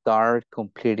to start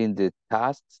completing the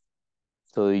tasks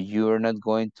so you're not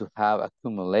going to have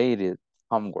accumulated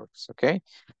homeworks, okay?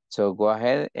 So go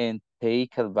ahead and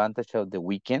take advantage of the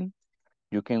weekend.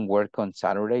 You can work on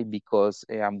Saturday because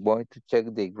I'm going to check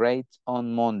the grades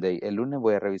on Monday. El lunes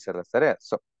voy a revisar las tareas,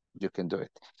 so you can do it.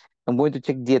 I'm going to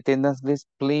check the attendance list.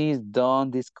 Please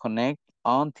don't disconnect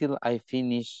until I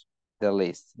finish the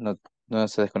list. No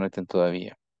se desconecten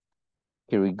todavía.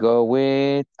 Here we go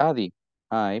with Adi.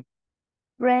 Hi.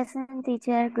 Present,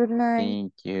 teacher. Good night.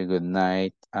 Thank you. Good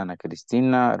night. Ana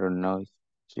Cristina. I don't know if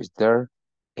she's there.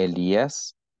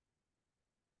 Elias.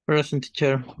 Present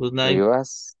teacher, good night.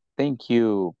 Rivas. Thank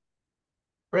you.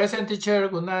 Present teacher,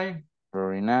 good night.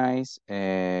 Very nice.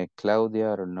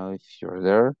 Claudia, I don't know if you're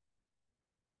there.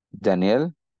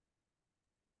 Daniel.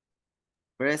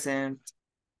 Present.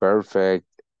 Perfect.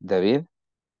 David.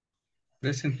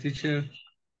 Present teacher.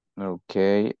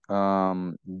 Okay.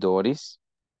 Doris.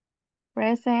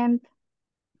 Present.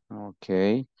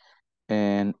 Okay.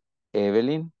 And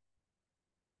Evelyn.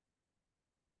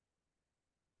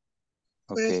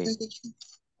 Okay. Present teacher.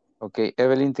 Okay,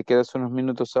 Evelyn, te quedas unos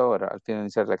minutos ahora al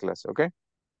finalizar la clase, ¿ok?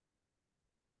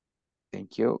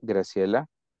 Thank you. Graciela.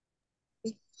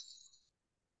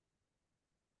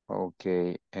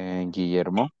 Okay. And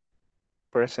Guillermo.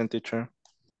 Present teacher.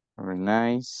 Very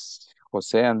nice.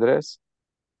 José Andrés.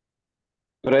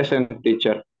 Present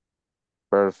teacher.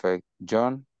 Perfect.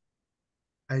 John.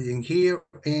 I am here,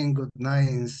 and good night,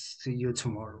 and see you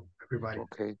tomorrow, everybody.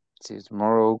 Okay. See you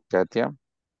tomorrow. Katia.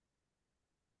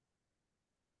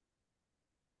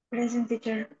 Present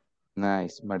teacher.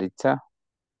 Nice. Maritza.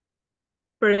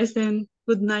 Present.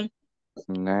 Good night.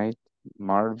 Good night.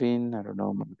 Marvin. I don't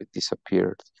know. Marvin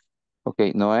disappeared.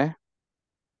 Okay. Noé.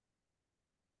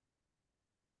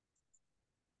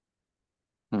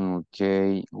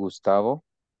 Okay. Gustavo.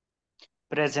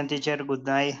 Present teacher, good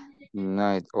night. Good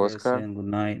night. Oscar. Present, good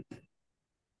night.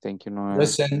 Thank you, Noé.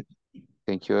 Present.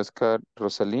 Thank you, Oscar.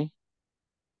 Rosalie.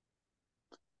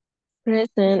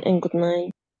 Present and good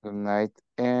night. Good night.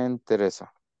 And Teresa.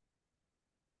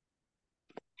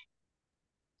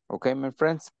 Okay, my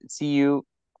friends. See you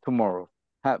tomorrow.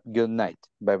 Have good night.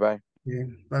 Bye-bye. Yeah. See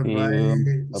you. Bye-bye.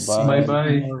 See Bye Bye-bye. you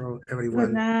bye. tomorrow, Good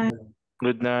everyone. night.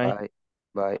 Good night.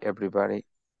 Bye. Bye, everybody.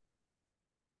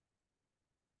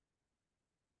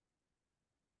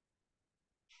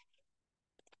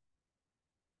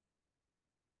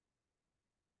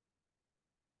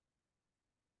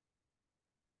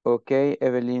 Okay,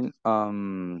 Evelyn.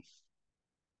 Vamos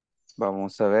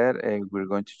a ver. We're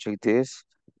going to check this.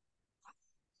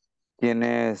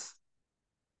 Tienes,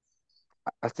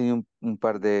 has tenido un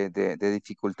par de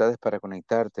dificultades para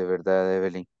conectarte, ¿verdad,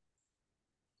 Evelyn?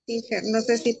 Sí, no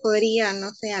sé si podría, no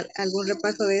sé, algún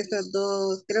repaso de esas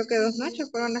dos, creo que 2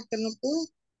 noches fueron las que no pude,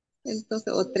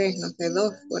 entonces, o 3, no sé,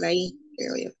 2 por ahí,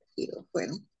 creo yo que sí, 2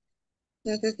 fueron.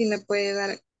 No sé si me puede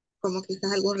dar como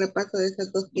quizás algún repaso de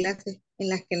esas 2 clases en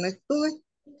las que no estuve,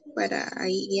 para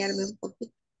ahí guiarme un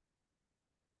poquito.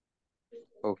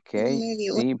 Ok,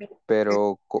 Medio. sí,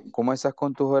 pero ¿cómo estás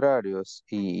con tus horarios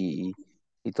y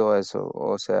todo eso?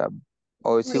 O sea,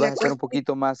 hoy sí vas La a estar un cuestión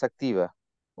poquito más activa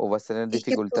o vas a tener es que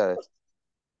dificultades.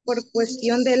 por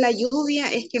cuestión de la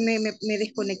lluvia es que me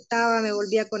desconectaba, me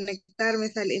volvía a conectar, me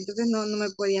salía, entonces no me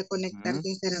podía conectar Ujú.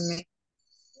 sinceramente.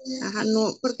 Ajá,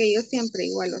 no, porque yo siempre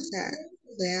igual, o sea,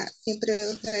 siempre,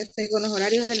 o sea, estoy con los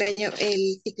horarios del año,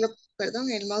 el ciclo,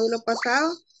 perdón, el módulo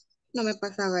pasado, no me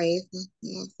pasaba eso,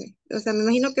 no sé. O sea, me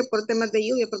imagino que por temas de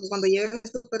lluvia, porque cuando llueve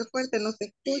súper fuerte no se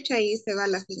escucha y se va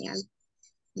la señal.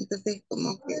 Entonces,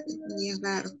 como que es bien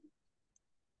raro.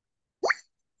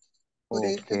 Por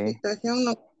Ok, esta situación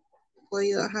no he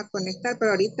podido, ajá, conectar,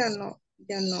 pero ahorita no,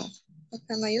 ya no, o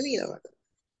sea, no ha llovido, ¿verdad?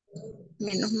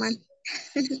 Menos mal.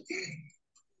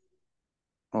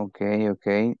 ok, ok,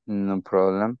 no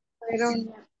problem. Pero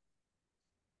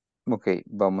Ok,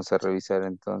 vamos a revisar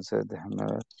entonces, déjame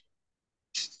ver.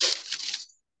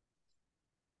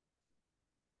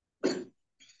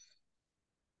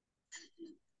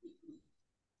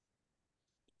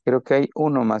 Creo que hay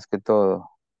uno más que todo,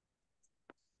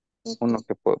 uno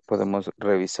que podemos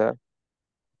revisar,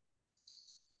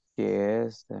 que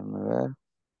es, déjame ver.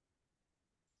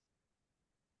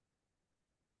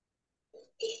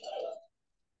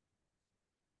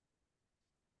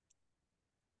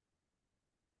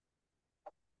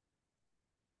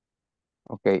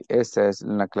 Ok, esta es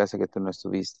la clase que tú no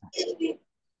estuviste.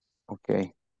 Ok,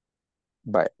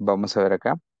 vamos a ver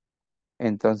acá.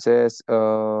 Entonces,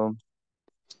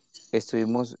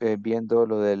 estuvimos viendo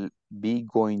lo del be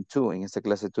going to. En esta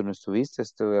clase tú no estuviste,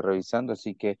 estuve revisando,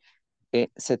 así que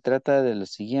se trata de lo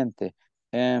siguiente.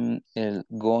 El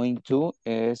going to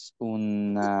es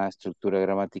una estructura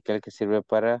gramatical que sirve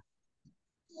para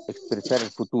expresar el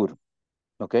futuro,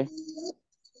 ¿ok? okay.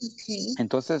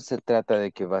 Entonces se trata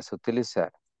de que vas a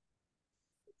utilizar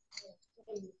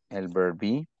el verb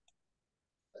be,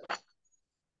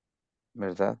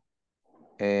 ¿verdad?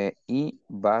 Y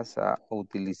vas a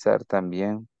utilizar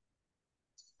también,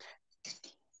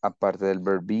 aparte del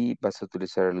verb be, vas a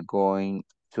utilizar el going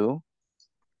to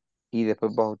y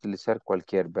después vas a utilizar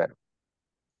cualquier verbo,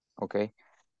 ¿ok?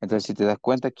 Entonces, si te das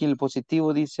cuenta aquí, el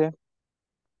positivo dice,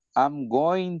 I'm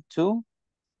going to,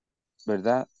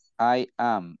 ¿verdad? I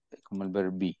am, como el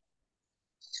verbo be.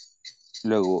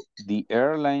 Luego, the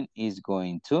airline is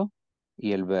going to,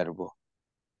 y el verbo.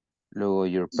 Luego,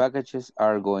 your packages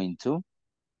are going to,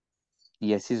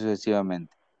 y así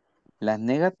sucesivamente. Las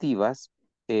negativas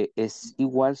es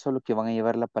igual, solo que van a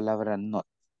llevar la palabra not,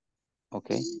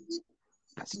 ¿ok?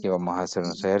 Así que vamos a hacer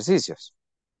unos ejercicios.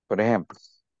 Por ejemplo,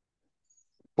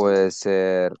 puede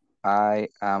ser, I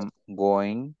am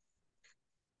going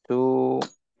to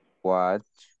watch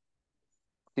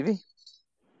TV.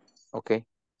 Ok,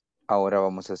 ahora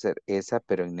vamos a hacer esa,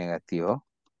 pero en negativo.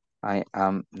 I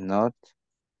am not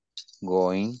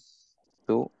going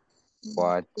to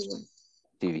watch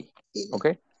TV. Ok,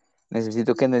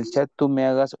 necesito que en el chat tú me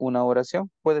hagas una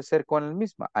oración. Puede ser con la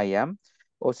misma, I am.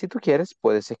 O si tú quieres,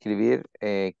 puedes escribir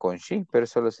con she, pero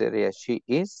solo sería she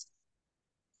is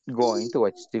going to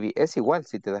watch TV. Es igual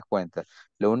si te das cuenta.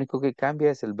 Lo único que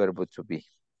cambia es el verbo to be.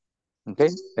 Ok,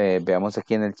 veamos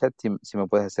aquí en el chat si me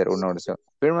puedes hacer una oración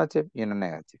affirmative y una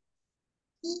negative.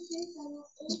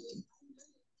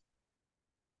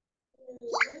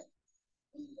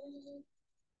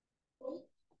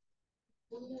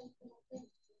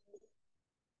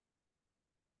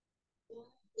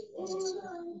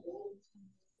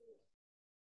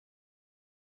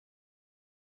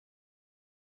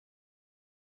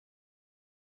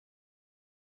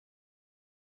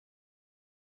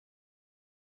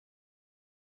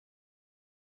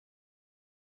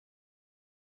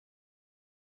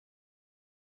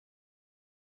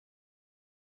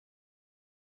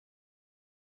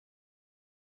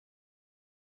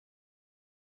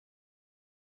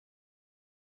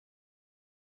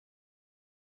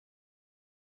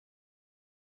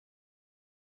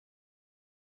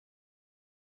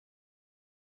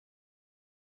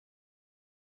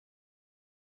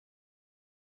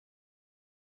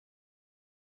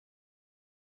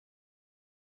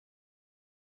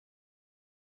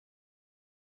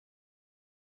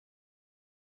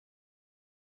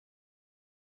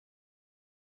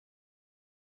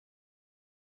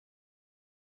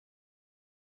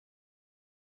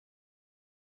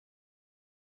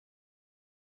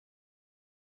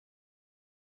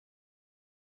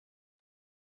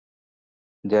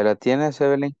 ¿Ya la tienes,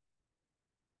 Evelyn?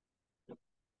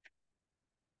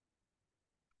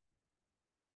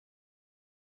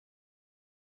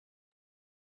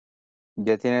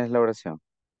 ¿Ya tienes la oración?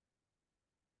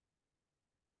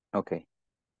 Ok,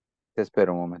 te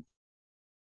espero un momento.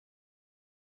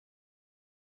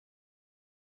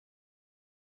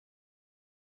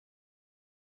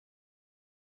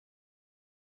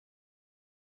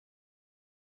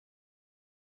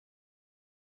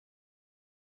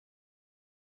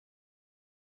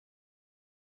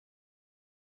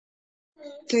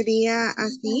 Sería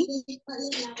así.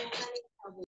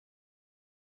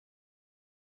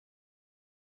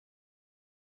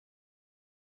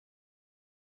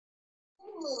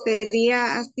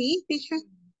 Sería así, teacher.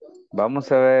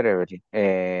 Vamos a ver, Evelyn.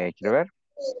 ¿Quiere ver?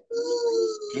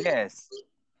 Yes.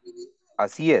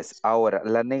 Así es. Ahora,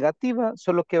 la negativa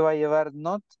solo que va a llevar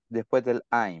not después del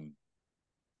I'm.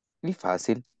 Y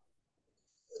fácil.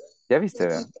 Ya viste,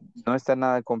 ¿verdad? No está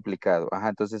nada complicado. Ajá,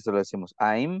 entonces solo decimos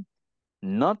I'm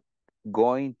not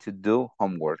going to do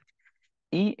homework.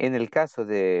 Y en el caso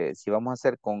de, si vamos a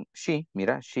hacer con she,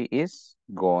 mira, she is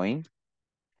going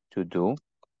to do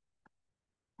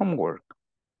homework.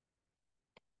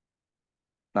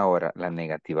 Ahora, la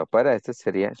negativa para este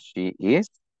sería she is.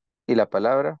 Y la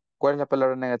palabra, ¿cuál es la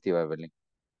palabra negativa, Evelyn?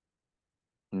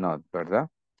 Not, ¿verdad?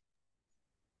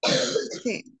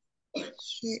 Sí.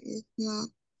 She is not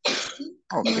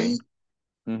Ok. going.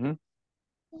 Ujú.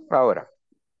 Ahora,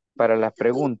 para la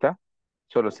pregunta,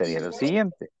 solo sería lo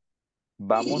siguiente.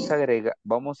 Vamos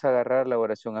a agarrar la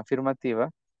oración afirmativa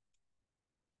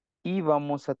y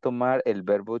vamos a tomar el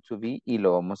verbo to be y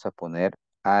lo vamos a poner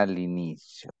al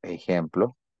inicio.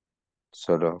 Ejemplo,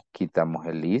 solo quitamos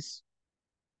el is,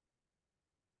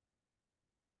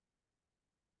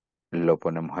 lo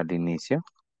ponemos al inicio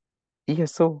y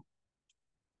eso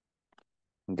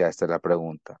ya está la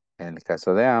pregunta. En el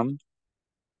caso de am,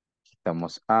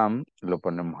 quitamos am, lo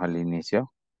ponemos al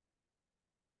inicio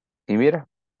y mira,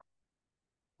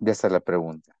 ya está la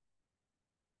pregunta.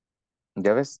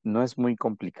 Ya ves, no es muy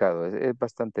complicado, es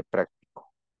bastante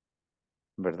práctico,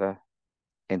 ¿verdad?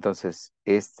 Entonces,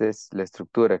 esta es la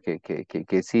estructura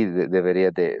que sí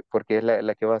debería de, porque es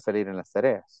la que va a salir en las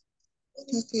tareas.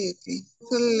 Ok, ok.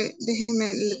 Solo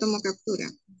déjeme, le tomo captura.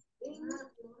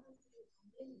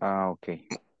 Ah, ok.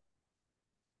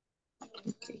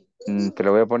 Te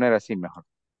lo voy a poner así mejor.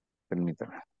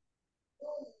 Permítame.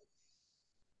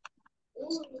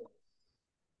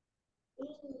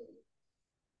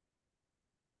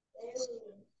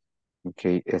 Ok,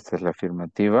 esta es la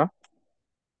afirmativa.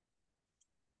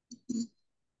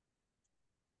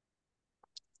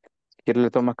 ¿Quiere le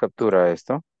tomas captura a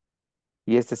esto?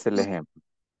 Y este es el ejemplo.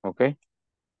 Ok.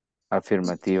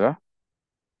 Afirmativa.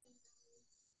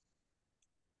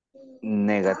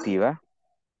 Negativa.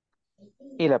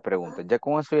 Y la pregunta. Ya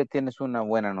con eso ya tienes una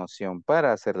buena noción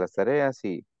para hacer las tareas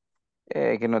y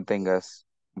que no tengas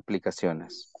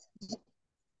complicaciones.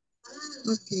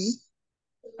 Ok.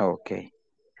 Ok.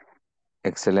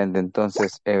 Excelente.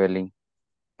 Entonces, Evelyn,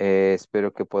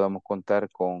 espero que podamos contar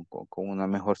con una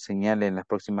mejor señal en las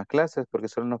próximas clases, porque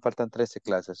solo nos faltan 13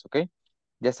 clases, ¿ok?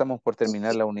 Ya estamos por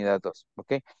terminar la unidad 2,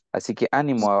 ¿ok? Así que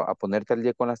ánimo a ponerte al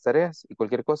día con las tareas y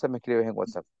cualquier cosa me escribes en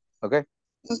WhatsApp, ¿ok?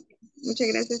 Muchas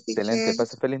gracias, Excelente. teacher.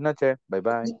 Pasa feliz noche. Bye,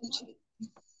 bye.